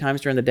up to a few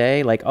times during the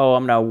day, like, oh,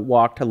 I'm going to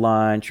walk to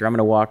lunch, or I'm going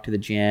to walk to the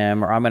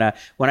gym, or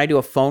when I do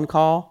a phone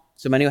call,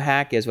 so my new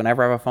hack is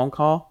whenever I have a phone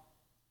call,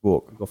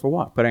 go for a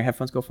walk. Put on your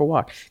headphones, go for a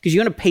walk. Because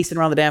you're going to pace it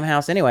around the damn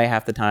house anyway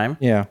half the time.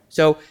 Yeah.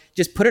 So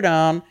just put it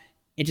on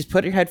and just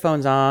put your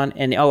headphones on,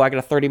 and I got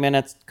a 30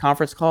 minutes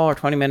conference call or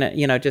 20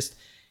 minute, just...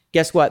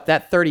 Guess what?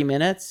 That 30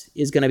 minutes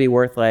is going to be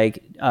worth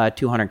like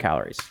 200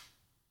 calories,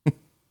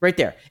 right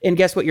there. And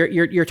guess what?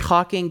 You're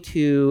talking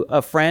to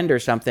a friend or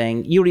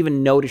something. You don't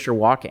even notice you're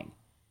walking.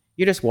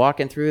 You're just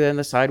walking through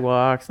the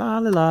sidewalks, la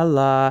la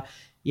la.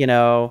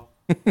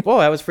 Whoa,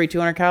 that was free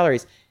 200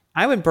 calories.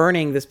 I've been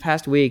burning this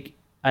past week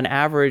an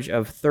average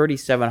of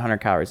 3,700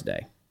 calories a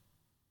day,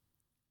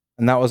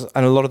 and a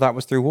lot of that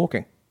was through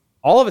walking.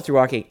 All of it through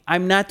walking.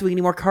 I'm not doing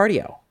any more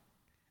cardio.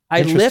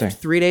 I lift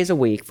 3 days a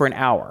week for an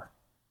hour.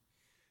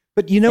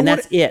 But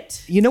that's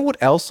it. You know what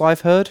else I've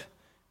heard?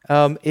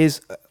 Not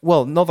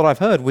that I've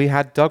heard. We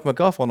had Doug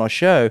McGuff on our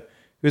show, who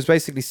was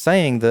basically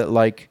saying that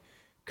like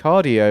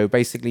cardio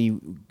basically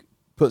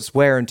puts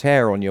wear and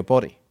tear on your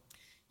body.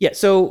 Yeah,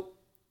 so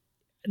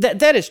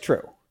that is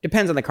true.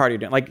 Depends on the cardio you're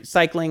doing. Like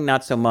cycling,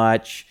 not so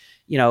much.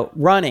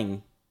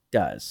 Running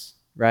does,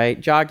 right?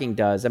 Jogging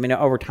does. I mean,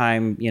 over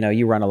time,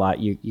 you run a lot,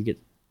 you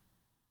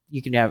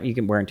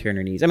can wear and tear on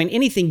your knees. I mean,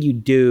 anything you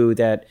do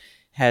that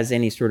has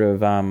any sort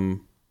of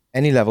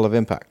any level of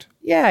impact.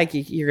 Yeah,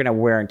 you're going to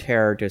wear and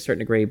tear to a certain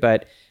degree,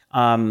 but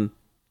I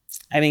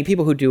mean,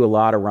 people who do a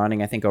lot of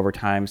running, I think over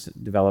time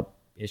develop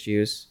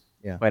issues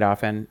quite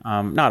often.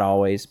 Not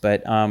always,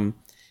 but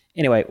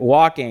anyway,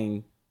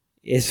 walking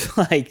is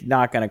like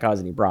not going to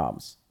cause any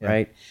problems,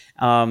 right?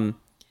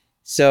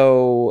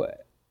 So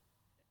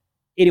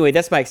anyway,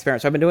 that's my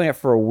experience. So I've been doing it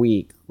for a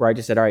week where I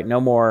just said, all right, no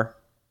more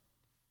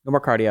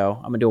cardio.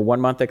 I'm going to do a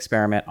 1 month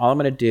experiment. All I'm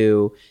going to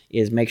do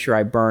is make sure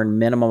I burn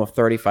minimum of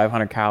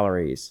 3,500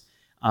 calories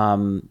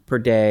per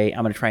day.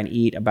 I'm going to try and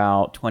eat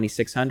about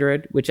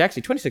 2,600, which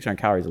actually 2,600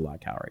 calories is a lot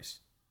of calories,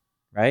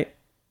 right?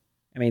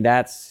 I mean,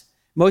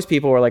 most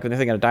people are like, when they're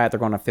thinking of diet, they're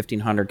going on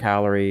 1,500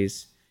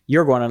 calories.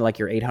 You're going on like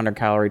your 800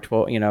 calorie,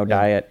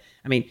 diet.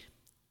 I mean,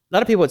 a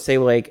lot of people would say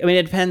like, I mean,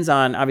 it depends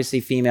on, obviously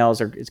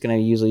it's going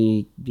to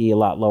usually be a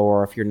lot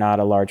lower. If you're not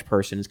a large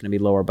person, it's going to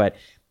be lower. But,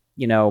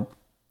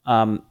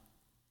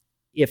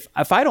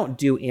 if I don't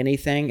do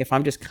anything, if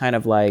I'm just kind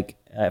of like,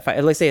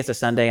 let's say it's a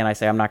Sunday and I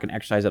say I'm not going to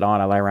exercise at all,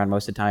 and I lie around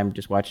most of the time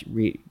just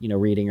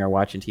reading or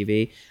watching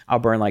TV, I'll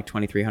burn like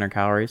 2,300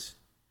 calories.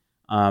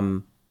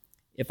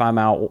 If I'm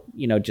out,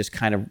 just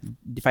kind of,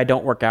 if I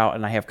don't work out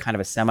and I have kind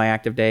of a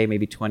semi-active day,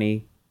 maybe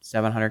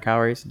 2,700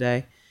 calories a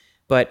day.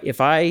 But if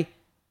I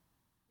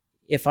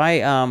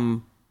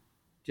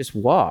just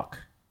walk,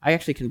 I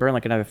actually can burn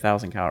like another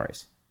 1,000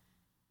 calories,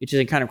 which is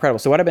kind of incredible.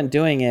 So what I've been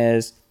doing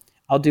is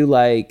I'll do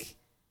like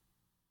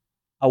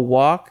a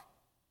walk.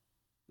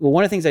 Well,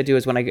 one of the things I do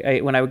is when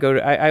I would go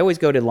to, I always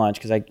go to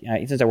lunch because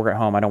since I work at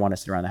home, I don't want to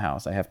sit around the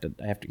house. I have to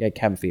get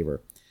cabin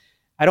fever.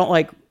 I don't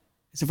like,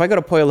 so if I go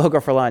to Pollo Loco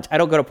for lunch, I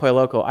don't go to Pollo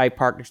Loco. I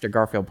park next to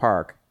Garfield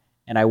Park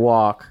and I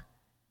walk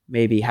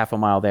maybe half a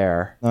mile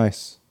there.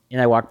 Nice.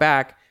 And I walk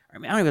back. I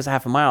mean, I don't even know if it's a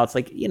half a mile. It's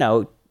like,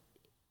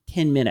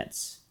 10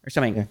 minutes or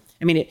something. Yeah.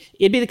 I mean,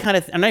 it'd be the kind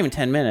of, not even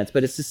 10 minutes,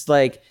 but it's just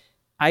like,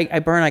 I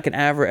burn like an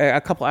average,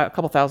 a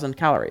couple thousand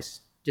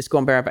calories just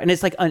going barefoot. And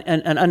it's like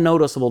an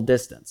unnoticeable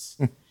distance.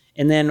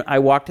 And then I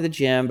walk to the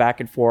gym back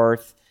and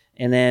forth.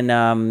 And then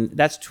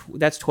that's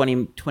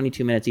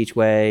 22 minutes each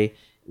way,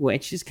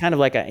 which is kind of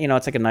like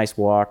it's like a nice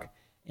walk.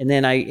 And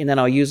then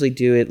I'll usually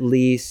do at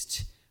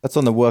least. That's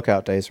on the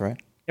workout days, right?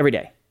 Every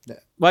day. Yeah.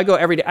 Well, I go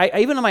every day.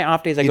 Even on my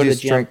off days, I go to the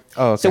gym.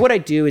 Oh, okay. So what I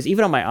do is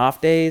even on my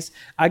off days,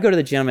 I go to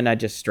the gym and I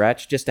just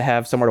stretch just to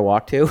have somewhere to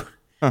walk to.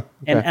 Huh,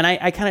 okay. And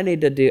I kind of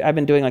need to do, I've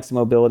been doing like some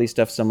mobility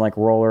stuff, some like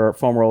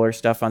foam roller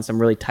stuff on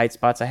some really tight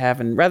spots I have.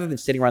 And rather than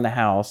sitting around the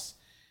house,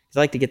 because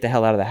I like to get the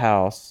hell out of the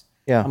house,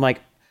 I'm like,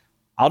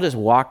 I'll just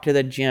walk to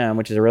the gym,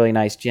 which is a really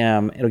nice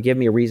gym. It'll give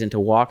me a reason to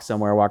walk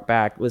somewhere, walk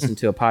back, listen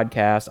to a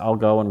podcast. I'll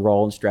go and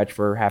roll and stretch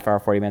for half hour,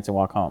 40 minutes and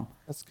walk home.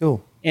 That's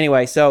cool.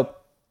 Anyway, so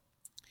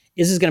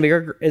this is going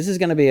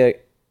to be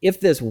if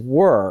this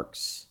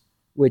works,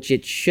 which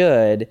it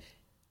should,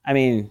 I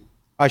mean,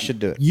 I should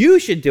do it. You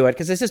should do it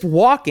because it's just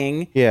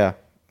walking. Yeah.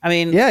 I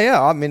mean.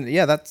 Yeah. I mean,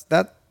 yeah,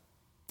 that.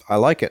 I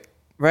like it.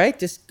 Right?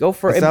 Just go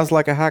for it. It sounds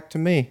like a hack to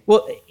me.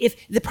 Well,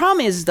 if the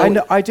problem is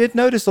though. I did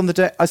notice on the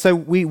day.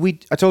 So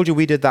I told you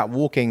we did that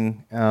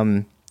walking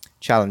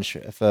challenge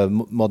for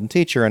Modern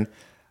Teacher, and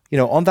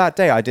on that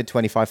day I did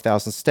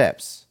 25,000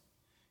 steps.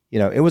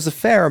 It was a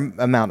fair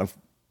amount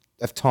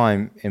of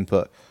time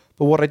input.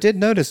 But what I did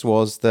notice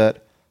was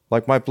that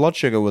like my blood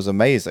sugar was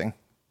amazing,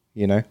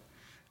 and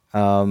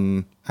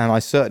I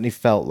certainly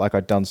felt like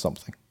I'd done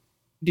something.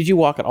 Did you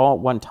walk at all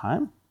at one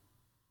time?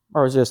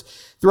 Or was this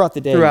throughout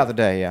the day? Throughout the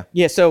day, yeah.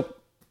 Yeah, so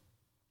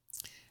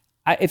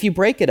if you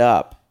break it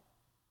up,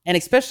 and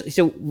especially,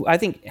 so I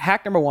think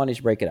hack number one is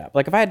you break it up.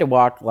 Like if I had to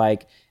walk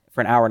like for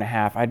an hour and a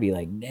half, I'd be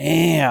like,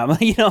 damn, I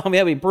mean,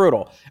 that'd be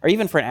brutal. Or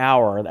even for an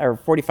hour or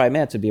 45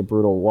 minutes would be a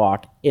brutal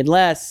walk,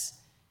 unless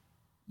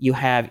you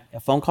have a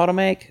phone call to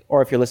make,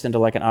 or if you're listening to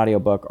like an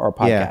audiobook or a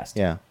podcast.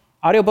 Yeah.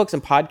 Audiobooks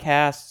and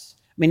podcasts,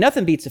 I mean,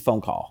 nothing beats a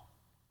phone call.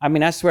 I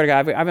mean, I swear to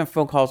God, I've been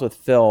phone calls with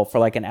Phil for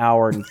like an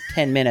hour and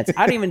 10 minutes.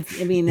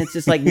 It's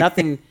just like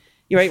nothing.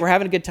 You're right. We're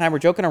having a good time. We're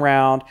joking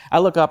around. I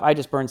look up. I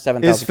just burned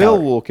 7,000 calories. Is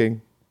Phil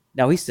walking?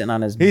 No, he's sitting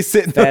on his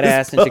fat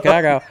ass in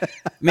Chicago.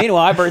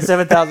 Meanwhile, I burned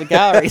 7,000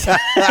 calories.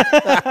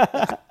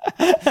 I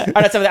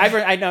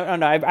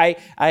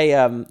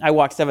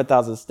walked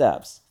 7,000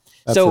 steps.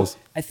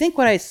 I think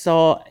what I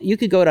saw, you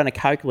could go it on a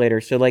calculator.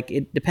 So like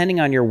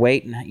depending on your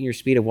weight and your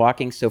speed of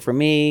walking. So for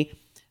me,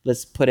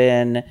 let's put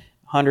in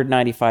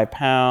 195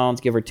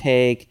 pounds, give or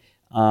take,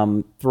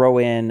 throw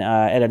in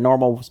at a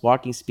normal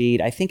walking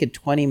speed. I think in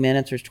 20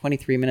 minutes or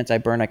 23 minutes, I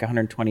burn like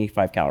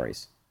 125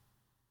 calories,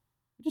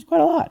 which is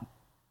quite a lot.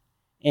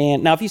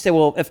 And now if you say,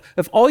 well,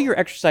 if all your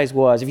exercise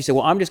was, if you say,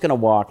 well, I'm just going to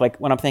walk, like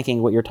when I'm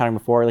thinking what you were talking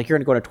before, like you're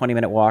going to go on a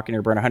 20-minute walk and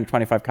you're burning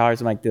 125 calories,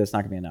 I'm like, dude, that's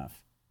not going to be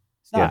enough.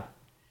 It's not.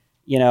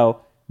 Yeah.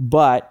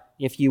 But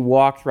if you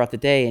walk throughout the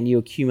day and you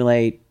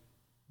accumulate,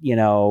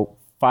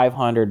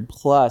 500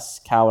 plus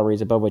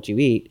calories above what you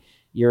eat,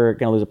 you're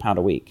going to lose a pound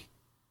a week.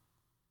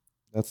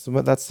 That's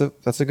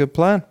a good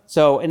plan.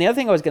 So, and the other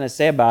thing I was going to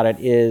say about it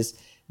is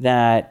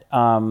that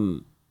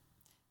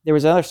there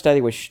was another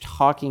study was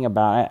talking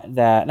about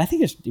that, and I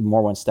think there's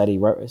more one study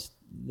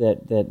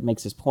that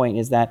makes this point,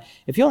 is that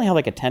if you only have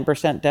like a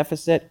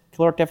 10%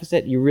 caloric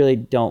deficit, you really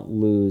don't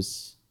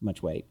lose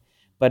much weight.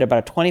 But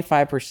about a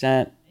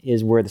 25%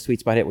 is where the sweet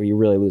spot hit, where you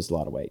really lose a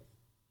lot of weight.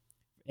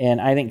 And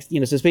I think, so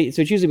it's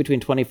usually between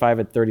 25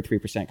 and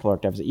 33%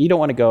 caloric deficit. You don't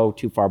want to go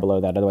too far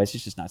below that, otherwise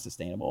it's just not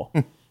sustainable.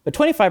 But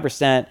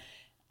 25%,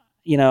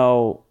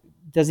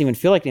 doesn't even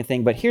feel like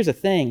anything. But here's the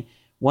thing: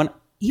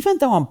 even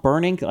though I'm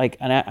burning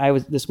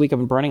this week I've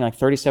been burning like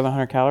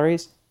 3,700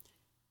 calories,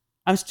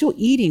 I'm still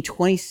eating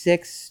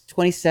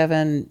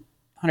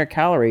 2,700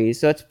 calories.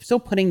 So it's still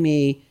putting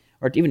me,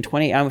 or even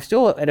 20, I'm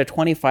still at a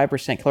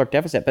 25% caloric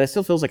deficit, but it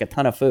still feels like a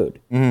ton of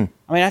food. Mm-hmm.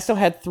 I mean, I still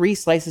had 3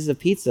 slices of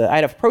pizza. I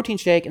had a protein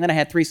shake, and then I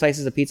had 3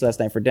 slices of pizza last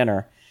night for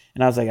dinner.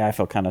 And I was like, I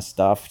feel kind of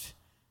stuffed.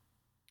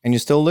 And you're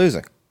still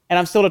losing. And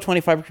I'm still at a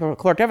 25%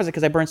 caloric deficit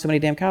because I burned so many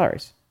damn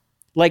calories.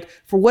 Like,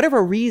 for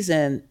whatever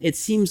reason, it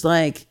seems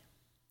like,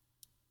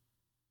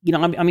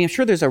 I'm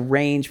sure there's a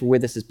range for where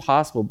this is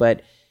possible,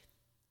 but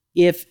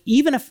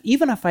even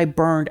if I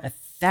burned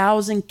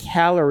 1,000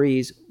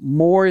 calories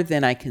more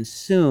than I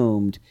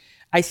consumed,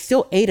 I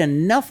still ate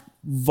enough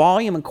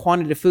volume and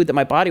quantity of food that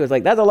my body was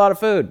like, that's a lot of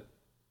food,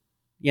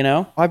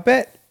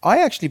 I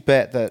actually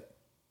bet that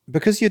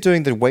because you're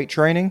doing the weight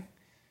training,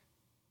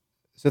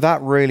 so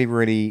that really,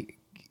 really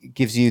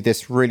gives you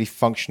this really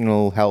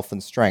functional health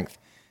and strength.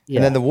 Yeah.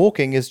 And then the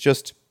walking is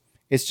just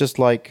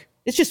like...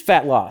 It's just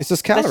fat loss. It's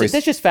just calories.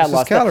 That's just fat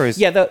loss. Calories.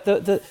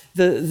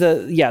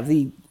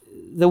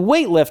 The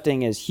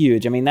weightlifting is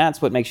huge. I mean,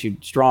 that's what makes you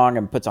strong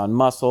and puts on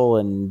muscle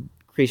and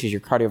increases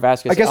your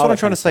cardiovascular. I guess what I'm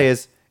trying to say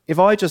is, if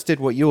I just did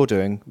what you're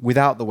doing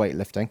without the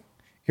weightlifting,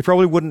 it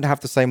probably wouldn't have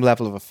the same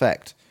level of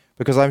effect,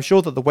 because I'm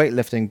sure that the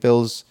weightlifting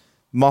builds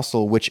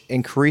muscle, which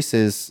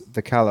increases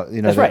the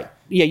calorie. That's right.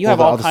 Yeah, you have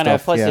all kind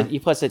of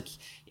plus. It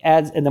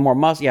adds, and the more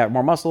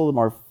muscle, the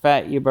more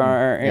fat you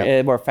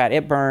burn, more fat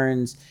it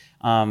burns.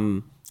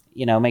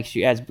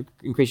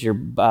 Increases your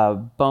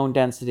bone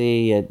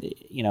density. It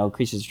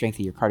increases the strength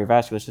of your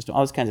cardiovascular system.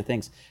 All those kinds of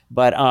things.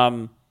 But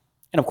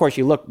and of course,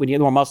 the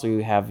more muscle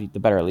you have, the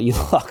better you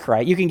look.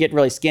 Right? You can get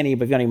really skinny,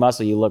 but if you don't have any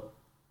muscle, you look.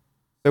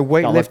 So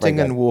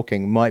weightlifting and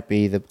walking might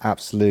be the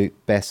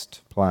absolute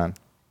best plan.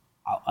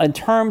 In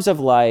terms of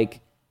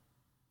like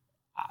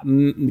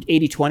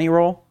 80-20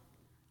 rule,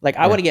 like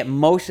I want to get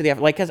most of the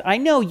effort, like, because I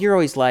know you're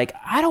always like,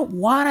 I don't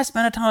want to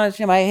spend a ton of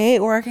time. I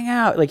hate working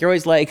out. Like you're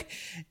always like,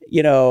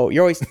 you're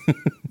always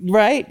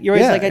right. You're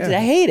always I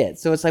hate it.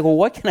 So it's like, well,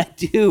 what can I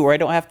do where I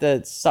don't have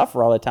to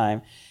suffer all the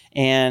time?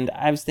 And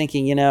I was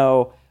thinking,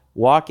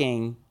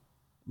 walking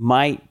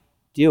might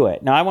do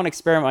it. Now I want to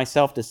experiment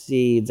myself to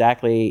see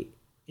exactly.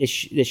 It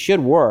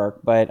should work,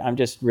 but I'm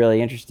just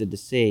really interested to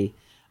see.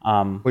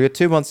 Well, you're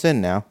 2 months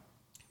in now.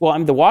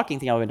 Well, the walking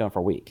thing I've been doing for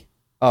a week.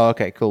 Oh,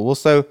 okay, cool. Well,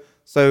 so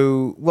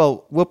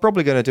we're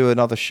probably going to do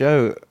another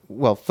show.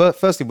 Well,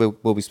 firstly,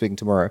 we'll be speaking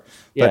tomorrow.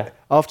 But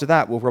after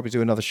that, we'll probably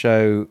do another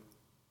show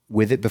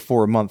with it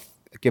before a month,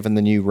 given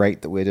the new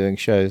rate that we're doing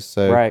shows.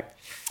 So right.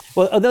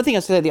 Well,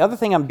 the other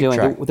thing I'm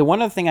doing, the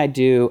one other thing I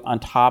do on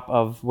top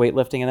of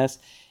weightlifting in this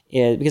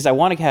is, because I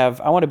want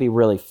to be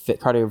really fit,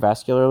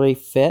 cardiovascularly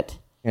fit.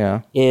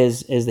 Yeah.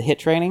 Is the HIIT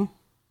training.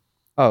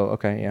 Oh,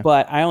 okay, yeah.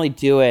 But I only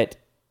do it.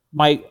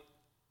 My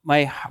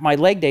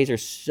leg days are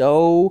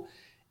so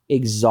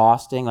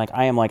exhausting. Like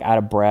I am like out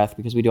of breath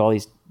because we do all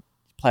these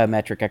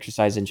plyometric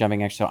exercises and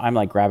jumping exercises. So I'm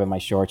like grabbing my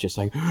shorts, just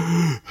like,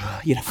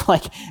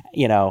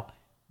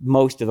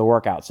 most of the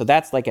workout. So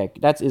that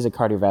is a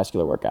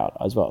cardiovascular workout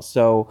as well.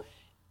 So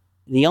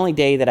the only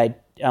day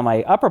that on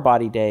my upper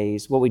body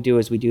days, what we do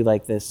is we do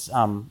like this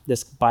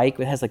bike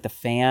that has like the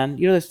fan.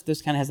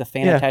 This kind of has the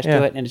fan attached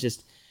to it, and it's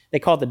just, they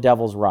call it the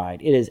Devil's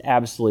Ride. It is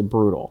absolutely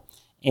brutal.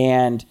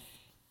 And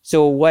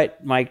so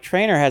what my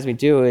trainer has me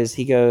do is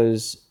he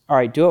goes, all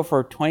right, do it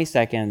for 20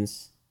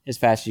 seconds as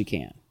fast as you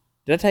can.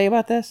 Did I tell you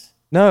about this?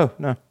 No.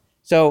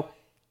 So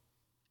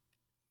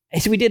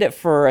we did it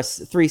for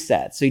 3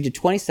 sets. So you did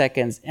 20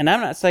 seconds. And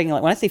I'm not saying,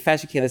 like, when I say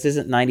fast as you can, this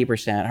isn't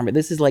 90%.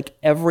 This is like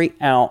every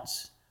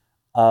ounce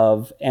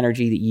of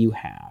energy that you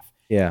have.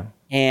 Yeah.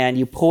 And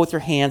you pull with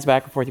your hands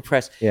back and forth, you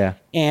press. Yeah.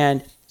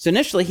 And so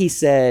initially he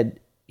said,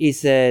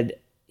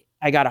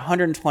 I got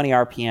 120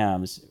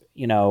 RPMs,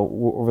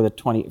 over the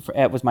 20,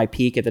 it was my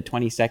peak at within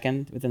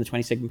the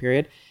 20-second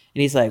period.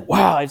 And he's like,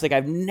 wow. He's like,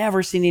 I've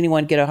never seen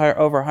anyone get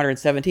over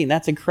 117.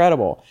 That's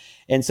incredible.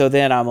 And so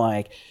then I'm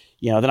like,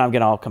 then I'm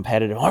getting all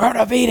competitive. I'm going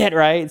to beat it,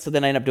 right? So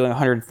then I end up doing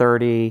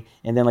 130.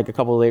 And then like a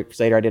couple of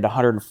weeks later, I did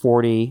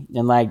 140.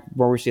 And like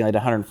more recently, I did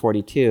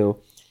 142.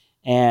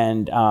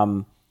 And,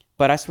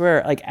 but I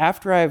swear, like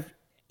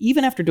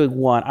even after doing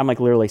one, I'm like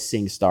literally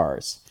seeing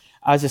stars.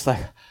 I was just like,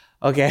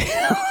 okay,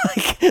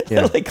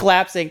 like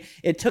collapsing.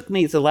 It took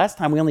me, so last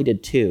time we only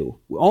did 2.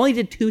 We only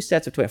did 2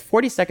 sets of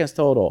 40 seconds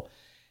total.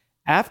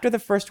 After the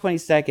first 20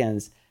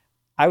 seconds,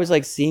 I was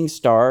like seeing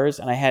stars,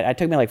 and I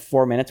took me like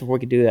 4 minutes before we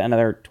could do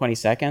another 20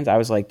 seconds. I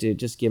was like, dude,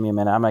 just give me a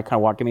minute. I'm like,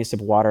 kind of give me a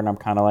sip of water, and I'm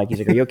kind of like, he's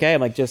like, are you okay?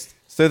 I'm like, just.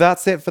 So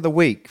that's it for the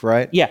week,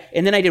 right? Yeah.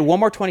 And then I did one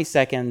more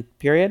 20-second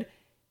period.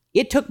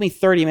 It took me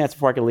 30 minutes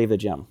before I could leave the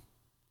gym.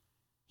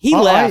 He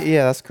left.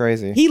 Yeah, that's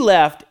crazy. He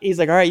left. He's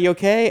like, all right, you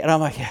okay? And I'm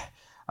like, yeah,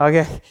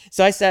 okay.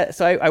 So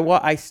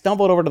I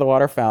stumbled over to the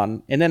water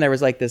fountain, and then there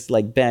was like this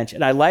like bench,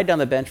 and I lied down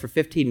the bench for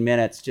 15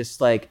 minutes,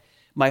 just like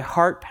my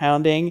heart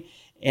pounding,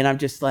 and I'm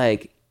just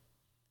like,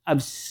 I'm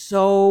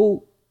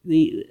so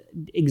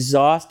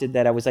exhausted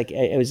that I was like,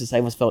 I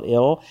almost felt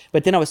ill.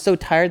 But then I was so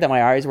tired that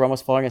my eyes were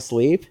almost falling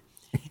asleep.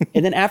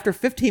 And then after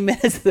 15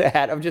 minutes of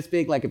that, of just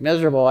being like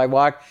miserable,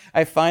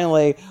 I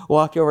finally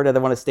walked over to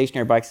one of the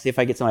stationary bikes to see if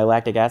I get some of my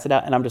lactic acid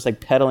out. And I'm just like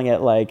pedaling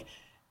at like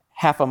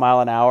half a mile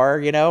an hour,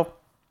 you know?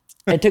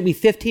 It took me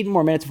 15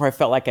 more minutes before I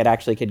felt like I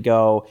actually could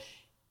go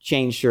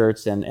change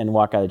shirts and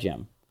walk out of the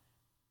gym.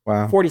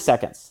 Wow. 40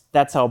 seconds.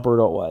 That's how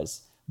brutal it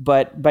was.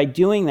 But by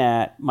doing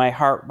that, my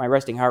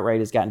resting heart rate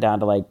has gotten down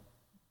to like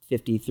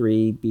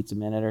 53 beats a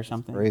minute or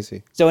something.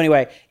 Crazy. So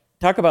anyway,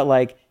 talk about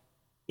like,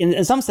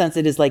 in some sense,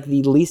 it is like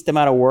the least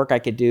amount of work I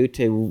could do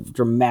to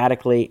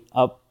dramatically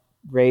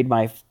upgrade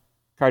my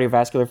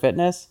cardiovascular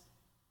fitness.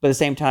 But at the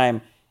same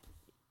time,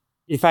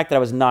 the fact that I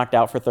was knocked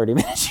out for 30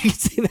 minutes, you can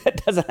see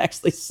that doesn't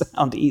actually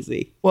sound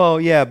easy. Well,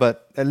 yeah,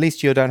 but at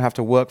least you don't have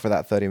to work for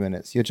that 30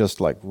 minutes. You're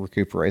just like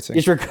recuperating.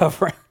 Just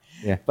recovering.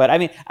 Yeah. But I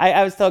mean,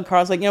 I was telling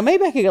Carl, like,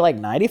 maybe I could get like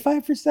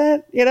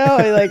 95%,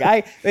 like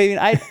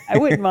I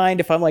wouldn't mind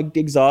if I'm like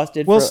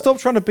exhausted. Well, stop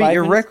trying to beat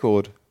your minutes.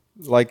 record.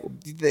 Like,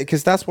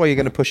 because that's why you're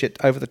going to push it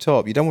over the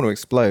top. You don't want to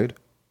explode.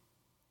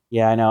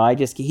 Yeah, I know.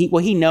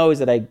 He knows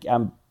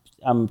that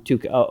I'm too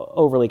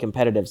overly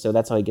competitive, so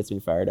that's how he gets me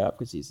fired up,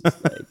 because he's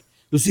just like,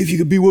 let's see if you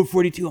can beat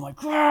 142. I'm like,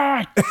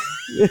 God.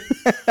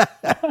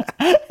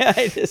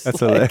 That's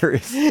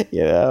hilarious.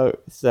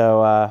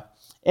 So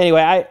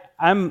anyway,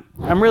 I'm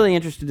really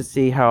interested to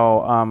see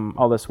how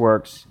all this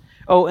works.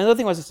 Oh, another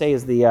thing I was to say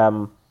is the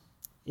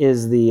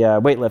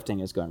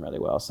weightlifting is going really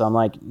well. So I'm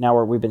like,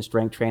 now we've been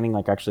strength training,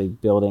 like actually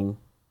building,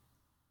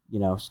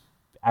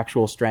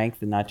 actual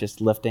strength and not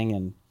just lifting.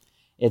 And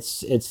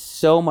it's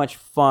so much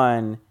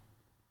fun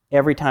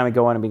every time I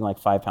go in and being like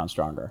 5 pounds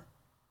stronger.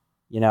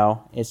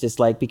 It's just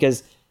like,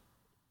 because,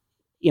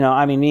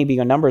 me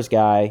being a numbers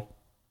guy,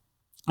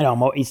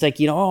 it's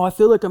like, I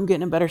feel like I'm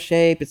getting in better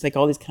shape. It's like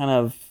all these kind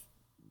of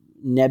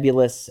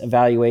nebulous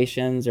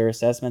evaluations or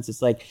assessments.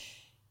 It's like,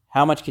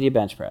 how much can you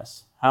bench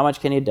press? How much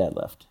can you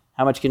deadlift?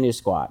 How much can you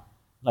squat?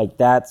 Like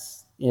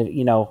that's,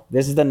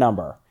 this is the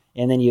number.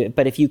 And then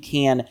but if you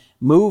can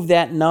move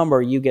that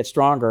number, you get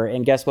stronger.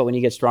 And guess what? When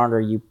you get stronger,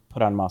 you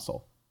put on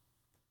muscle.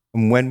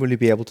 And when will you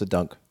be able to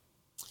dunk?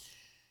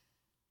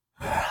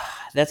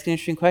 That's an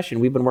interesting question.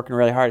 We've been working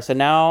really hard. So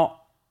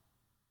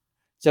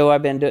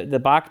I've been the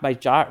box, my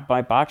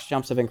box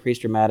jumps have increased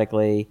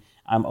dramatically.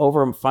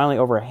 I'm finally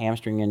over a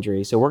hamstring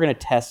injury. So we're going to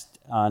test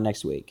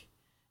next week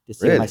to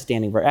see my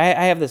standing. We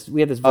have this.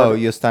 Vertical. Oh,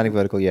 you're standing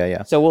vertical.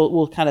 Yeah. So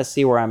we'll kind of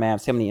see where I'm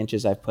at, see how many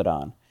inches I've put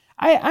on.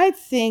 I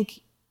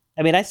think,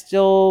 I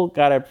still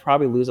got to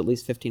probably lose at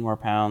least 15 more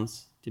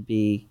pounds to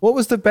be. What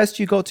was the best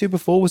you got to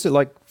before? Was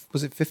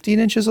it 15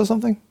 inches or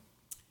something?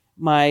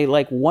 My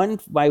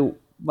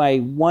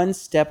one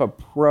step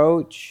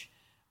approach,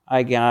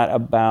 I got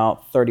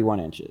about 31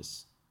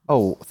 inches.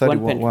 Oh,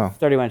 31, wow.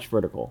 31 inch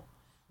vertical,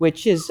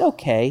 which is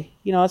okay.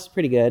 It's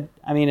pretty good.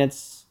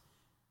 It's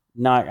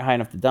not high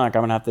enough to dunk.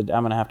 I'm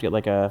gonna have to get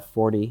like a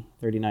 40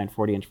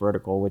 inch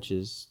vertical, which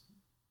is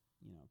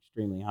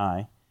extremely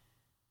high,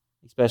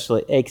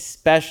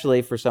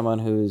 especially for someone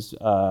who's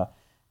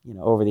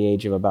over the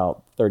age of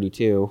about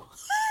 32,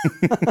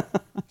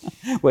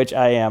 which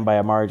I am by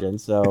a margin.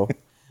 So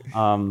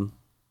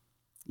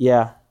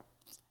yeah,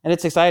 and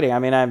it's exciting. I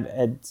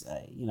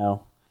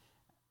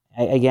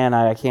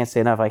can't say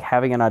enough. Like,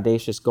 having an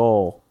audacious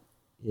goal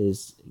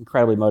is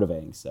incredibly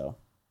motivating. So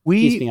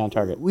keeps me on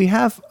target. We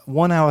have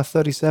 1 hour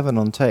 37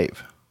 on tape.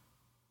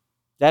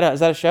 Is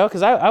that a show?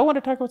 Because I want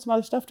to talk about some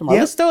other stuff tomorrow.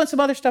 Yeah. Let's throw in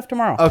some other stuff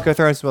tomorrow. Okay,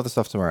 throw in some other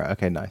stuff tomorrow.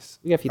 Okay, nice.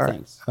 We got a few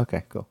things.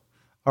 Okay, cool.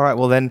 All right,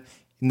 well then,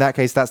 in that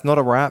case, that's not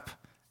a wrap,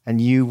 and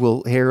you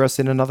will hear us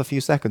in another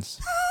few seconds.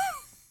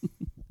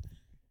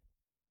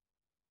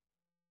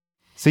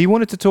 So you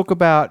wanted to talk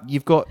about,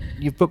 you've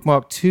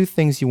bookmarked 2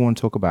 things you want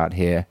to talk about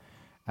here,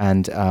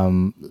 and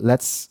I'm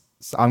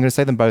going to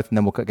say them both, and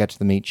then we'll get to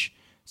them each.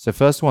 So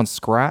first one,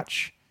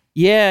 Scratch.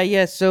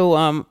 Yeah. So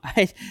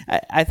I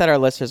thought our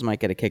listeners might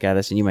get a kick out of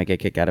this, and you might get a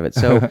kick out of it.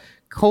 So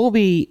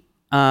Colby,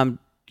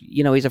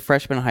 he's a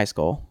freshman in high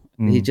school.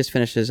 He just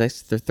finished their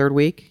 3rd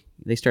week.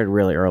 They started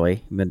really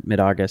early,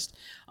 mid-August.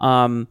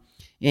 And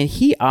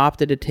he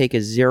opted to take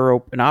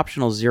an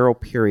optional 0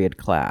 period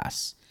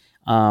class,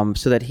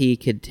 so that he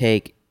could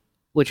take,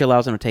 which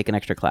allows him to take an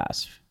extra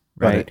class,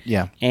 right?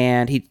 Yeah.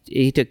 And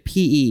he took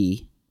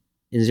PE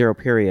in 0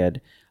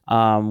 period,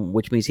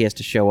 which means he has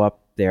to show up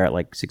there at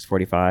like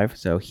 6:45.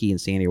 So he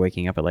and Sandy are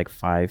waking up at like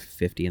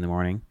 5:50 in the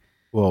morning.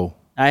 Whoa.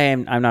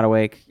 I'm not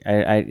awake.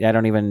 I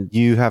don't even.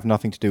 You have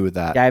nothing to do with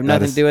that. I have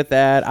nothing to do with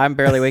that. I'm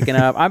barely waking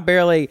up. I'm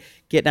barely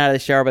getting out of the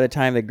shower by the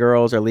time the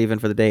girls are leaving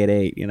for the day at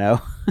 8.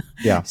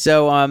 Yeah.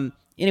 So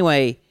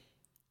anyway,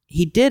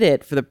 he did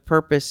it for the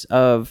purpose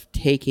of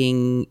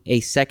taking a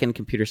second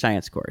computer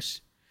science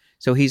course.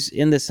 So he's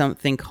in this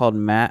something called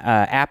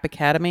App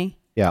Academy.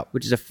 Yeah.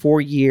 Which is a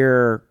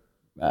 4-year.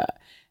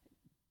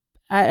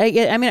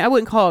 I mean, I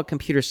wouldn't call it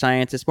computer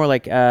science. It's more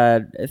like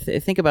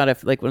think about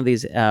it like one of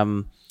these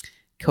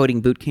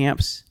coding boot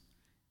camps.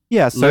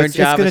 Yeah, so it's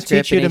going to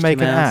teach you to make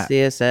an app,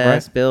 CSS,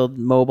 right? build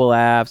mobile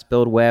apps,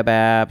 build web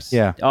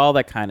apps, all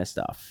that kind of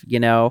stuff.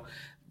 A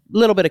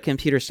little bit of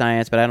computer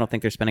science, but I don't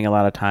think they're spending a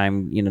lot of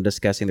time,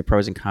 discussing the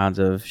pros and cons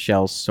of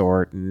shell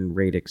sort and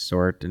radix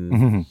sort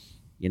and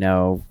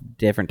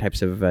different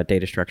types of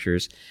data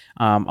structures.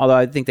 Although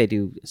I think they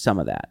do some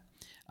of that.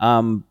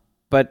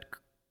 But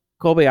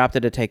Colby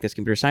opted to take this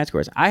computer science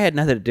course. I had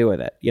nothing to do with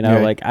it.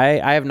 Like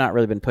I have not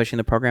really been pushing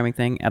the programming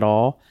thing at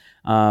all.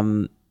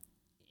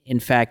 In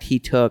fact, he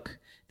took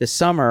the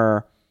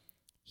summer,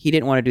 he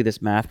didn't want to do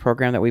this math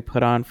program that we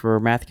put on for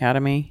Math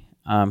Academy.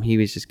 He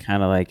was just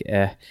kind of like,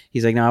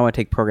 he's like, no, I want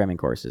to take programming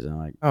courses. And I'm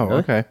like, oh, really?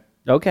 okay.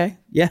 Okay.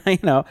 Yeah.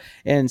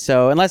 And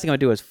so unless I'm going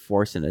to do is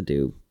force him to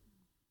do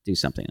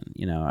something,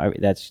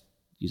 that's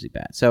usually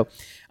bad. So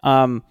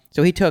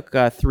he took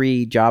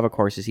 3 Java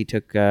courses. He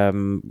took,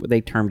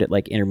 they termed it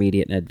like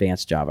intermediate and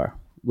advanced Java,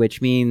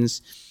 which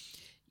means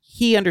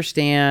he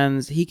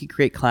understands, he could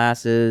create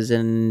classes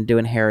and do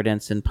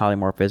inheritance and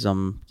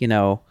polymorphism,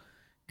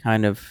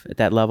 kind of at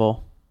that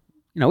level,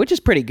 which is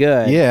pretty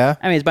good. Yeah.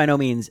 I mean, it's by no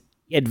means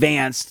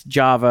advanced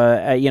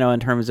Java, in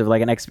terms of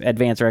like an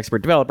advanced or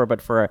expert developer,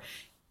 but for,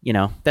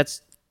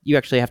 that's, you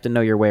actually have to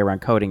know your way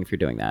around coding if you're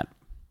doing that.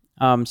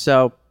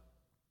 So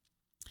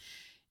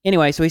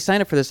anyway, so he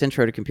signed up for this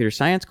Intro to Computer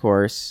Science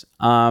course.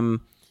 And,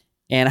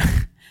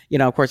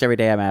 of course, every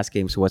day I'm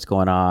asking him, so what's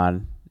going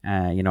on?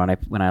 And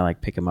when I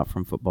like pick him up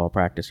from football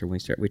practice or we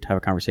have a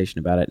conversation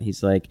about it, and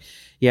he's like,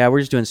 yeah, we're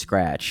just doing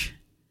Scratch.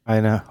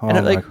 I know. And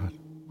I'm like,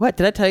 what?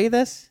 Did I tell you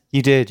this?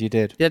 You did.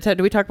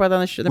 Did we talk about that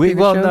on the show? Previous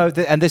show? No,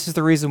 and this is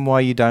the reason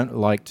why you don't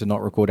like to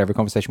not record every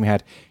conversation we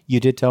had. You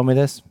did tell me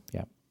this.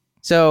 Yeah.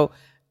 So,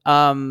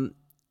 so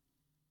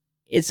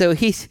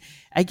he's,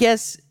 I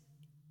guess,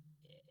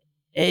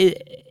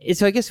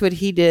 so I guess what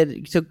he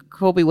did, so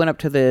Colby went up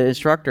to the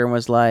instructor and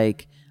was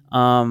like,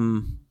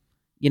 can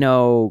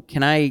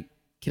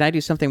I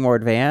do something more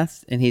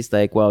advanced? And he's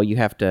like, well, you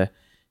have to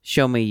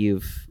show me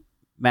you've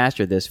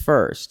mastered this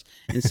first.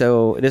 And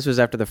so this was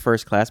after the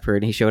first class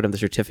period, and he showed him the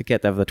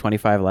certificate of the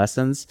 25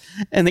 lessons.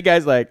 And the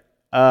guy's like,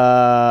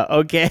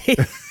 okay.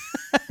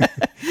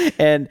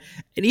 and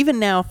even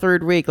now,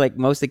 third week, like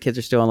most of the kids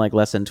are still on like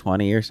lesson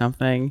 20 or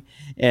something.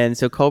 And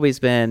so Colby's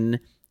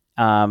been,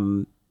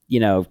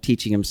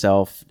 teaching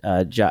himself.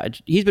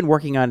 He's been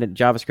working on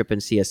JavaScript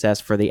and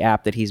CSS for the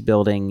app that he's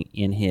building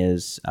in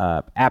his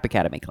App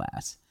Academy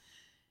class.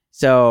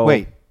 So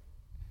wait,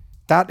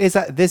 this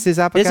is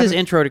App Academy? This is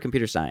Intro to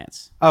Computer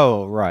Science.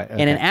 Oh, right.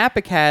 Okay. And in App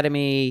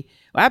Academy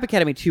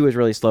 2 was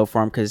really slow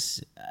for him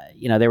because,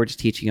 they were just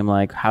teaching him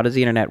like, how does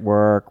the internet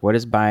work? What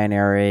is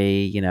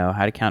binary?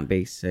 How to count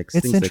basics.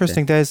 It's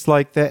interesting. There's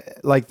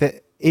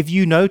if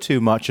you know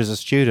too much as a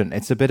student,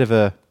 it's a bit of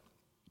a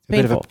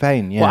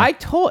pain. Yeah.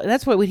 Well,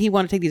 that's what when he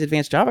wanted to take these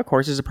advanced Java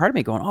courses, a part of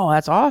me going, oh,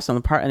 that's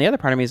awesome. And the other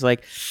part of me is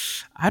like,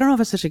 I don't know if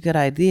it's such a good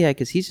idea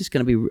because he's just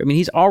going to be,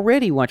 he's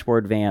already much more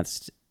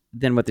advanced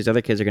than what these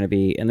other kids are going to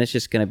be. And it's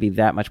just going to be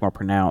that much more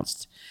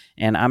pronounced.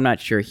 And I'm not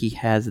sure he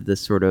has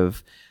this sort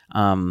of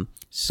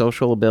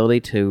social ability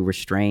to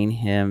restrain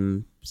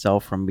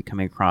himself from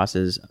becoming across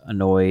as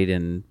annoyed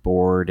and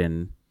bored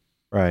and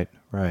right,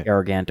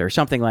 arrogant or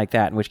something like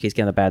that, in which case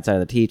get on the bad side of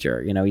the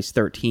teacher. He's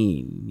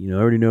 13. I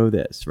already know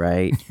this,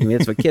 right?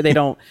 It's a kid.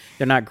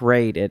 They're not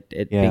great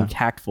at being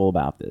tactful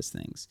about these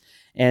things.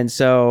 And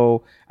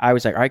so I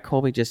was like, all right,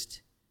 Colby,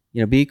 just,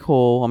 be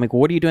cool. I'm like,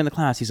 well, what are you doing in the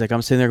class? He's like,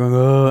 I'm sitting there going,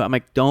 oh, I'm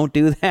like, don't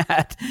do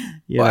that.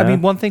 Well,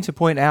 one thing to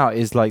point out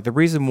is like the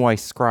reason why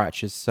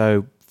Scratch is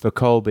so, for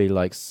Colby,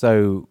 like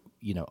so,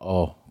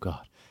 oh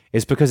God,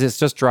 is because it's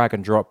just drag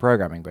and drop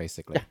programming,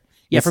 basically. Yeah.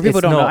 Yeah, for people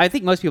who don't know, I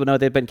think most people know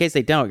that, but in case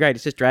they don't, right,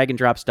 it's just drag and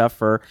drop stuff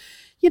for,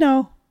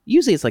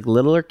 usually it's like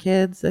littler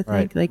kids,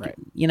 I think,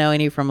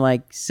 any from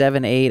like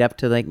 7, 8 up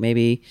to like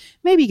maybe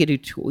you could do,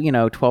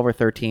 12 or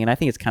 13. I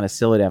think it's kind of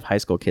silly to have high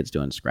school kids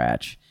doing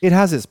Scratch. It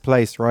has its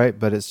place, right?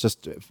 But it's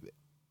just,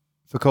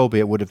 for Colby,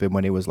 it would have been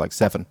when he was like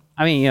 7.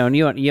 You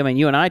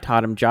and I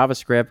taught him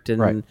JavaScript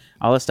and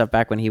all this stuff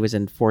back when he was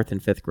in 4th and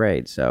 5th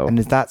grade. So, and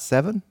is that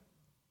 7?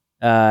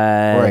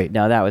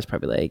 No, that was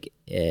probably like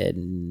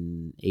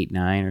in 8,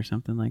 9 or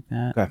something like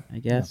that. Okay. I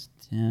guess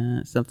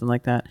 10, something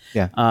like that.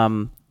 Yeah.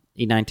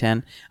 8, 9,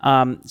 10.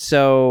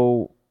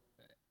 So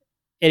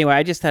anyway, I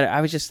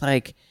was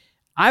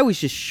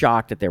just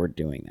shocked that they were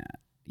doing that.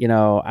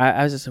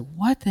 I was just like,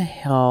 what the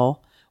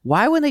hell?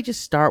 Why wouldn't they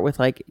just start with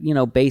like,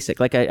 basic,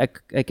 like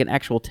an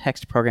actual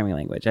text programming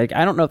language? I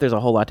don't know if there's a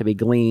whole lot to be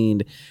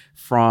gleaned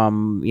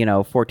from,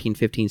 14,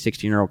 15,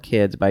 16-year-old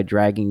kids by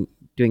doing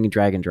a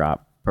drag and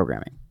drop.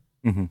 programming.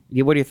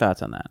 What are your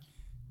thoughts on that?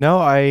 No,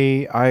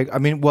 I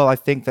mean, well, I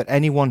think that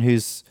anyone who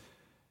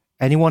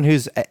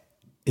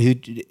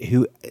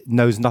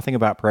knows nothing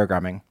about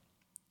programming,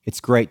 it's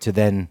great to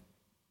then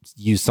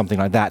use something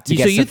like that to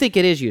So you think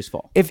it is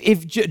useful?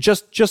 if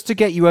just to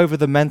get you over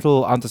the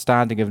mental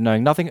understanding of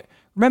knowing nothing.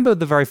 Remember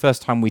the very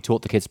first time we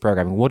taught the kids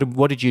programming?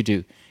 What did you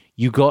do?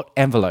 You got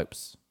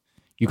envelopes.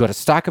 You got a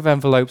stack of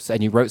envelopes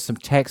and you wrote some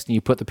text and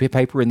you put the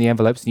paper in the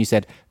envelopes and you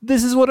said,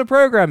 this is what a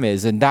program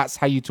is. And that's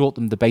how you taught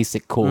them the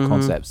basic core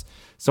concepts.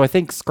 So I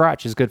think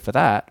Scratch is good for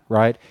that,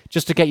 right?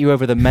 Just to get you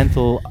over the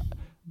mental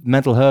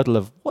hurdle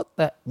of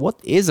what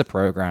is a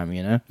program,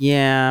 you know?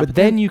 Yeah. But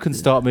then you can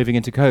start moving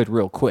into code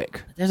real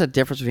quick. There's a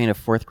difference between a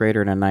 4th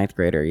grader and a 9th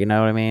grader. You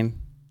know what I mean?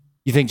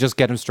 You think just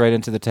get them straight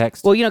into the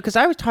text? Well, because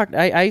I was talking.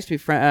 I used to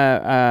be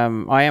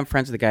I am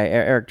friends with the guy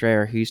Eric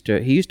Dreyer. He used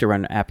to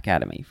run App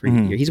Academy for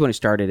years. He's the one who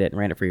started it and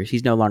ran it for years.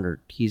 He's no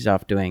longer. He's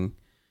off doing.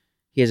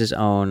 He has his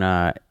own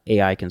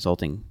AI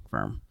consulting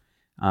firm.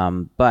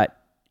 But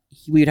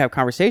we'd have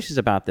conversations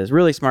about this.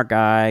 Really smart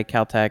guy,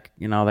 Caltech,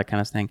 all that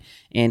kind of thing.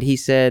 And he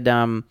said,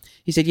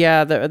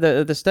 yeah,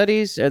 the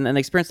studies and the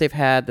experience they've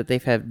had, that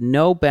they've had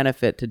no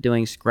benefit to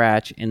doing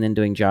Scratch and then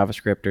doing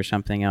JavaScript or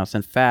something else.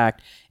 In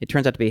fact, it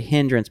turns out to be a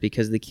hindrance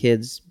because the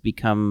kids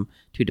become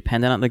too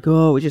dependent on it. Like,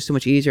 oh, it's just so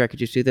much easier. I could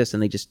just do this.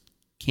 And they just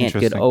can't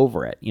get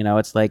over it.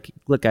 It's like,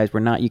 look, guys,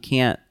 you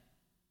can't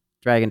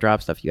drag and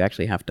drop stuff. You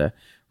actually have to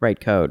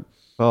write code.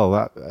 Oh,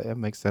 that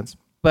makes sense.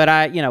 But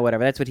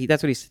whatever. That's what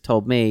he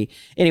told me.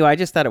 Anyway, I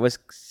just thought it was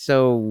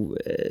so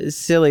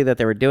silly that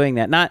they were doing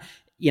that. Not,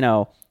 in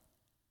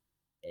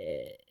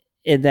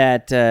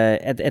that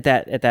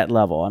at that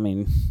level. I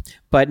mean,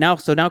 but now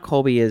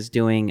Colby is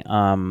doing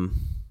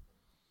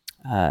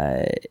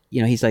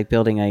he's like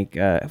building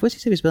what's he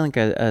say? He's building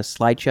a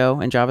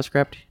slideshow in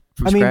JavaScript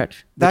from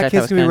scratch. That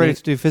kid's gonna be ready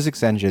to do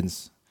physics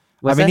engines.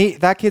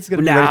 That kid's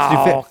gonna be ready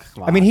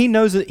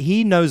to do.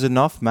 He knows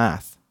enough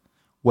math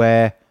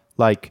where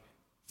like.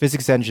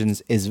 Physics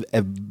engines is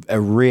a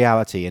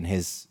reality in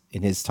his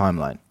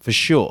timeline for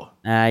sure.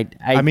 I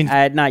mean,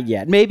 not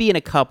yet. Maybe in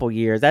a couple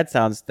years. That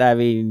sounds. I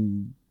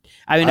don't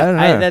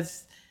know.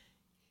 That's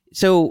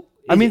so.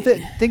 I mean,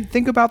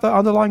 think about the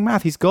underlying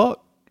math he's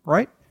got,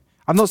 right?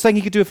 I'm not saying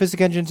he could do a physics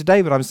engine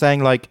today, but I'm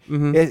saying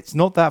it's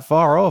not that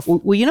far off.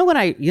 Well, when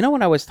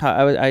I was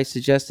taught, I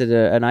suggested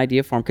an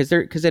idea for him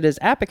because at his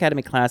App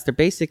Academy class, they're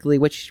basically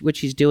what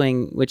she's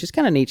doing, which is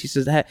kind of neat. She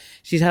says that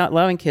she's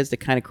allowing kids to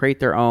kind of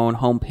create their own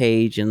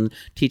homepage and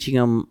teaching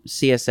them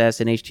CSS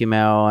and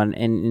HTML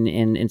and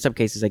in some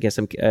cases, I guess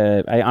I don't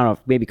know,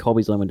 maybe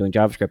Colby's the only one doing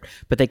JavaScript,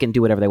 but they can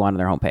do whatever they want on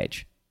their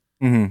homepage,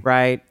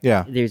 right?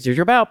 Yeah. There's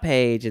your about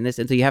page and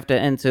so you have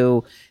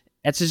to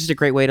that's just a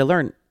great way to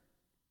learn.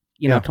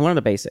 To learn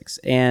the basics,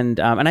 and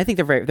I think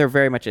they're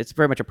very much it's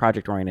very much a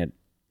project oriented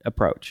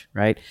approach,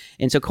 right?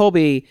 And so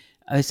Colby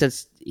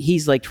says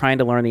he's like trying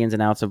to learn the ins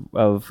and outs of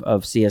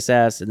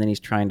CSS, and then he's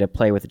trying to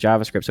play with the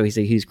JavaScript. So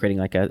he's creating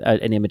like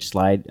an image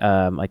slide,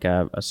 like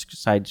a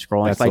side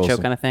scrolling slideshow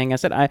awesome. Kind of thing. I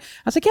was like,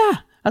 yeah.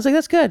 I was like,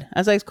 that's good. I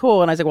was like, it's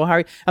cool. And I was like,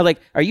 well,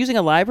 are you using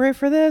a library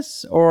for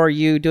this, or are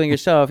you doing it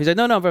yourself? He's like,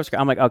 no.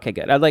 I'm like, okay,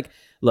 good. I was like,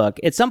 look,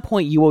 at some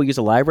point you will use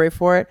a library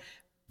for it,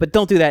 but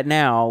don't do that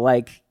now.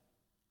 Like.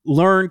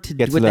 Learn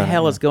what the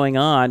hell is going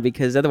on,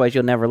 because otherwise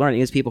you'll never learn.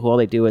 There's people who all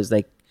they do is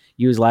they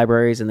use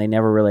libraries and they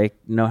never really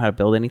know how to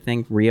build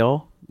anything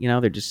real.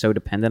 They're just so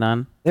dependent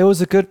on. There was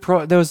a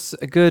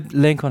good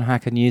link on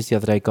Hacker News the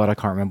other day. God, I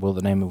can't remember what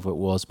the name of it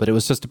was, but it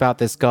was just about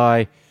this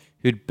guy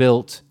who'd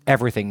built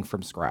everything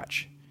from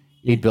scratch.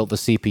 He'd built the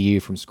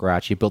CPU from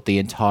scratch. He built the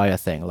entire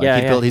thing.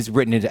 He's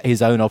written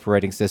his own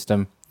operating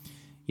system.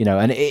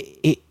 And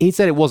he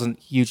said it wasn't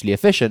hugely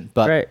efficient,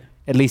 but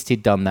at least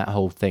he'd done that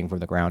whole thing from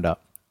the ground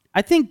up.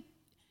 I think,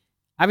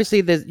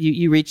 obviously,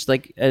 you reach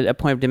like a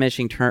point of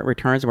diminishing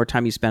returns the more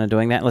time you spend on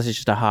doing that, unless it's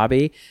just a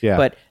hobby. Yeah.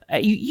 But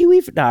you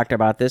even talked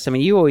about this. I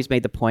mean, you always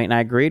made the point, and I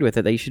agreed with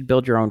it, that you should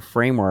build your own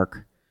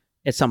framework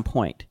at some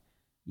point.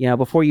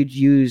 Before you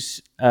use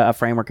a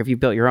framework, if you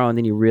built your own,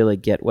 then you really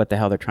get what the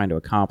hell they're trying to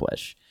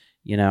accomplish.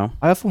 I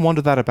often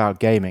wonder that about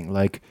gaming.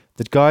 Like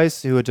the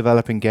guys who are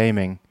developing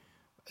gaming,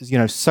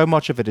 so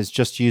much of it is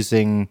just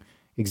using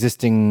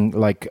existing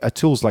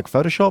tools like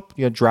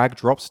Photoshop, drag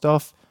drop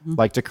stuff.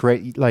 Like to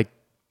create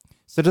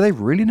so do they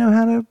really know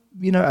how to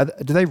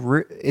do they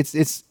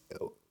it's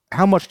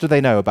how much do they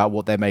know about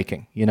what they're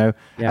making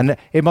and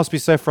it must be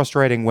so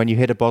frustrating when you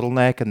hit a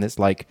bottleneck and it's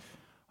like,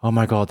 oh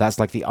my god, that's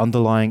like the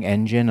underlying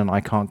engine and I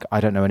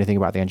don't know anything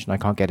about the engine, I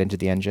can't get into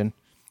the engine,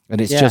 and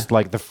it's just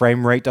like the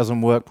frame rate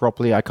doesn't work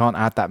properly, I can't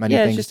add that many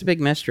things. It's just a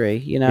big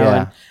mystery, And,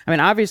 I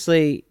mean,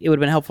 obviously it would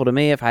have been helpful to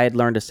me if I had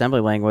learned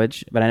assembly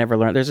language, but I never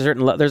learned. There's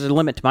a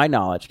limit to my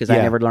knowledge because I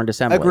never learned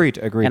assembly. Agreed.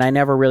 And I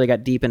never really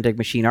got deep into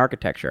machine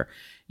architecture.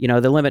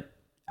 The limit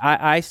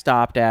I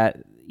stopped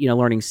at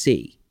learning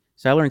C.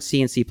 So I learned C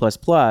and C++.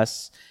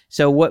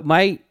 So what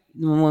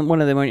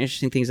one of the more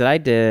interesting things that I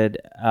did,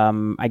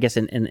 I guess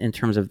in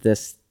terms of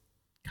this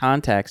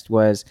context,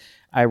 was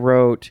I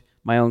wrote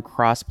my own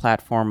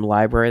cross-platform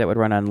library that would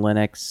run on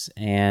Linux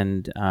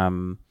and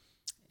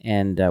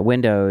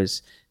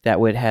Windows that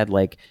would had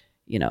like,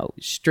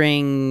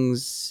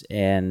 strings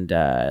and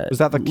Was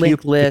that the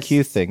linked lists.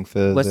 queue thing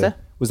for What's that?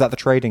 Was that the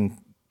trading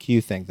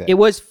queue thing? It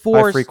was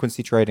for high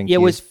frequency trading. Yeah, it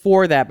queues? was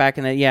for that back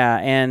in the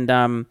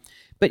and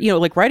but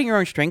like writing your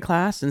own string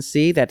class in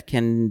C that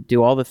can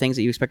do all the things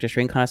that you expect a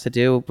string class to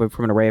do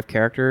from an array of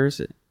characters,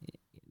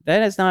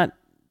 that is not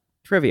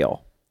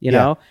trivial. You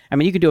know, I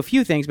mean, you can do a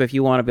few things, but if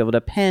you want to be able to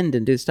append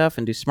and do stuff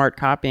and do smart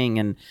copying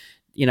and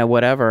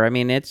whatever, I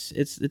mean, it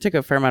took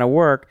a fair amount of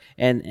work,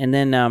 and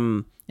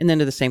then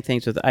do the same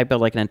things with. I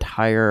built like an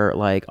entire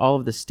like all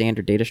of the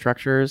standard data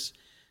structures,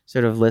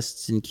 sort of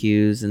lists and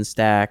queues and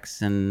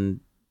stacks and.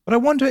 But I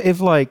wonder if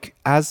like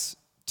as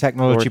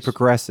technology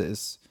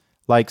progresses,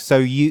 like so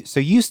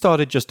you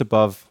started just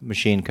above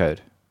machine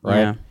code, right?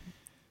 Yeah.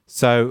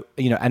 So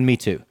and me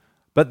too.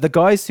 But the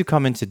guys who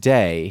come in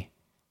today,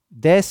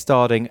 they're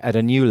starting at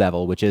a new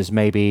level, which is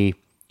maybe,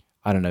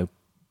 I don't know,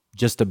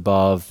 just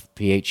above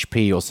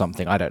PHP or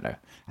something. I don't know.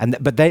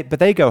 But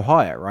they go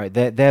higher, right?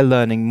 They're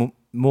learning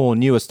more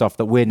newer stuff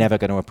that we're never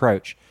going to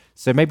approach.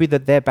 So maybe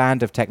their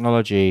band of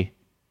technology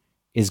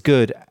is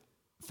good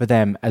for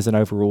them as an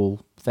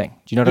overall thing.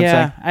 Do you know what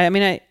I'm saying? I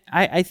mean,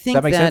 I think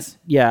Does that make sense?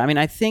 Yeah, I mean,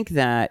 I think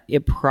that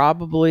it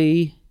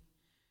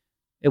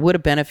would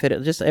have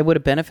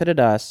benefited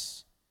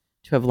us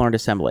to have learned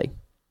assembly.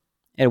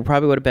 It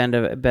probably would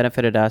have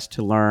benefited us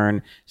to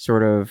learn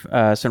sort of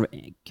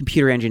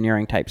computer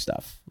engineering type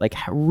stuff, like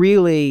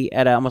really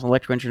at almost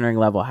electrical engineering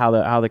level, how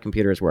the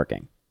computer is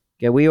working.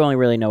 Okay, we only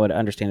really know it,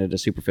 understand it at a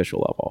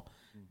superficial level.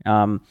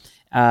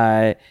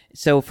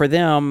 So for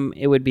them,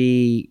 it would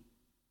be.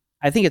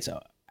 I think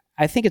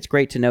it's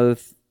great to know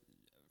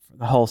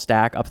the whole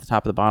stack up the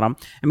top of the bottom.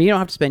 I mean, you don't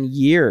have to spend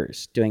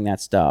years doing that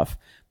stuff.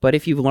 But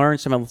if you've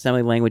learned some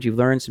assembly language, you've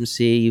learned some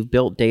C, you've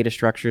built data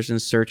structures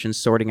and search and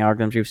sorting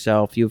algorithms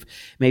yourself, you've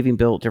maybe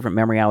built different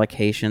memory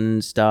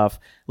allocation stuff,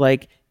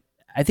 like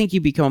I think you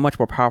become a much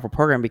more powerful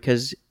program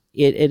because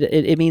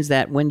it means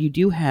that when you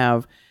do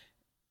have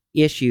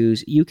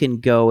issues, you can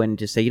go and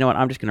just say, you know what,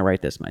 I'm just going to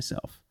write this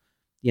myself.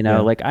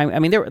 Like I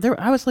mean,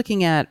 I was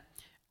looking at,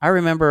 I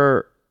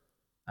remember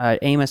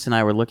Amos and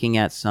I were looking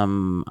at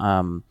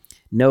some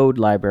Node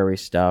library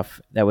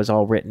stuff that was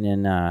all written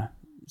in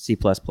C++.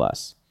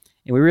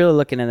 And we were really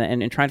looking at it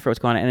and trying to figure out what's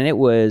going on. And it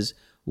was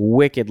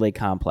wickedly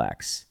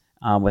complex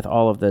with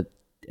all of the,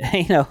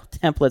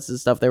 templates and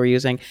stuff they were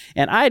using.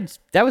 And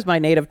that was my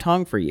native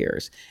tongue for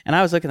years. And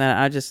I was looking at it,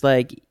 I was just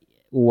like,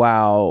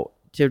 wow,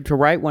 to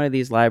write one of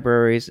these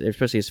libraries,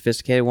 especially a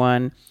sophisticated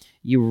one,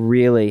 you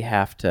really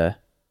have to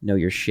know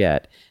your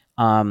shit.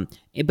 But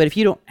if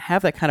you don't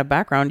have that kind of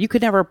background, you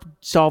could never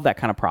solve that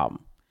kind of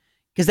problem.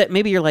 Because that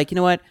maybe you're like, you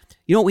know what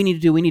we need to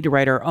do? We need to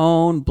write our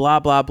own blah,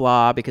 blah,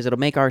 blah, because it'll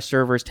make our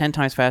servers 10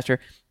 times faster.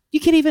 You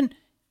can't even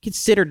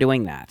consider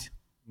doing that,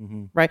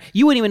 right?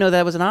 You wouldn't even know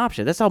that was an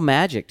option. That's all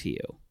magic to you,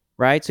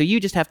 right? So you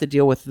just have to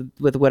deal with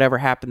whatever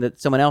happened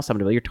that someone else happened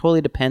to do. You're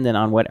totally dependent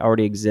on what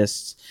already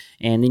exists,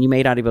 and then you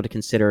may not be able to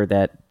consider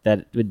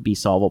that would be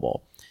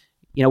solvable.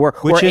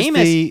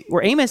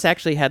 Where Amos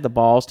actually had the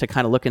balls to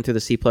kind of look into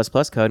the C++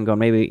 code and go,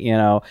 maybe,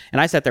 and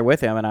I sat there with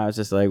him and I was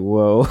just like,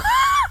 whoa.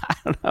 I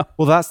don't know.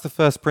 Well, that's the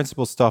first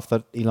principle stuff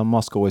that Elon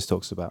Musk always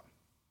talks about.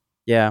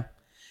 Yeah.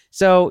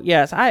 So,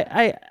 yes,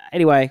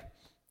 anyway.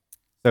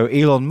 So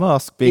Elon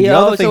Musk being the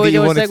other thing that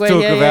you wanted to talk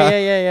about.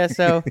 Yeah.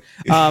 So,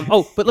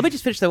 but let me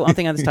just finish the one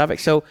thing on this topic.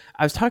 So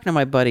I was talking to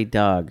my buddy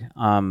Doug,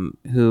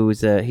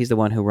 he's the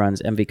one who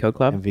runs MV Code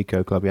Club. MV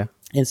Code Club, yeah.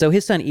 And so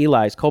his son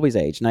Eli is Colby's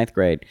age, 9th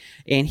grade,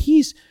 and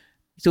he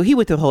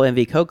went through the whole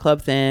MV Code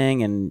Club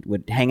thing and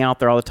would hang out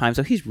there all the time.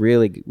 So he's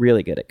really,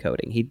 really good at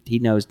coding. He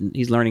knows,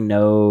 he's learning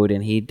Node,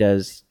 and he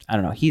does, I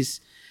don't know,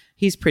 he's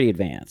pretty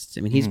advanced.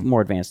 I mean, he's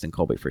more advanced than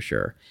Colby for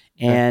sure.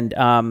 And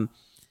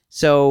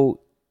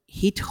so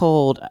he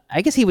told,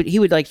 I guess he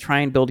would like try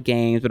and build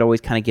games, but always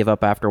kind of give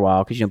up after a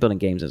while because building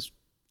games is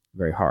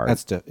very hard. And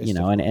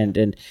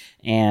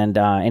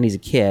he's a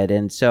kid,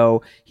 and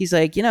so he's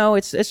like,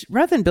 it's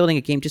rather than building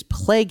a game, just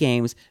play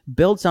games,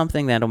 build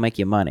something that'll make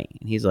you money.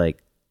 And he's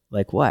like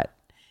what?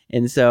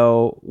 And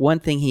so one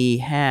thing he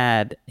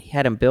had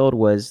him build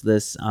was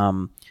this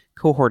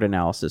cohort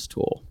analysis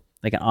tool,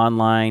 like an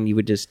online. You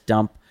would just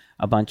dump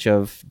a bunch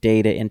of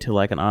data into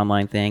like an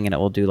online thing, and it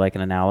will do like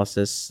an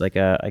analysis, like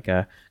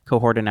a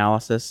cohort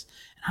analysis.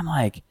 And I'm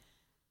like,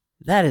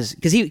 that is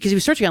because he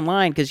was searching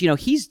online because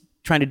he's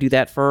trying to do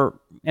that for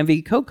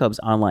MV Code Club's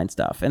online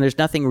stuff, and there's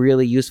nothing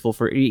really useful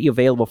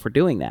available for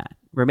doing that.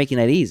 We're making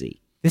that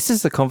easy. This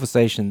is a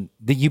conversation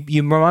that you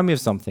remind me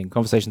of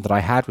conversation that I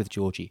had with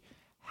Georgie.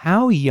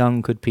 How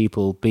young could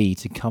people be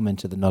to come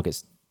into the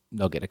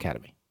Nugget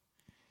Academy?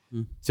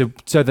 So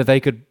that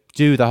they could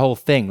do the whole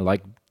thing,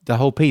 like the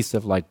whole piece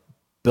of like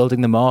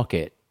building the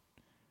market,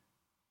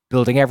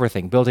 building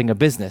everything, building a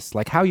business.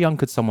 Like how young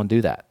could someone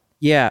do that?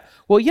 Yeah.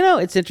 Well,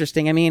 it's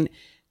interesting. I mean,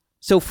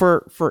 so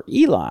for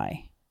Eli,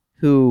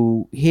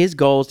 who his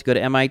goal is to go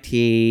to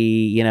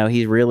MIT,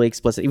 he's really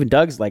explicit. Even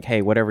Doug's like,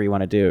 hey, whatever you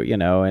want to do,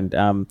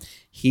 and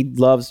he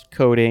loves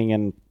coding,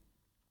 and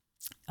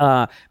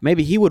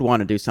maybe he would want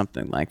to do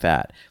something like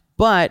that.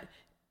 But,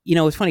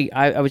 it's funny.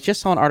 I was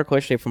just saw an article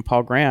yesterday from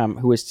Paul Graham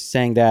who was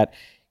saying that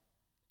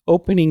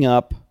opening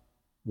up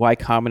Y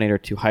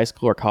Combinator to high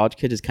school or college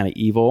kids is kind of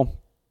evil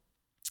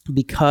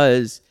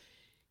because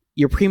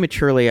you're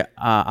prematurely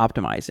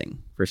optimizing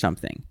for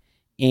something.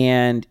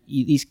 And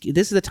this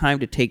is the time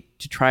to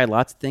try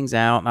lots of things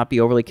out, not be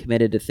overly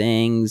committed to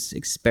things,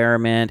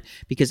 experiment.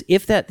 Because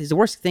if that is the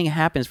worst thing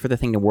happens for the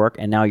thing to work,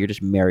 and now you're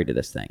just married to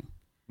this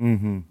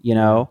thing,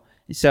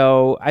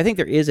 So I think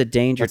there is a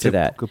danger to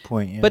that. Good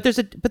point. Yeah. But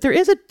there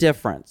is a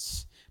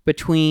difference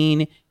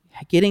between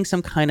getting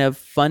some kind of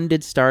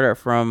funded startup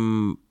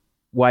from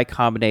Y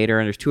Combinator,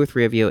 and there's 2 or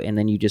 3 of you, and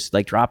then you just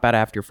like drop out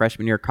after your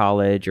freshman year of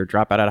college or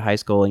drop out of high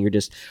school, and you're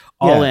just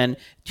all in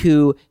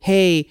to,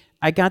 hey,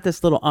 I got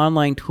this little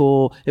online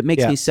tool. It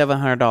makes me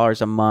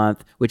 $700 a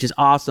month, which is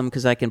awesome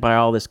because I can buy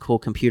all this cool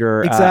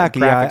computer.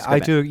 Exactly. Graphics I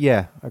do.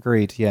 Yeah.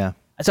 Agreed. Yeah.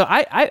 So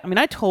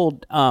I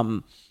told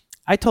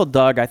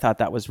Doug I thought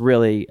that was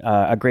really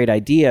a great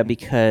idea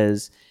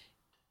because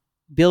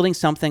building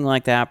something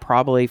like that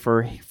probably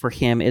for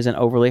him isn't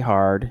overly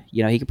hard.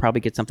 He could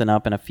probably get something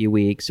up in a few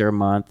weeks or a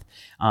month,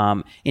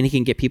 and he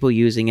can get people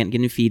using it and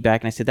getting feedback.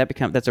 And I said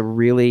that's a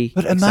really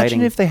But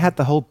imagine if they had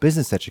the whole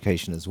business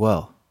education as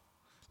well.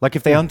 Like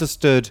if they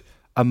understood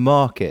a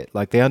market,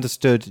 like they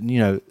understood,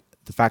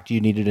 the fact you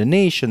needed a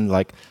niche and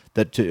like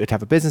that to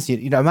have a business.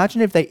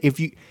 Imagine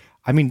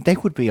they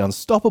would be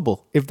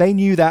unstoppable if they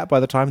knew that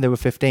by the time they were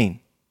 15.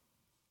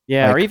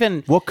 Yeah, like, or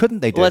even what couldn't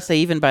they do? Let's say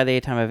even by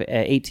the time of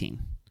 18.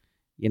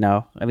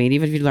 Even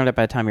if you learned it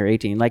by the time you're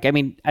 18. I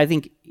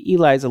think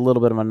Eli's a little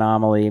bit of an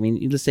anomaly.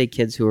 Let's say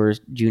kids who are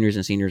juniors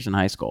and seniors in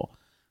high school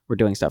were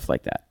doing stuff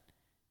like that.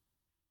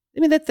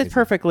 That's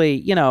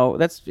perfectly,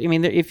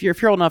 if you're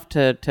old enough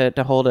to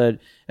hold a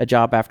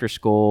job after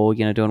school,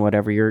 doing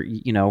whatever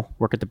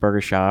work at the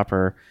burger shop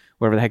or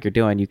whatever the heck you're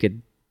doing, you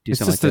could do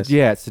something like this.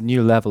 Yeah, it's a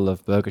new level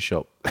of burger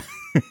shop.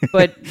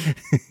 But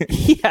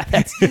yeah,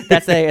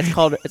 it's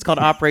called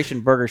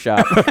Operation Burger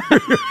Shop.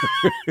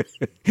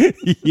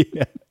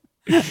 Yeah.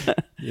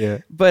 Yeah.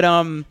 But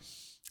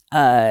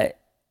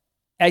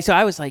so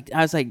I was like,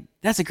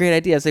 that's a great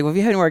idea. I was like, well, if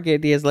you have any more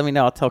ideas, let me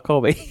know. I'll tell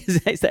Colby.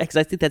 Because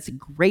I think that's a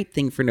great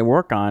thing for him to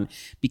work on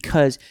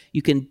because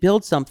you can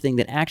build something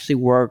that actually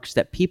works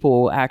that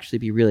people will actually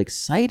be really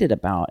excited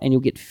about, and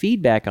you'll get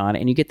feedback on it,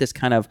 and you get this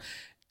kind of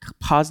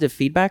positive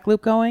feedback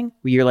loop going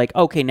where you're like,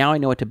 okay, now I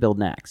know what to build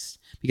next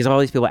because of all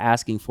these people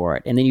asking for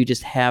it. And then you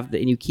just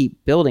and you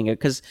keep building it.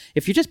 Because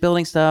if you're just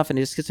building stuff and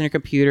it just gets on your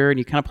computer and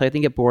you kind of play it,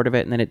 then you get bored of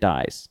it and then it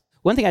dies.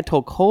 One thing I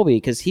told Colby,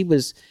 because he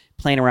was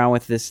playing around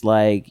with this,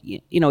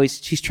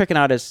 he's tricking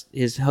out his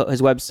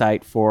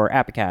website for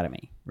App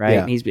Academy, right?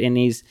 Yeah. And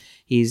he's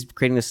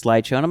creating this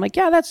slideshow, and I'm like,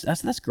 yeah,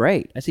 that's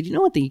great. I said, you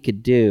know what you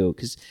could do,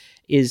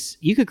 is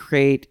you could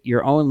create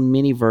your own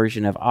mini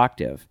version of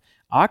Octave.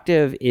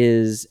 Octave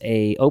is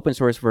a open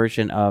source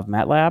version of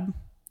MATLAB.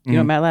 You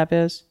know what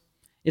MATLAB is?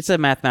 It's a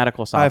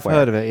mathematical software. I've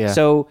heard of it. Yeah.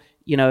 So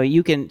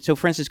you can. So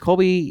for instance,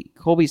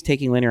 Colby's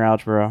taking linear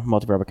algebra,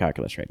 multivariable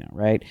calculus right now,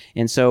 right?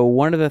 And so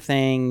one of the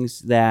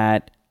things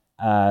that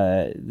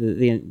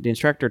the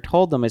instructor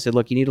told them, I said,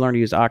 look, you need to learn to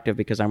use Octave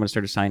because I'm going to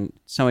start assigning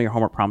some of your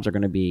homework problems are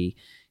going to be,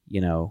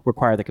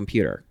 require the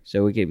computer.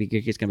 So it's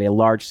going to be a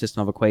large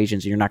system of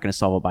equations, and you're not going to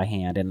solve it by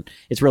hand. And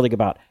it's really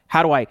about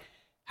how do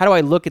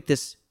I look at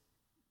this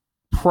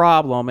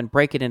problem and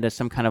break it into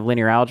some kind of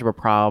linear algebra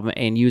problem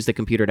and use the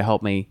computer to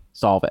help me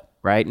solve it,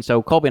 right? And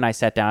so Colby and I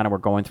sat down and we're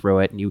going through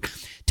it, and you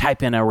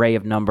type in an array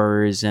of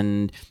numbers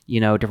and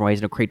different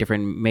ways to create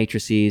different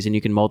matrices, and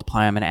you can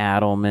multiply them and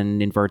add them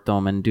and invert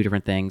them and do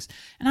different things.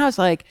 And I was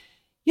like,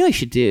 you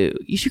should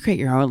create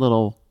your own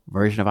little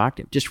version of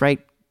Octave. Just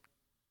write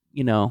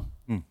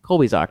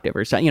Colby's Octave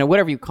or something,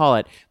 whatever you call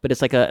it, but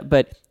it's like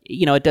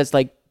it does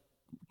like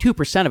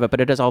 2% of it,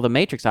 but it does all the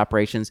matrix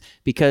operations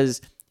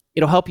because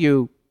it'll help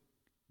you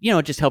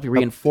just help you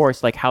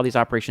reinforce like how these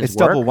operations it's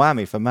work. Double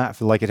whammy for math.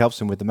 For like it helps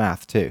him with the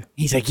math too.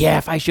 He's like, yeah,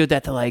 if I showed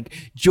that to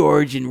like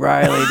George and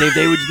Riley,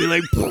 they would just be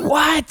like,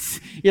 what?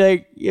 You're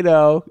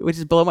like, which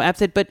is below my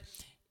upset. But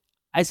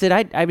I said,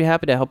 I'd be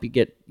happy to help you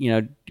get,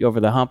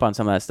 over the hump on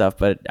some of that stuff.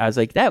 But I was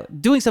like,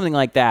 doing something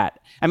like that.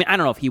 I mean, I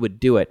don't know if he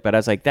would do it, but I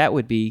was like, that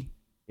would be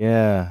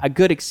a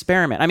good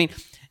experiment. I mean,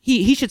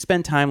 he should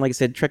spend time, like I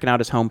said, tricking out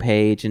his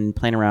homepage and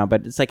playing around.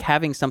 But it's like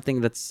having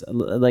something that's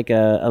like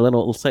a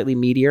little slightly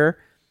meatier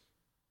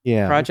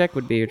project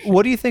would be.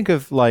 What do you think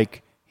of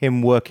like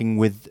him working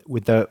with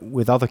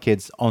other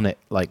kids on it,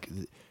 like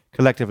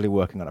collectively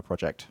working on a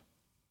project?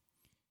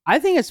 I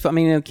think it's. I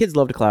mean, kids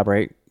love to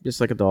collaborate,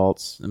 just like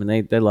adults. I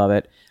mean, they love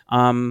it.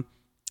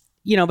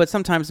 But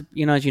sometimes, as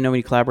when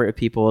you collaborate with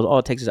people, all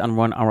it takes is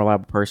one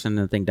unreliable person,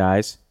 and the thing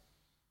dies.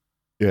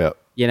 Yeah.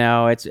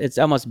 It's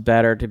almost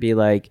better to be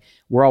like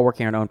we're all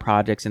working on our own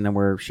projects, and then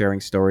we're sharing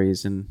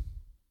stories and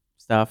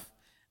stuff.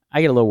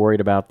 I get a little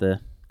worried about the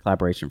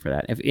collaboration for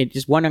that. If it's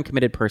just one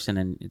uncommitted person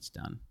and it's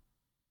done.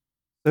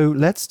 So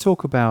let's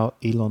talk about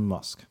Elon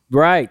Musk.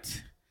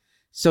 Right.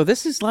 So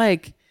this is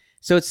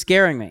it's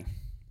scaring me.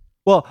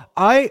 Well,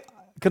 I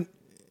can.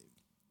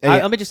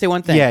 Let me just say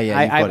one thing. Yeah, yeah,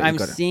 I'm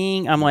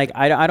seeing. I'm like,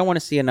 I don't want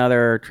to see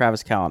another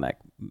Travis Kalanick.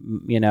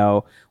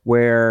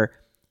 Where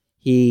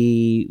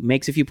he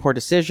makes a few poor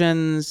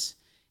decisions.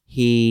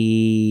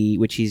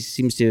 Which he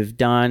seems to have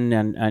done,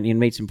 and he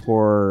made some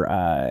poor.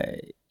 Some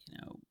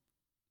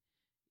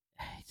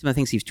of the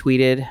things he's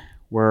tweeted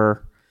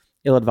were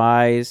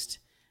ill-advised.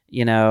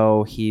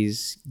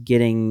 He's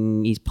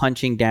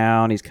punching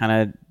down. He's kind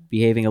of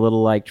behaving a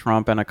little like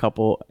Trump in a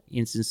couple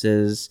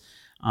instances.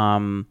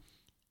 And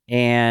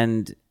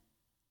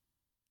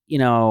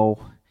how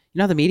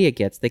the media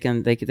gets,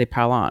 they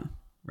pile on,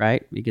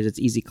 right? Because it's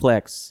easy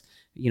clicks.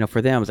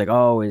 For them, it's like,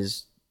 oh,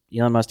 is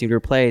Elon Musk need to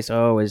replace?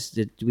 Oh,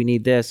 do we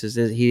need this? Is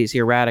he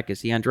erratic?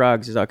 Is he on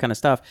drugs? Is all kind of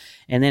stuff.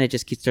 And then it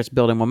just starts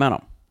building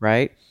momentum,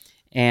 right?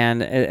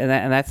 And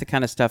that's the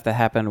kind of stuff that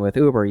happened with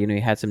Uber. You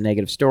had some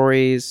negative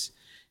stories.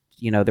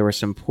 There was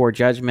some poor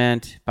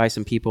judgment by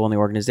some people in the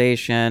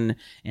organization,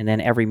 and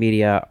then every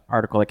media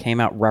article that came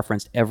out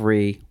referenced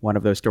every one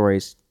of those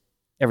stories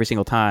every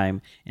single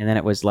time. And then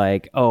it was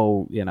like,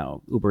 oh,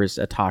 Uber is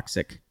has a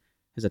toxic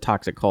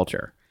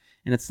culture.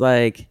 And it's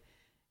like,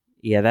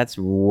 yeah, that's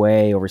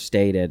way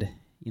overstated.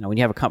 When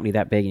you have a company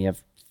that big and you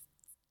have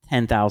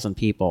 10,000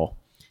 people.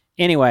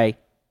 Anyway,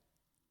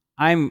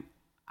 I'm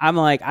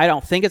like, I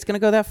don't think it's going to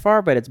go that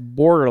far, but it's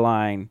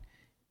borderline,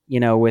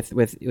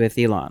 with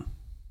Elon.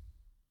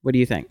 What do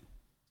you think?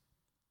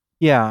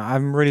 Yeah,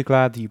 I'm really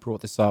glad that you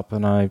brought this up,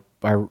 and I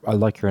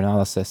like your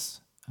analysis.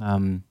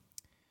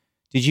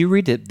 Did you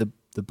read the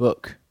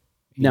book?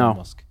 No.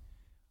 Musk?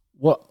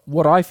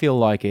 What I feel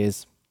like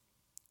is,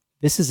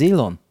 this is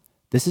Elon.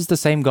 This is the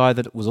same guy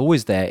that was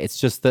always there. It's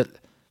just that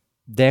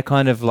they're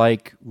kind of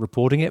like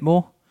reporting it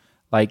more.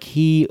 Like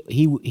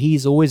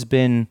he's always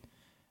been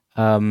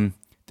the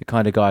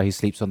kind of guy who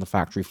sleeps on the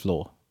factory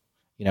floor,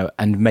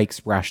 and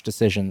makes rash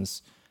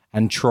decisions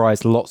and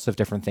tries lots of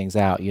different things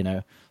out,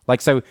 Like,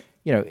 so,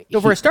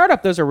 So for a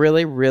startup, those are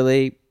really,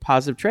 really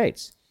positive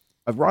traits.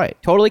 Right.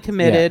 Totally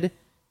committed,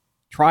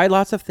 tried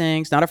lots of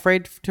things, not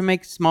afraid to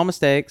make small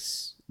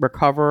mistakes,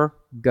 recover,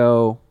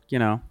 go,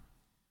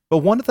 But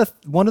one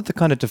of the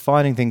kind of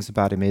defining things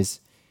about him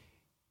is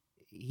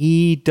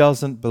he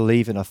doesn't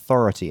believe in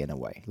authority in a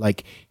way.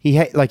 Like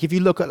if you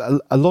look at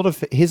a lot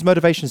of his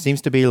motivation seems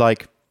to be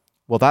like,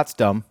 well, that's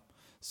dumb.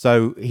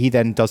 So he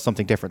then does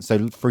something different.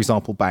 So for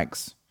example,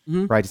 banks,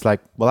 right? It's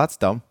like, well, that's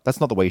dumb. That's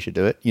not the way you should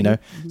do it,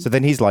 So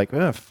then he's like,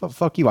 oh,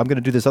 fuck you. I'm going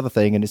to do this other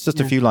thing. And it's just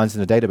a few lines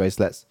in a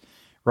database.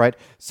 Right.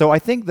 So I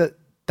think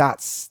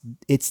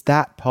it's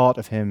that part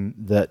of him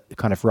that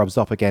kind of rubs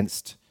up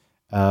against,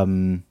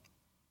 the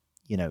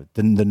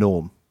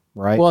norm,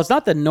 right? Well, it's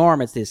not the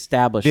norm; it's the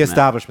establishment. The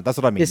establishment. That's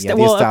what I mean.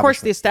 Of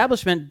course, the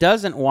establishment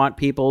doesn't want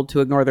people to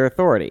ignore their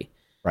authority,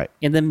 right?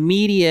 And the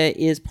media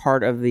is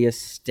part of the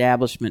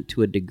establishment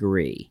to a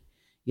degree.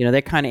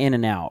 They're kind of in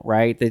and out,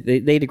 right?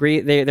 They agree.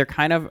 They're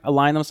kind of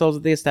align themselves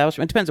with the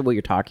establishment. It depends on what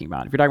you're talking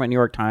about. If you're talking about New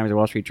York Times or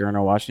Wall Street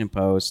Journal, Washington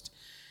Post,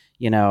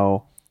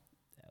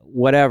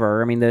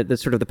 whatever. I mean, the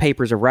sort of the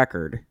papers of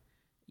record.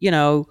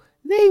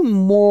 They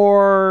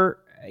more.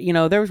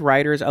 Those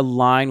writers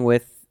align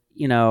with.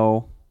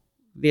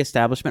 The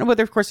establishment. Well,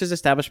 of course, there's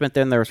establishment.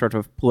 Then there are sort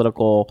of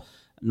political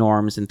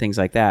norms and things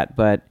like that.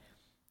 But,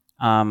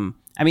 on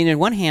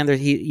one hand,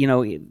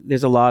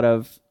 there's a lot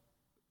of,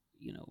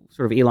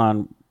 sort of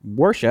Elon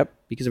worship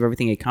because of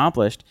everything he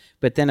accomplished.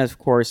 But then, of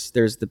course,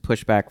 there's the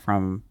pushback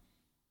from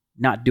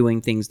not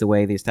doing things the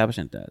way the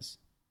establishment does.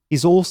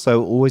 He's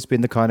also always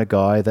been the kind of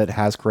guy that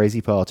has crazy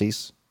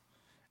parties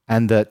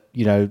and that,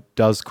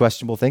 does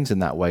questionable things in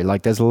that way.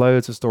 Like there's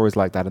loads of stories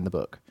like that in the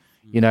book,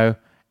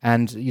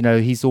 And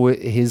he's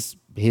always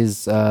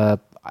his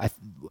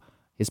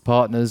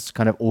partners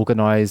kind of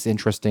organize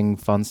interesting,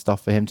 fun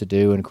stuff for him to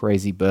do, and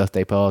crazy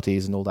birthday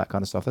parties and all that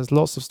kind of stuff. There's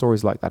lots of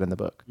stories like that in the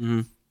book.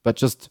 Mm-hmm. But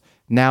just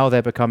now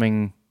they're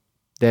public.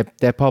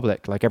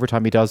 Like every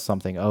time he does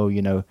something,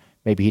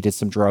 maybe he did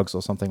some drugs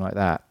or something like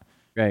that.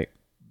 Right.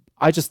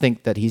 I just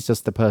think that he's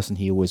just the person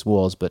he always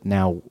was, but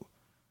now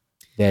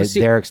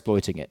they're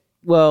exploiting it.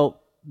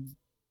 Well,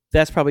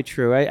 that's probably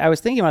true. I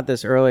was thinking about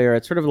this earlier.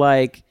 It's sort of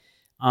like.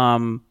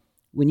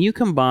 When you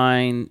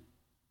combine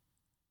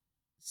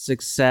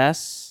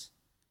success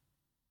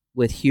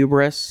with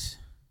hubris,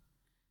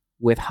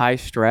 with high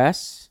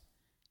stress,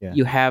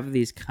 you have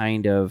these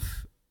kind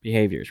of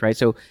behaviors, right?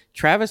 So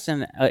Travis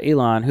and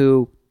Elon,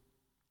 who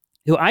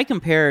I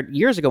compared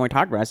years ago when we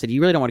talked about it, I said,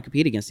 you really don't want to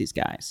compete against these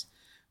guys.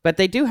 But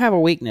they do have a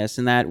weakness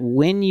in that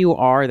when you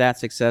are that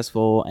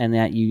successful and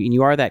that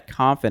you are that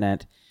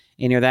confident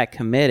and you're that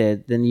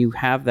committed, then you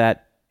have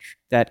that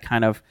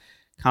kind of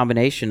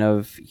combination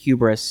of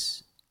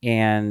hubris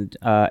and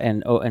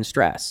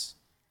stress,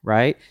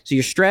 right? So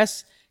your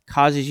stress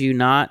causes you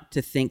not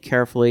to think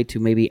carefully, to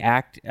maybe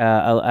act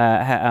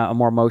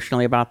more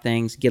emotionally about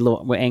things, get a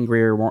little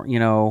angrier,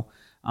 more,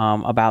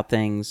 about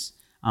things,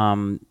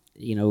 and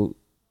it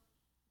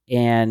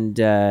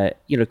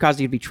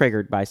causes you to be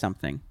triggered by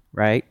something,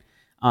 right?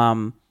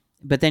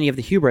 But then you have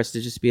the hubris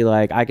to just be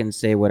like, I can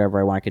say whatever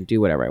I want, I can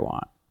do whatever I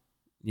want,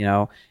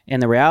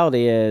 And the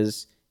reality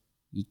is,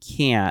 You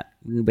can't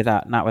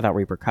not without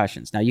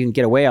repercussions. Now you can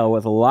get away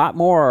with a lot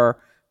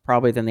more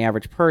probably than the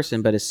average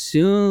person, but as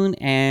soon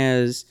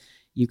as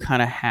you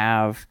kind of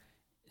have,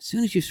 as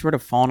soon as you've sort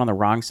of fallen on the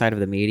wrong side of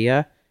the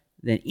media,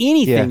 then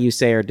anything you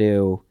say or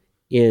do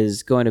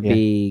is going to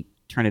be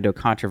turned into a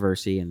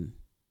controversy and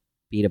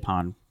beat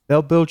upon.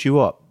 They'll build you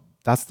up.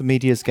 That's the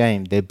media's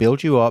game. They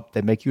build you up,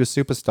 they make you a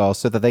superstar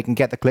so that they can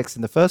get the clicks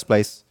in the first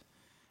place,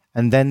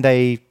 and then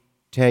they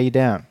tear you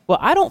down. Well,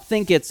 I don't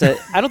think it's a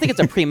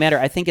pre-matter.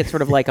 I think it's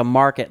sort of like a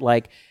market,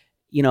 like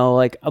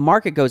a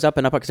market goes up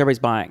and up because everybody's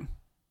buying,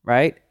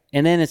 right?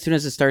 And then as soon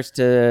as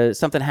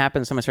something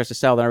happens, someone starts to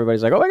sell, then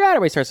everybody's like, oh my God,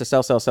 everybody starts to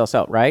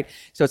sell, right?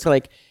 So it's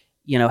like,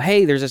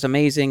 hey, there's this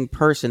amazing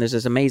person, there's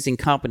this amazing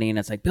company, and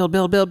it's like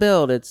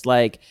build. It's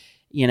like,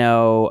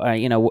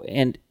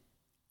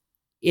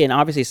 and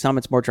obviously some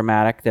it's more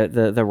dramatic.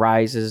 The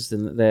rises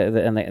and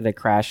the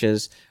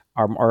crashes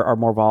are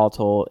more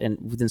volatile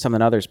than some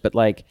than others. But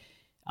like,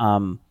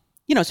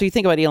 so you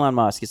think about Elon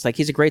Musk, it's like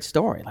he's a great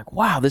story. Like,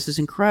 wow, this is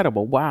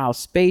incredible. Wow,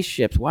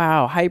 spaceships.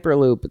 Wow,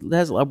 Hyperloop.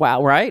 Tesla.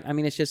 Wow, right? I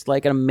mean, it's just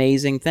like an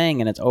amazing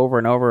thing, and it's over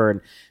and over,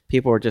 and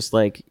people are just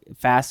like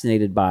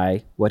fascinated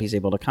by what he's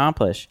able to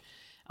accomplish.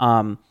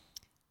 But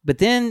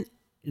then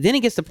he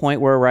gets to the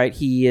point where, right,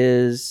 he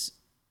is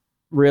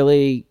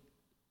really,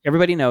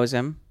 everybody knows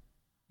him.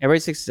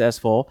 Everybody's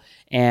successful,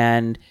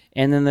 and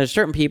then there's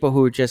certain people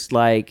who are just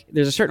like,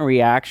 there's a certain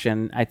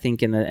reaction, I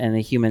think, in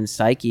the human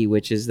psyche,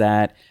 which is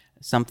that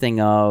something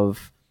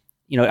of,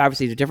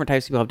 obviously the different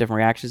types of people have different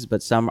reactions,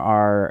 but some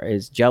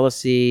is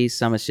jealousy,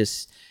 some is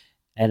just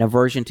an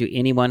aversion to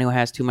anyone who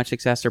has too much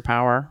success or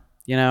power.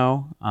 There's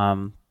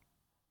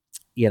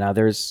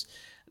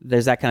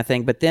that kind of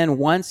thing. But then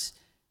once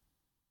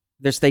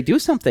they do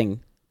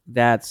something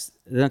they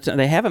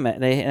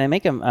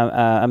make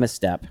a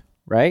misstep,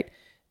 right?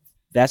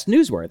 That's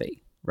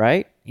newsworthy,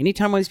 right?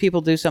 Anytime one of these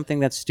people do something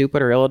that's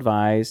stupid or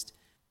ill-advised,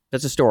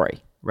 that's a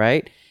story,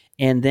 right?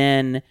 And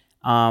then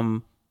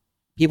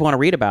people want to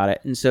read about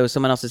it. And so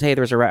someone else says, hey,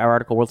 there's an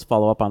article, let's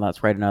follow up on that.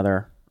 Let's write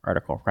another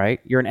article, right?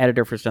 You're an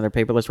editor for another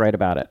paper, let's write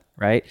about it,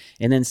 right?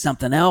 And then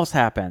something else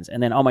happens.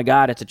 And then, oh my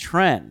God, it's a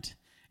trend.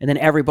 And then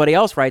everybody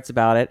else writes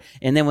about it.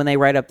 And then when they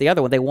write up the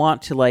other one, they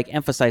want to like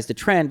emphasize the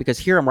trend because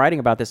here I'm writing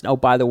about this. And oh,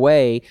 by the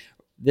way,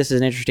 this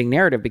is an interesting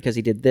narrative because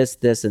he did this,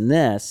 this, and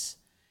this.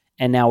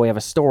 And now we have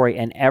a story,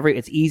 and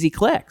it's easy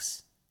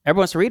clicks.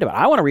 Everyone wants to read about it.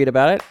 I want to read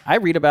about it. I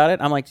read about it.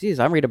 I'm like, geez,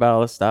 I'm reading about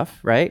all this stuff,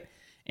 right?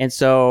 And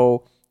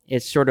so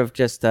it's sort of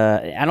just,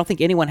 I don't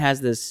think anyone has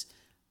this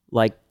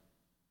like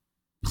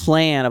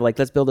plan of like,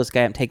 let's build this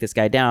guy up and take this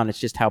guy down. It's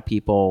just how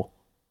people.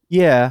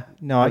 Yeah,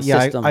 no,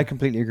 I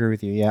completely agree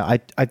with you. Yeah,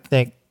 I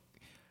think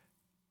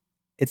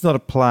it's not a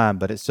plan,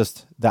 but it's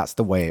just, that's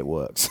the way it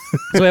works.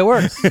 That's the way it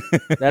works.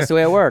 That's the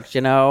way it works,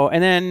 And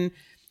then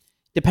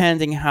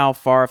depending how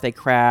far, if they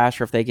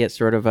crash or if they get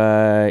sort of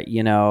a,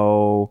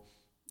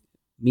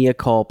 mea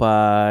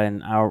culpa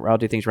and I'll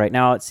do things right.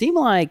 Now, it seemed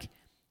like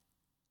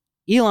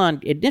Elon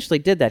initially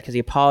did that because he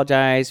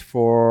apologized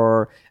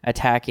for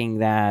attacking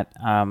that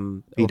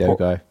Vito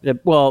guy.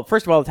 Well,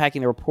 first of all,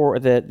 attacking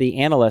the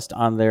analyst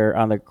on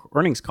the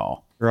earnings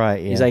call.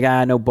 Right. Yeah. He's like,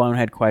 no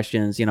bonehead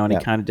questions, and he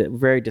kind of did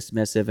very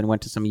dismissive and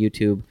went to some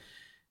YouTube,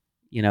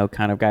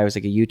 kind of guy who was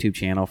like a YouTube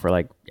channel for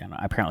like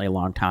apparently a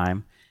long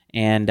time,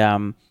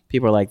 and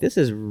people are like, this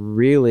is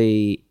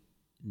really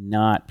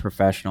not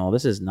professional.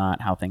 This is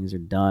not how things are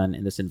done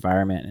in this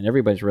environment, and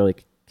everybody's really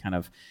kind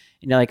of.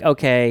 Like,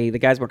 okay, the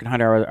guy's working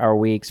 100-hour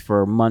weeks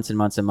for months and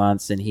months and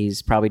months, and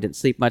he's probably didn't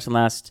sleep much in the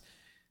last,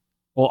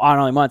 not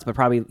only months, but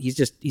probably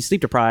he's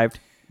sleep deprived,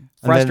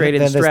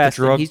 frustrated, and stressed.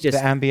 The drug, he's just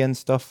the Ambien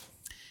stuff.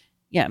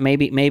 Yeah,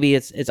 maybe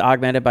it's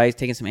augmented by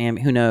taking some Ambien.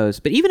 Who knows?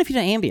 But even if you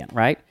do Ambien,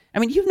 right? I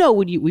mean,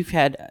 when you've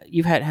had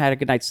a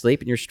good night's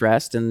sleep and you're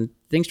stressed and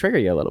things trigger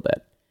you a little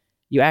bit,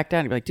 you act out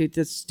and you're like, dude,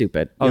 this is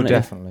stupid.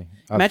 Definitely.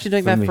 Imagine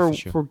doing that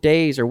for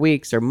days or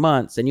weeks or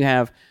months, and you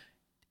have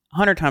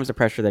 100 times the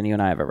pressure than you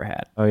and I have ever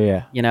had. Oh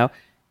yeah.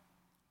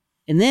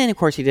 And then of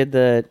course he did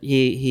the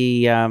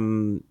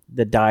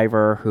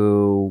diver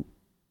who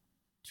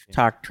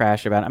talked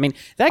trash about it. I mean,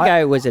 that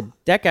guy was an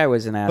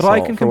asshole. But I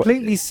can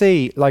completely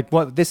see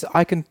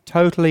I can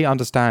totally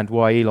understand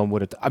why Elon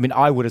would have. I mean,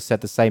 I would have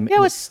said the same.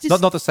 Yeah, it's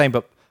just, not the same,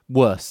 but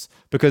worse.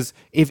 Because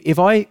if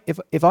I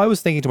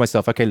was thinking to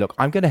myself, okay, look,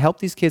 I'm going to help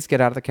these kids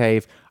get out of the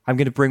cave. I'm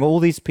going to bring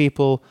all these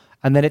people,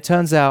 and then it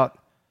turns out.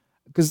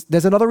 Because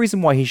there's another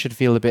reason why he should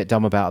feel a bit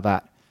dumb about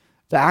that.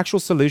 The actual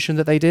solution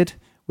that they did,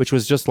 which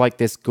was just like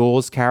this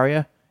gauze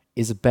carrier,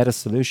 is a better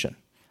solution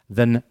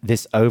than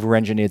this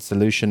over-engineered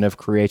solution of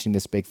creating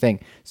this big thing.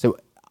 So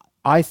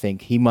I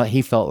think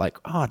he felt like,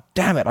 oh,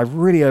 damn it, I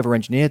really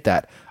over-engineered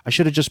that. I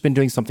should have just been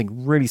doing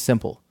something really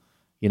simple,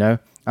 And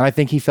I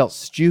think he felt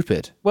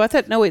stupid. Well, I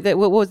thought, no, wait,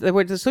 what was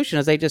the solution?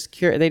 Is they just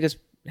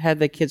had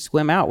the kids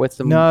swim out with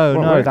them.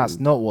 No, that's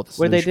not what the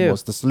solution do?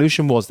 was. The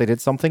solution was they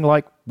did something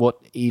like what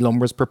Elon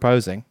was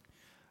proposing,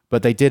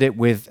 but they did it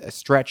with a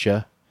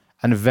stretcher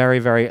and a very,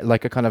 very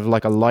like a kind of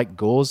like a light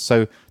gauze.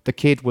 So the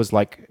kid was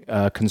like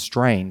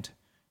constrained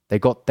They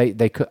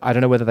could, I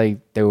don't know whether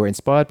they were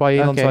inspired by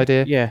Elon's Okay,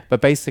 idea. yeah.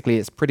 But basically,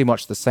 it's pretty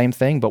much the same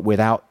thing, but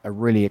without a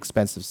really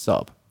expensive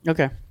sub.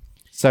 Okay.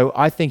 So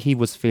I think he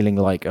was feeling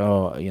like,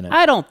 oh,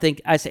 I don't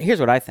think here's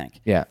what I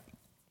think. yeah,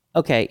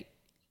 Okay,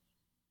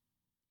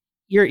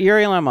 you're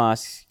Elon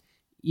Musk.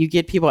 You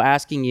get people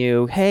asking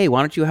you, "Hey,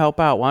 why don't you help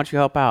out? Why don't you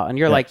help out?" And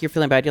you're like, you're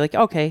feeling bad. You're like,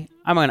 "Okay,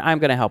 I'm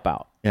gonna help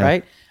out." Yeah.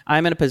 Right?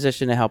 I'm in a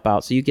position to help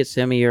out. So you get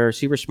some of your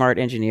super smart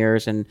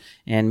engineers and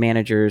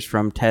managers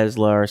from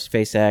Tesla or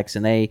SpaceX,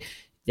 and they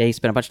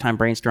spend a bunch of time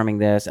brainstorming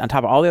this on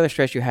top of all the other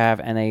stress you have,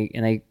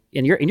 and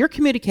you're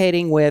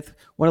communicating with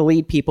one of the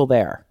lead people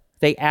there.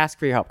 They ask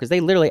for your help because they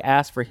literally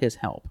ask for his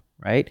help,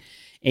 right?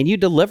 And you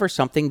deliver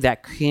something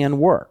that can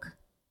work,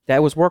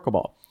 that was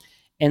workable.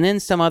 And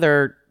then some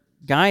other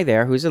guy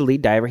there who's a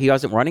lead diver, he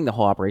wasn't running the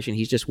whole operation.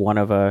 He's just one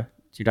of a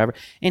two diver.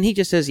 And he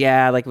just says,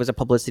 yeah, like it was a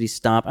publicity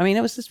stunt. I mean,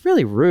 it was this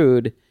really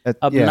rude,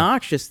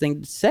 obnoxious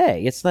thing to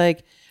say. It's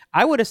like,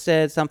 I would have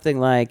said something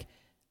like,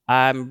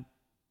 I'm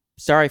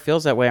sorry it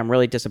feels that way. I'm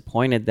really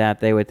disappointed that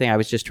they would think I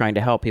was just trying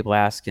to help. People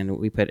ask, and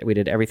we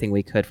did everything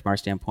we could from our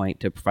standpoint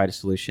to provide a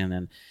solution.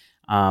 And,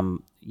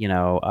 I'm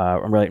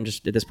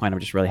just at this point, I'm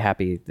just really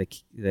happy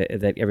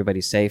that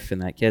everybody's safe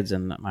and that kids,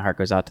 and my heart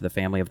goes out to the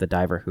family of the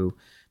diver who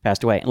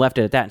passed away, and left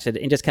it at that,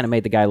 and just kind of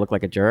made the guy look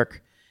like a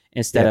jerk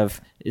instead of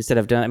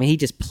doing. I mean, he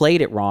just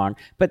played it wrong,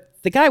 but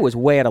the guy was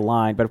way out of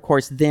line. But of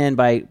course, then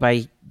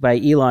by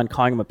Elon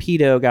calling him a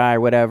pedo guy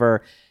or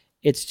whatever,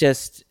 it's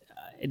just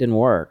it didn't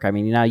work. I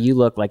mean, now you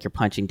look like you're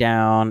punching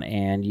down,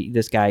 and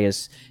this guy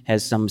has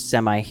some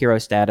semi-hero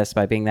status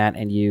by being that,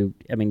 and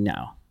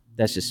no.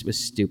 That's just was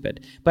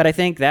stupid. But I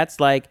think that's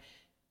like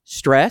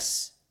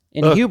stress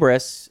and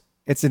hubris.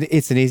 it's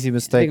an easy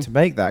mistake to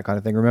make, that kind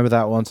of thing. Remember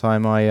that one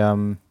time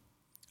I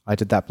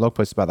did that blog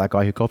post about that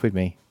guy who copied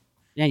me.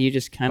 Yeah, you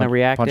just kind of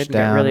reacted, punched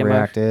down, really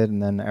reacted,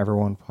 and then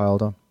everyone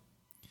piled on.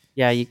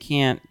 Yeah, you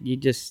can't. You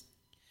just.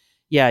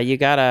 Yeah, you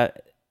gotta.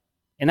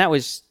 And that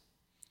was.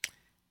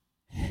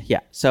 Yeah,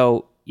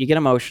 so you get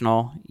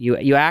emotional.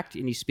 You act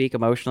and you speak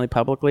emotionally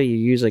publicly. You're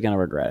usually gonna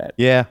regret it.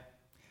 Yeah.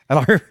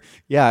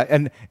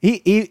 And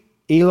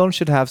Elon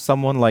should have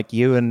someone like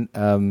you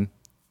and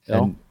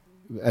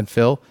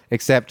Phil,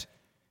 except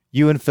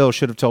you and Phil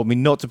should have told me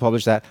not to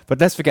publish that. But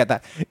let's forget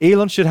that.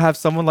 Elon should have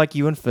someone like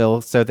you and Phil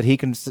so that he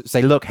can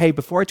say, look, hey,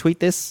 before I tweet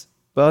this,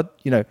 bud,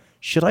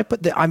 should I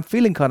put I'm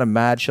feeling kind of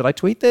mad. Should I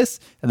tweet this?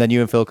 And then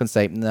you and Phil can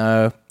say,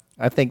 no,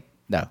 I think,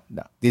 no.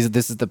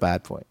 This is the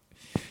bad point.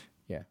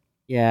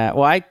 Yeah,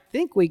 well, I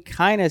think we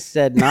kind of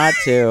said not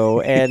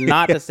to, and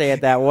not to say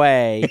it that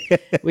way.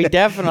 There was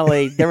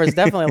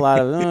definitely a lot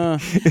of,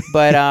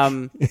 but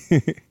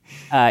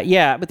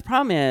But the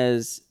problem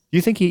is, do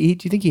you think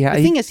he has?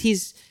 The thing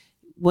is,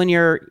 when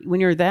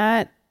you're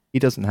that, he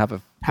doesn't have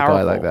a powerful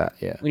guy like that.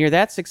 Yeah, when you're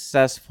that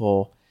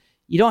successful,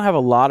 you don't have a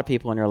lot of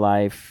people in your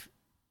life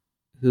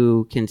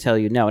who can tell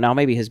you no. Now,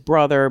 maybe his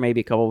brother,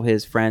 maybe a couple of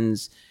his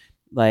friends,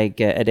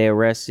 like Adeo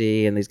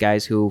Resi and these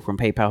guys who from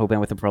PayPal who've been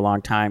with him for a long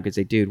time, could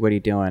say, dude, what are you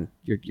doing?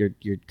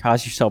 You're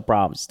causing yourself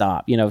problems.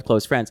 Stop.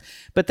 Close friends.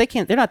 But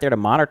they're not there to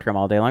monitor him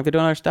all day long. They're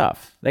doing other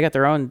stuff. They got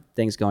their own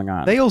things going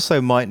on. They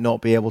also might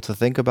not be able to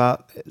think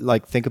about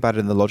it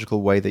in the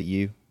logical way that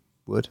you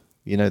would.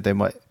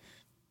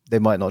 They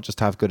might not just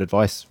have good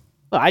advice.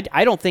 Well,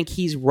 I don't think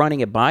he's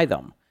running it by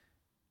them.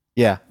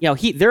 Yeah.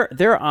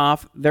 They're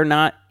off. They're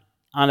not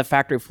on the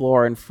factory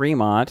floor in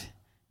Fremont,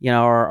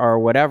 or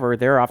whatever.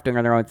 They're off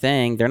doing their own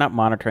thing. They're not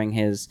monitoring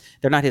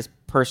they're not his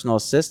personal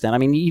assistant. I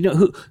mean,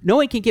 no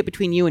one can get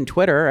between you and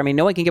Twitter. I mean,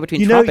 no one can get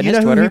between Trump and his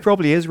Twitter. Who he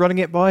probably is running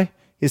it by?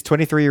 His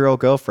 23-year-old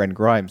girlfriend,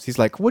 Grimes. He's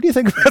like, what do you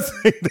think about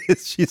saying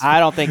this? I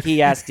don't think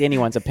he asked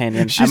anyone's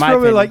opinion. She's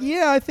probably like,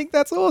 yeah, I think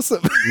that's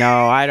awesome.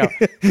 No, I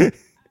don't.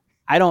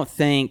 I don't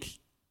think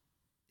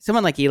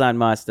someone like Elon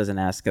Musk doesn't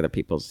ask other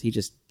people's. He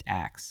just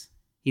acts.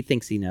 He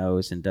thinks he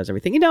knows and does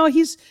everything.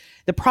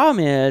 The problem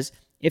is,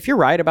 if you're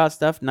right about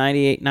stuff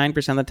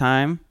 9% of the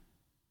time,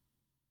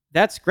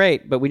 that's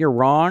great. But when you're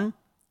wrong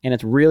and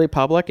it's really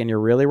public and you're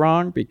really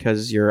wrong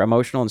because you're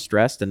emotional and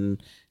stressed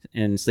and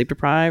sleep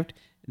deprived,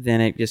 then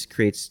it just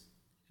creates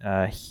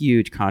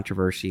huge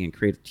controversy and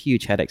creates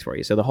huge headaches for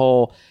you. So the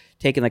whole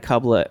taking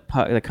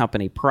the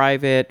company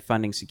private,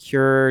 funding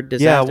secured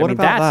disaster. Yeah, what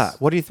about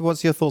that?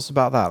 What's your thoughts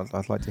about that?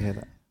 I'd like to hear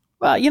that.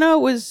 Well, it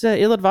was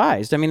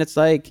ill-advised. I mean, it's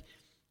like,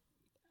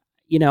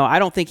 I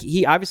don't think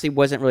he obviously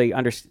wasn't really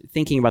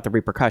thinking about the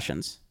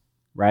repercussions,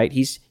 right?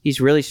 He's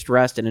really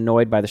stressed and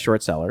annoyed by the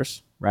short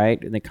sellers, right?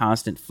 And the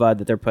constant FUD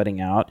that they're putting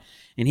out.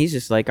 And he's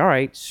just like, all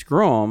right,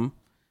 screw them.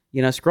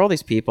 Screw all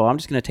these people. I'm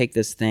just going to take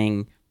this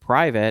thing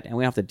private and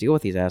we don't have to deal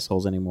with these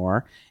assholes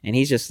anymore. And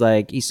he's just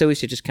like, he's so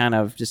used to just kind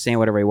of just saying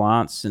whatever he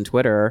wants on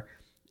Twitter,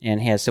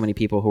 and he has so many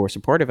people who are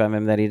supportive of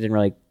him that he didn't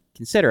really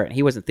consider it.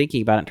 He wasn't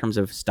thinking about it in terms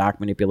of stock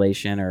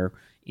manipulation or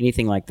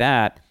anything like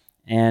that.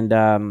 And,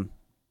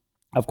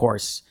 of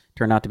course,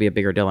 turned out to be a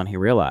bigger deal than he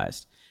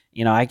realized.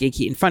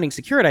 In funding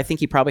secured, I think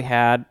he probably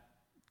sounded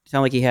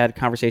like he had a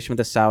conversation with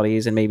the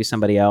Saudis and maybe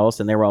somebody else,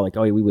 and they were all like,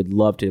 oh, we would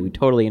love to. We're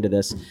totally into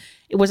this.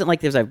 It wasn't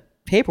like there's a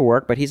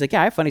paperwork, but he's like,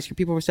 yeah, I have funding secured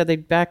people who said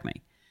they'd back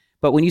me.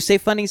 But when you say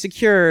funding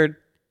secured,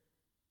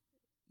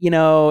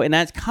 in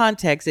that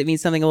context, it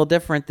means something a little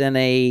different than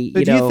a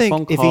But do you think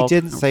phone call if he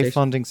didn't say conversation.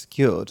 funding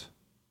secured,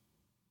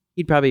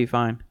 He'd probably be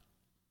fine.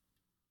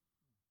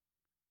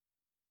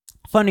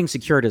 Funding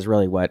secured is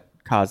really what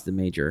caused the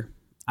major,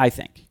 I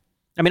think.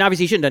 I mean,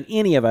 obviously, he shouldn't have done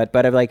any of it,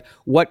 but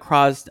what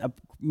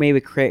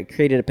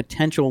created a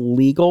potential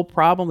legal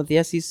problem with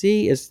the SEC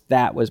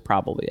was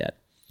probably it.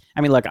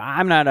 I mean, look,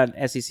 I'm not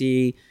an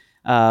SEC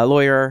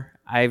lawyer.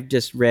 I've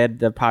just read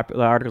the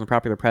popular articles in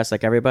Popular Press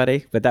like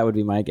everybody, but that would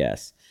be my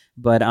guess.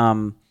 But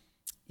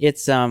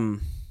it's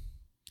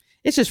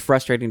just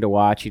frustrating to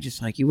watch.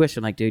 You wish,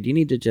 I'm like, dude, you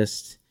need to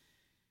get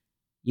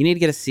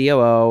a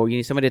COO. You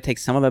need somebody to take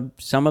some of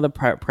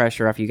the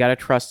pressure off. You got to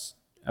trust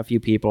a few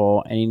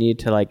people, and you need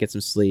to get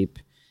some sleep,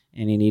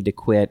 and you need to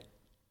quit.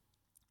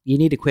 You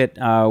need to quit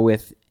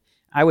with.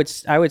 I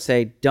would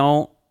say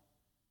don't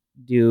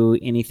do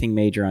anything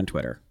major on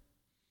Twitter.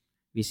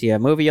 If you see a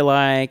movie you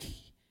like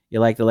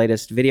the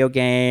latest video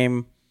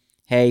game.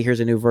 Hey, here's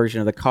a new version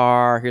of the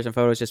car. Here's some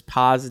photos, just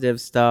positive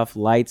stuff,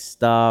 light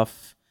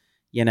stuff.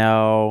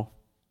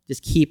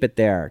 Just keep it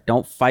there.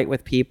 Don't fight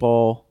with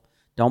people.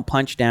 Don't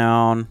punch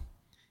down.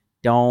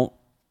 Don't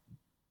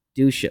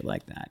do shit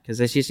like that. Because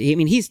it's just,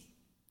 he's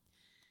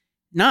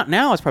not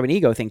now. It's probably an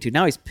ego thing too.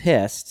 Now he's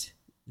pissed.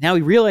 Now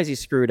he realizes he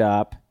screwed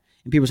up,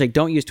 and people say,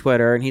 "Don't use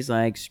Twitter," and he's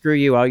like, "Screw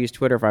you. I'll use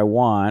Twitter if I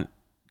want,"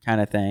 kind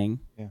of thing.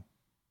 Yeah.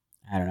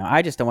 I don't know.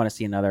 I just don't want to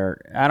see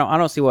another. I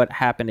don't see what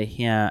happened to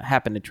him.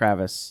 Happened to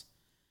Travis.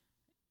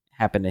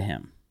 Happened to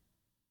him.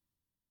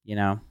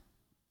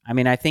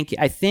 I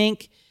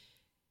think.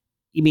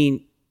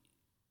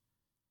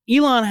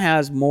 Elon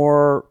has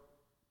more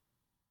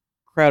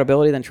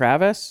credibility than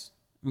Travis.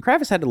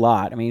 Travis had a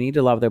lot. He did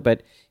a lot of it,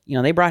 but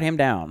they brought him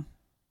down.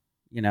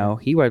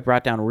 He was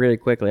brought down really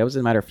quickly. It was in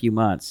a matter of a few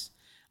months.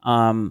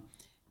 Elon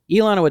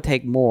would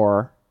take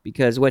more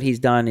because what he's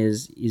done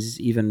is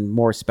even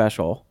more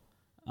special.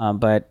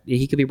 But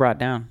he could be brought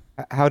down.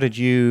 How did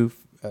you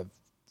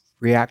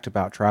react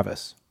about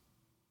Travis?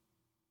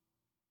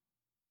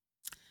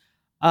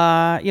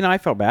 I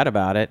felt bad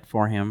about it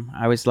for him.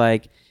 I was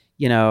like,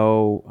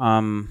 so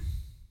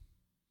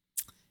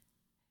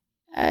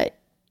I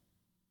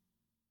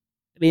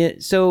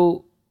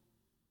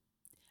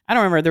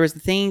don't remember. There was the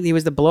thing. He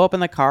was the blow up in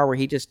the car where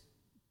he just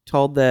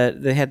told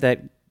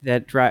the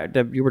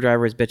Uber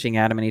driver was bitching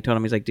at him, and he told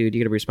him, he's like, dude,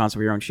 you got to be responsible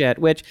for your own shit.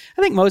 Which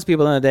I think most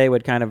people in the day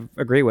would kind of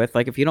agree with.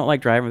 Like, if you don't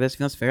like driving this,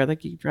 feels fair.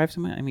 Like, you drive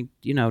somewhere.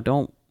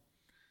 Don't.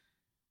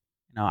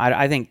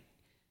 I think.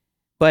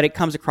 But it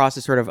comes across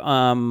as sort of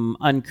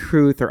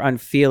uncouth or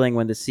unfeeling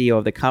when the CEO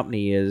of the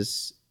company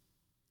is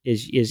talking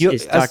to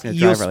the driver.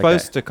 You're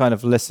supposed to kind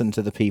of listen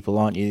to the people,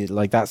 aren't you?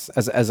 Like, that's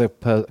as a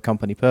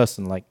company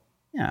person, like.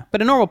 Yeah,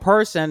 but a normal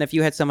person, if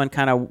you had someone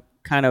kind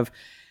of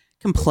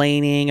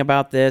complaining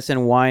about this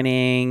and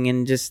whining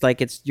and just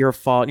like it's your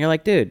fault, and you're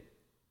like, dude,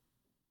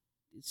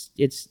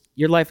 it's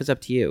your life is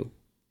up to you.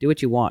 Do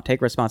what you want.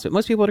 Take responsibility.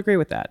 Most people would agree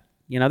with that.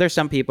 There's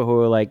some people who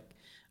are like,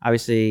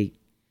 obviously,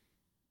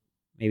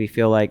 maybe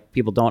feel like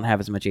people don't have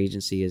as much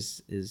agency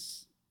as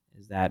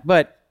that.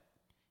 But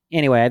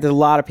anyway, there's a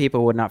lot of people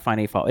who would not find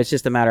any fault. It's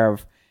just a matter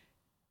of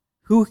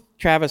who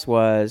Travis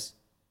was,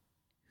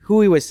 who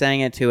he was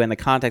saying it to, and the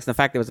context, and the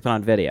fact that it was put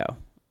on video,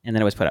 and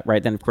then it was put up,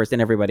 right? Then, of course,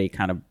 everybody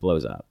kind of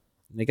blows up.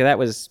 That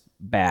was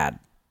bad.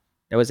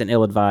 That was an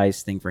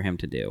ill-advised thing for him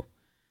to do.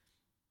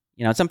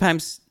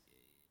 Sometimes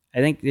I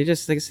think you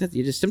just, like I said,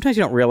 sometimes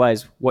you don't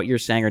realize what you're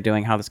saying or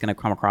doing, how that's going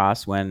to come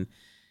across when,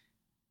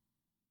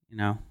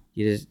 you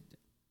just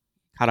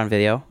caught on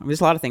video.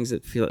 There's a lot of things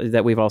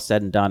that we've all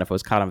said and done if it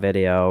was caught on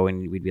video,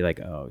 and we'd be like,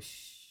 oh,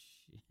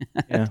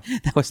 yeah.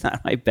 That was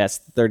not my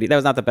best 30. That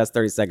was not the best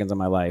 30 seconds of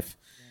my life.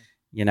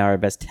 Or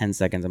best 10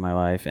 seconds of my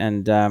life,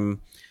 and are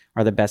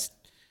the best,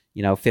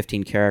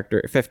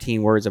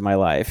 15 words of my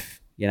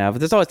life. But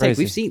there's always takes.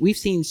 We've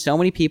seen so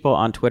many people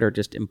on Twitter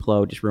just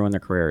implode, just ruin their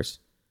careers.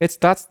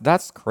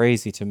 That's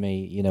crazy to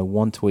me.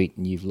 One tweet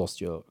and you've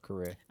lost your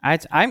career. I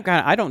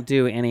don't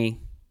do any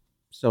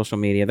social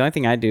media. The only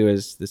thing I do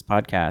is this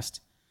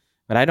podcast,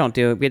 but I don't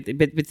do. But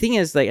the thing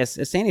is, like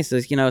as Sandy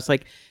says, it's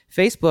like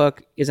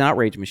Facebook is an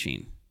outrage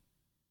machine.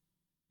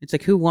 It's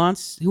like who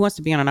wants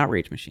to be on an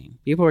outrage machine?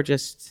 People are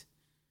just.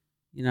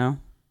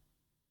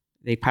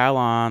 They pile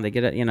on, they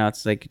get it,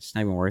 it's like, it's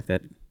not even worth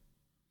it.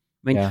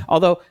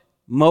 Although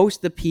most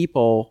of the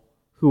people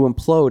who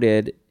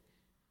imploded,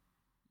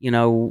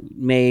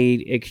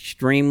 made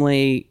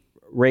extremely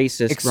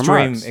racist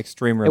remarks.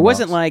 Extreme remarks. It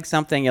wasn't like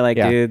something you're like,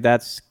 yeah. Dude,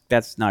 that's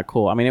not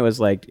cool. It was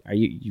like, are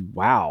you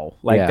wow.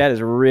 Like, that is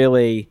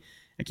really,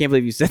 I can't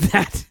believe you said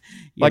that.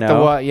 I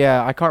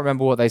can't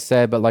remember what they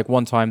said, but like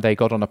one time they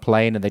got on a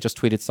plane and they just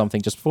tweeted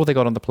something just before they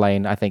got on the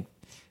plane. I think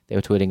they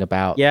were tweeting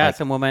about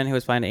some woman who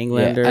was flying to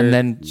England, and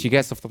then she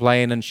gets off the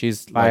plane and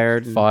she's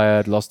fired,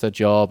 lost her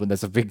job, and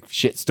there's a big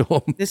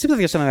shitstorm. There seems like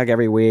there's something like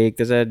every week.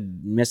 There's a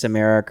Miss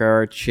America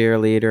or a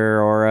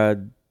cheerleader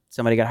or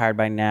somebody got hired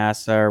by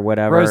NASA or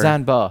whatever.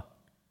 Roseanne Barr.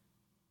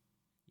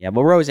 Yeah,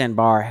 but Roseanne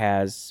Barr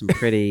has some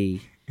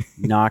pretty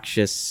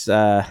noxious,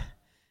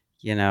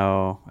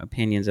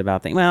 opinions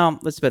about things. Well,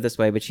 let's put it this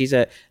way, but she's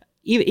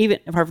even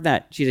apart from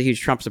that, she's a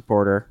huge Trump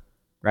supporter,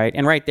 right?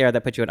 And right there,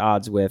 that puts you at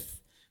odds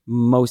with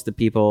most of the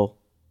people,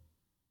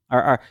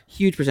 are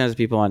huge percentage of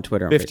people on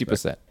Twitter.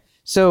 50%.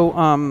 So,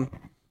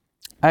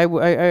 I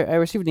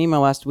received an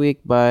email last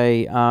week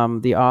by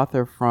the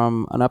author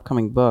from an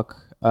upcoming book,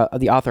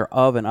 the author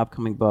of an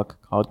upcoming book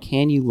called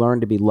 "Can You Learn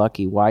to Be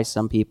Lucky? Why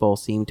Some People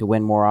Seem to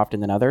Win More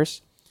Often Than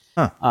Others."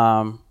 Huh.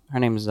 Her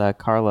name is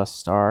Carla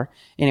Starr.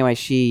 Anyway,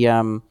 she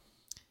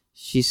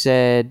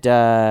said,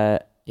 "A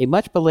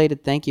much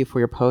belated thank you for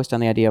your post on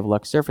the idea of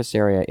Lux surface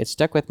area. It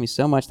stuck with me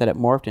so much that it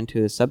morphed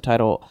into the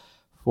subtitle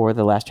for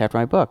the last chapter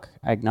of my book.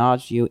 I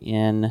acknowledge you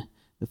in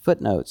the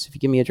footnotes. If you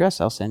give me your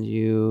address, I'll send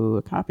you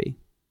a copy."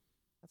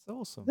 That's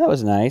awesome. That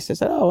was nice. I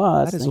said, "Oh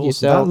wow, that is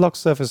awesome." That Lux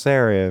surface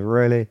area,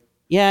 really.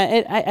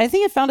 Yeah, I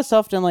think it found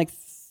itself in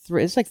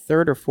it's like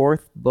third or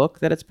fourth book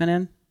that it's been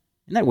in.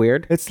 Isn't that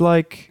weird? It's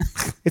like,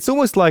 it's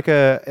almost like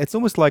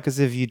as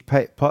if you'd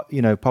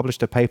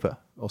published a paper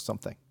or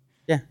something.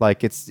 Yeah.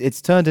 Like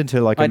it's turned into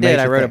like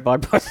I wrote a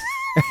blog post.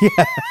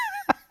 Yeah.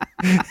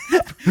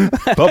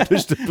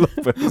 Published a blog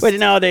post. Which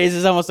nowadays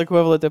is almost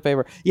equivalent to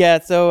paper. Yeah.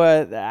 So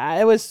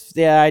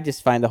I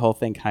just find the whole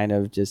thing kind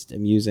of just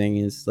amusing.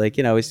 It's like,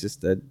 it's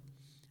just an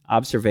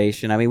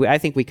observation. I mean, I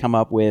think we come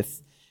up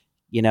with,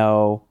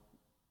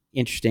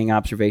 interesting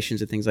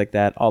observations and things like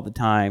that all the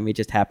time. We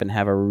just happen to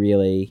have it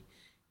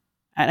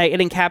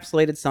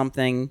encapsulated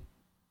something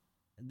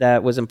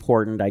that was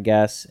important, I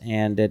guess,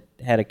 and it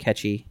had a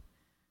catchy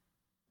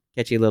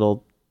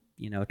little,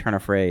 turn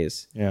of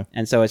phrase. Yeah.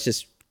 And so it's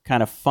just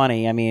kind of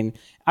funny. I mean,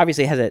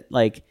 obviously, has it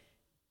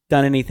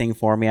done anything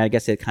for me? I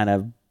guess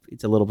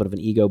it's a little bit of an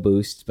ego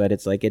boost, but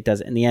it's like it does.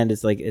 In the end,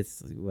 it's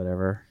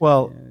whatever.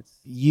 Well,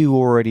 you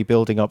already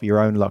building up your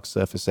own Lux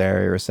surface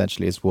area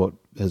essentially is what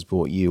has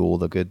brought you all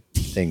the good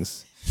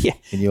things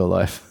in your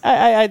life.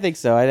 I think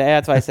so.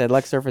 That's why I said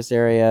Lux surface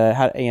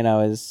area.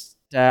 Is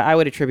I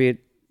would attribute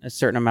a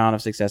certain amount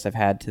of success I've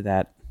had to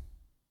that.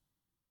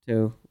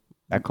 To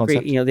that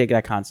concept.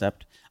 That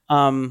concept.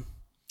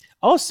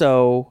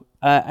 Also,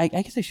 I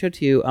guess I showed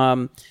to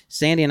you.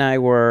 Sandy and I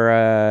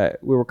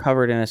were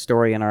covered in a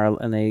story in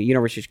the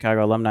University of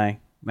Chicago Alumni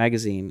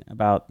Magazine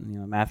about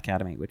Math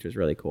Academy, which was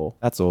really cool.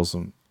 That's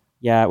awesome.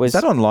 Yeah, it was.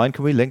 Is that online?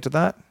 Can we link to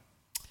that?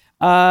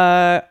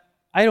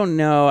 I don't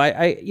know.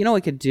 I what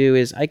we could do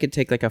is I could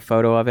take a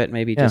photo of it,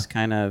 maybe just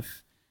kind of.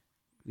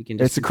 We can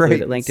just. It's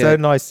great. Link to it.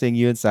 Nice seeing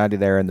you and Sandy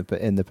there in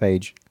the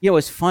page. Yeah, it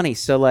was funny.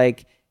 So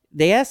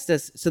they asked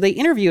us. So they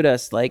interviewed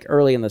us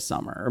early in the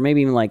summer, or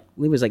maybe even it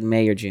was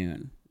May or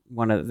June.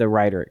 One of the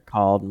writer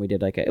called and we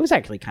did it was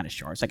actually kind of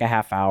short. It's a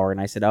half hour.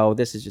 And I said, oh,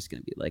 this is just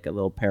going to be a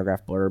little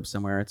paragraph blurb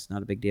somewhere. It's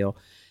not a big deal.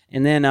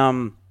 And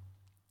then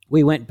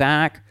we went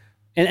back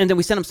and then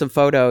we sent them some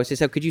photos. He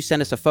said, could you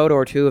send us a photo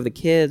or two of the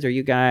kids or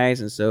you guys?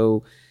 And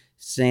so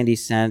Sandy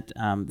sent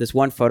this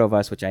one photo of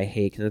us, which I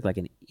hate because I look like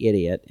an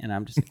idiot. And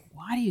I'm just like,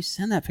 why do you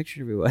send that picture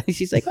to everyone?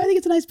 She's like, I think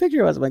it's a nice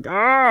picture of us. I'm like,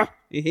 I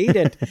hate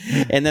it.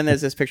 And then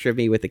there's this picture of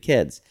me with the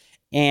kids.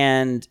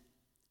 And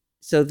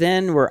so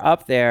then we're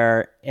up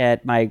there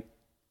at my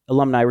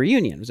alumni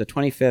reunion. It was a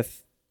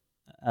 25th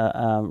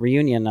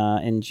reunion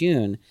in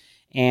June.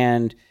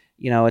 And,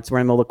 we're in the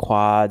middle of the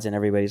quads and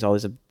everybody's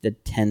always the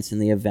tents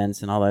and the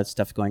events and all that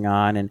stuff going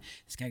on. And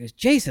this guy goes,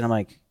 Jason. I'm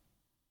like,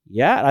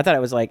 yeah. And I thought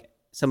it was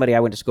somebody I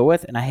went to school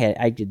with. And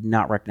I did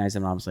not recognize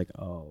him. And I was like,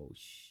 oh,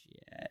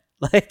 shit.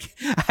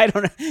 I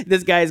don't know.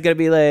 This guy is going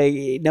to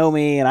be know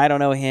me and I don't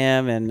know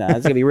him. And it's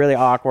going to be really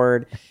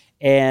awkward.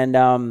 And,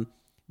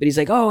 but he's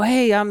like, oh,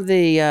 hey, I'm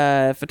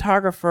the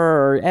photographer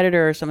or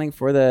editor or something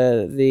for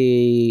the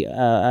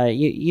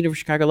University of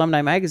Chicago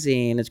Alumni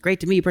Magazine. It's great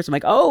to meet you personally.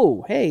 I'm like,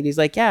 oh, hey. And he's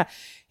like, yeah.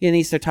 And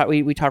he started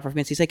we talked for a few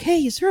minutes. He's like,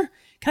 hey, sir,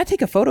 can I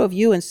take a photo of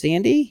you and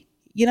Sandy?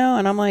 And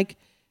I'm like,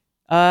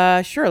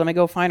 sure, let me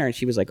go find her. And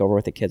she was over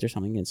with the kids or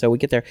something. And so we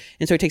get there.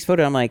 And so he takes a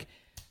photo. I'm like,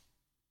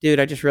 dude,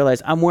 I just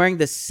realized I'm wearing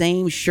the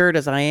same shirt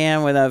as I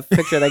am with a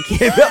picture of that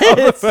kid.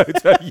 The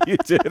photo you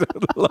did.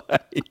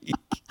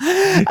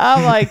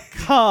 I'm like,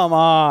 come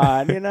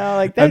on,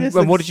 that.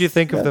 And what did you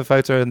think of the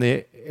photo?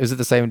 Is it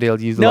the same deal?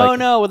 No.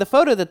 Well, the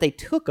photo that they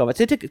took of it,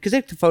 because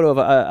they took a photo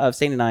of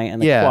Sandy and I in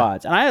the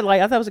quads, and I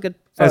thought it was a good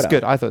photo. That's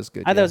good. I thought it was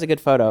good. I thought it was a good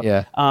photo.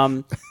 Yeah.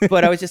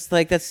 But I was just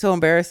like, that's so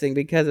embarrassing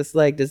because it's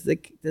does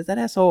that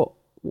asshole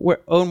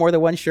own more than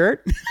one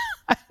shirt?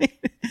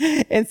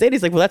 And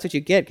Sandy's like, well, that's what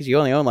you get because you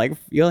only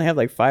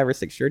have 5 or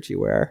 6 shirts you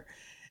wear.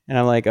 And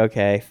I'm like,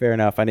 okay, fair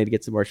enough. I need to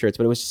get some more shirts.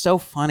 But it was so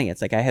funny.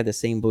 It's I had the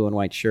same blue and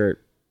white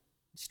shirt,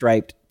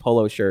 striped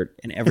polo shirt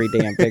in every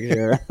damn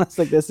picture. I was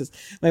like, this is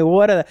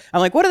what are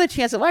the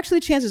chances? Well, actually,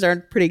 the chances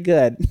aren't pretty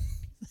good.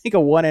 A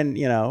 1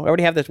 in, I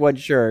already have this one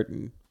shirt.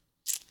 And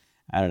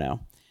I don't know.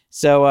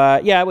 So,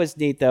 it was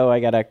neat though. I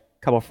got a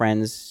couple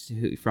friends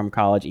from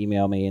college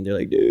email me and they're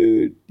like,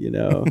 dude,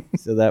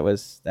 so that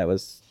was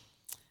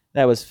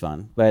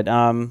fun. But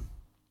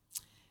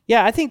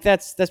I think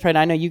that's probably.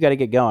 I know you got to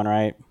get going,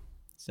 right?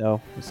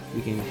 So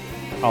we can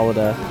call it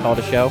a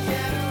show.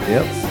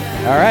 Yep.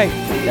 All right,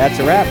 that's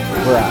a wrap.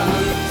 We're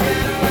out.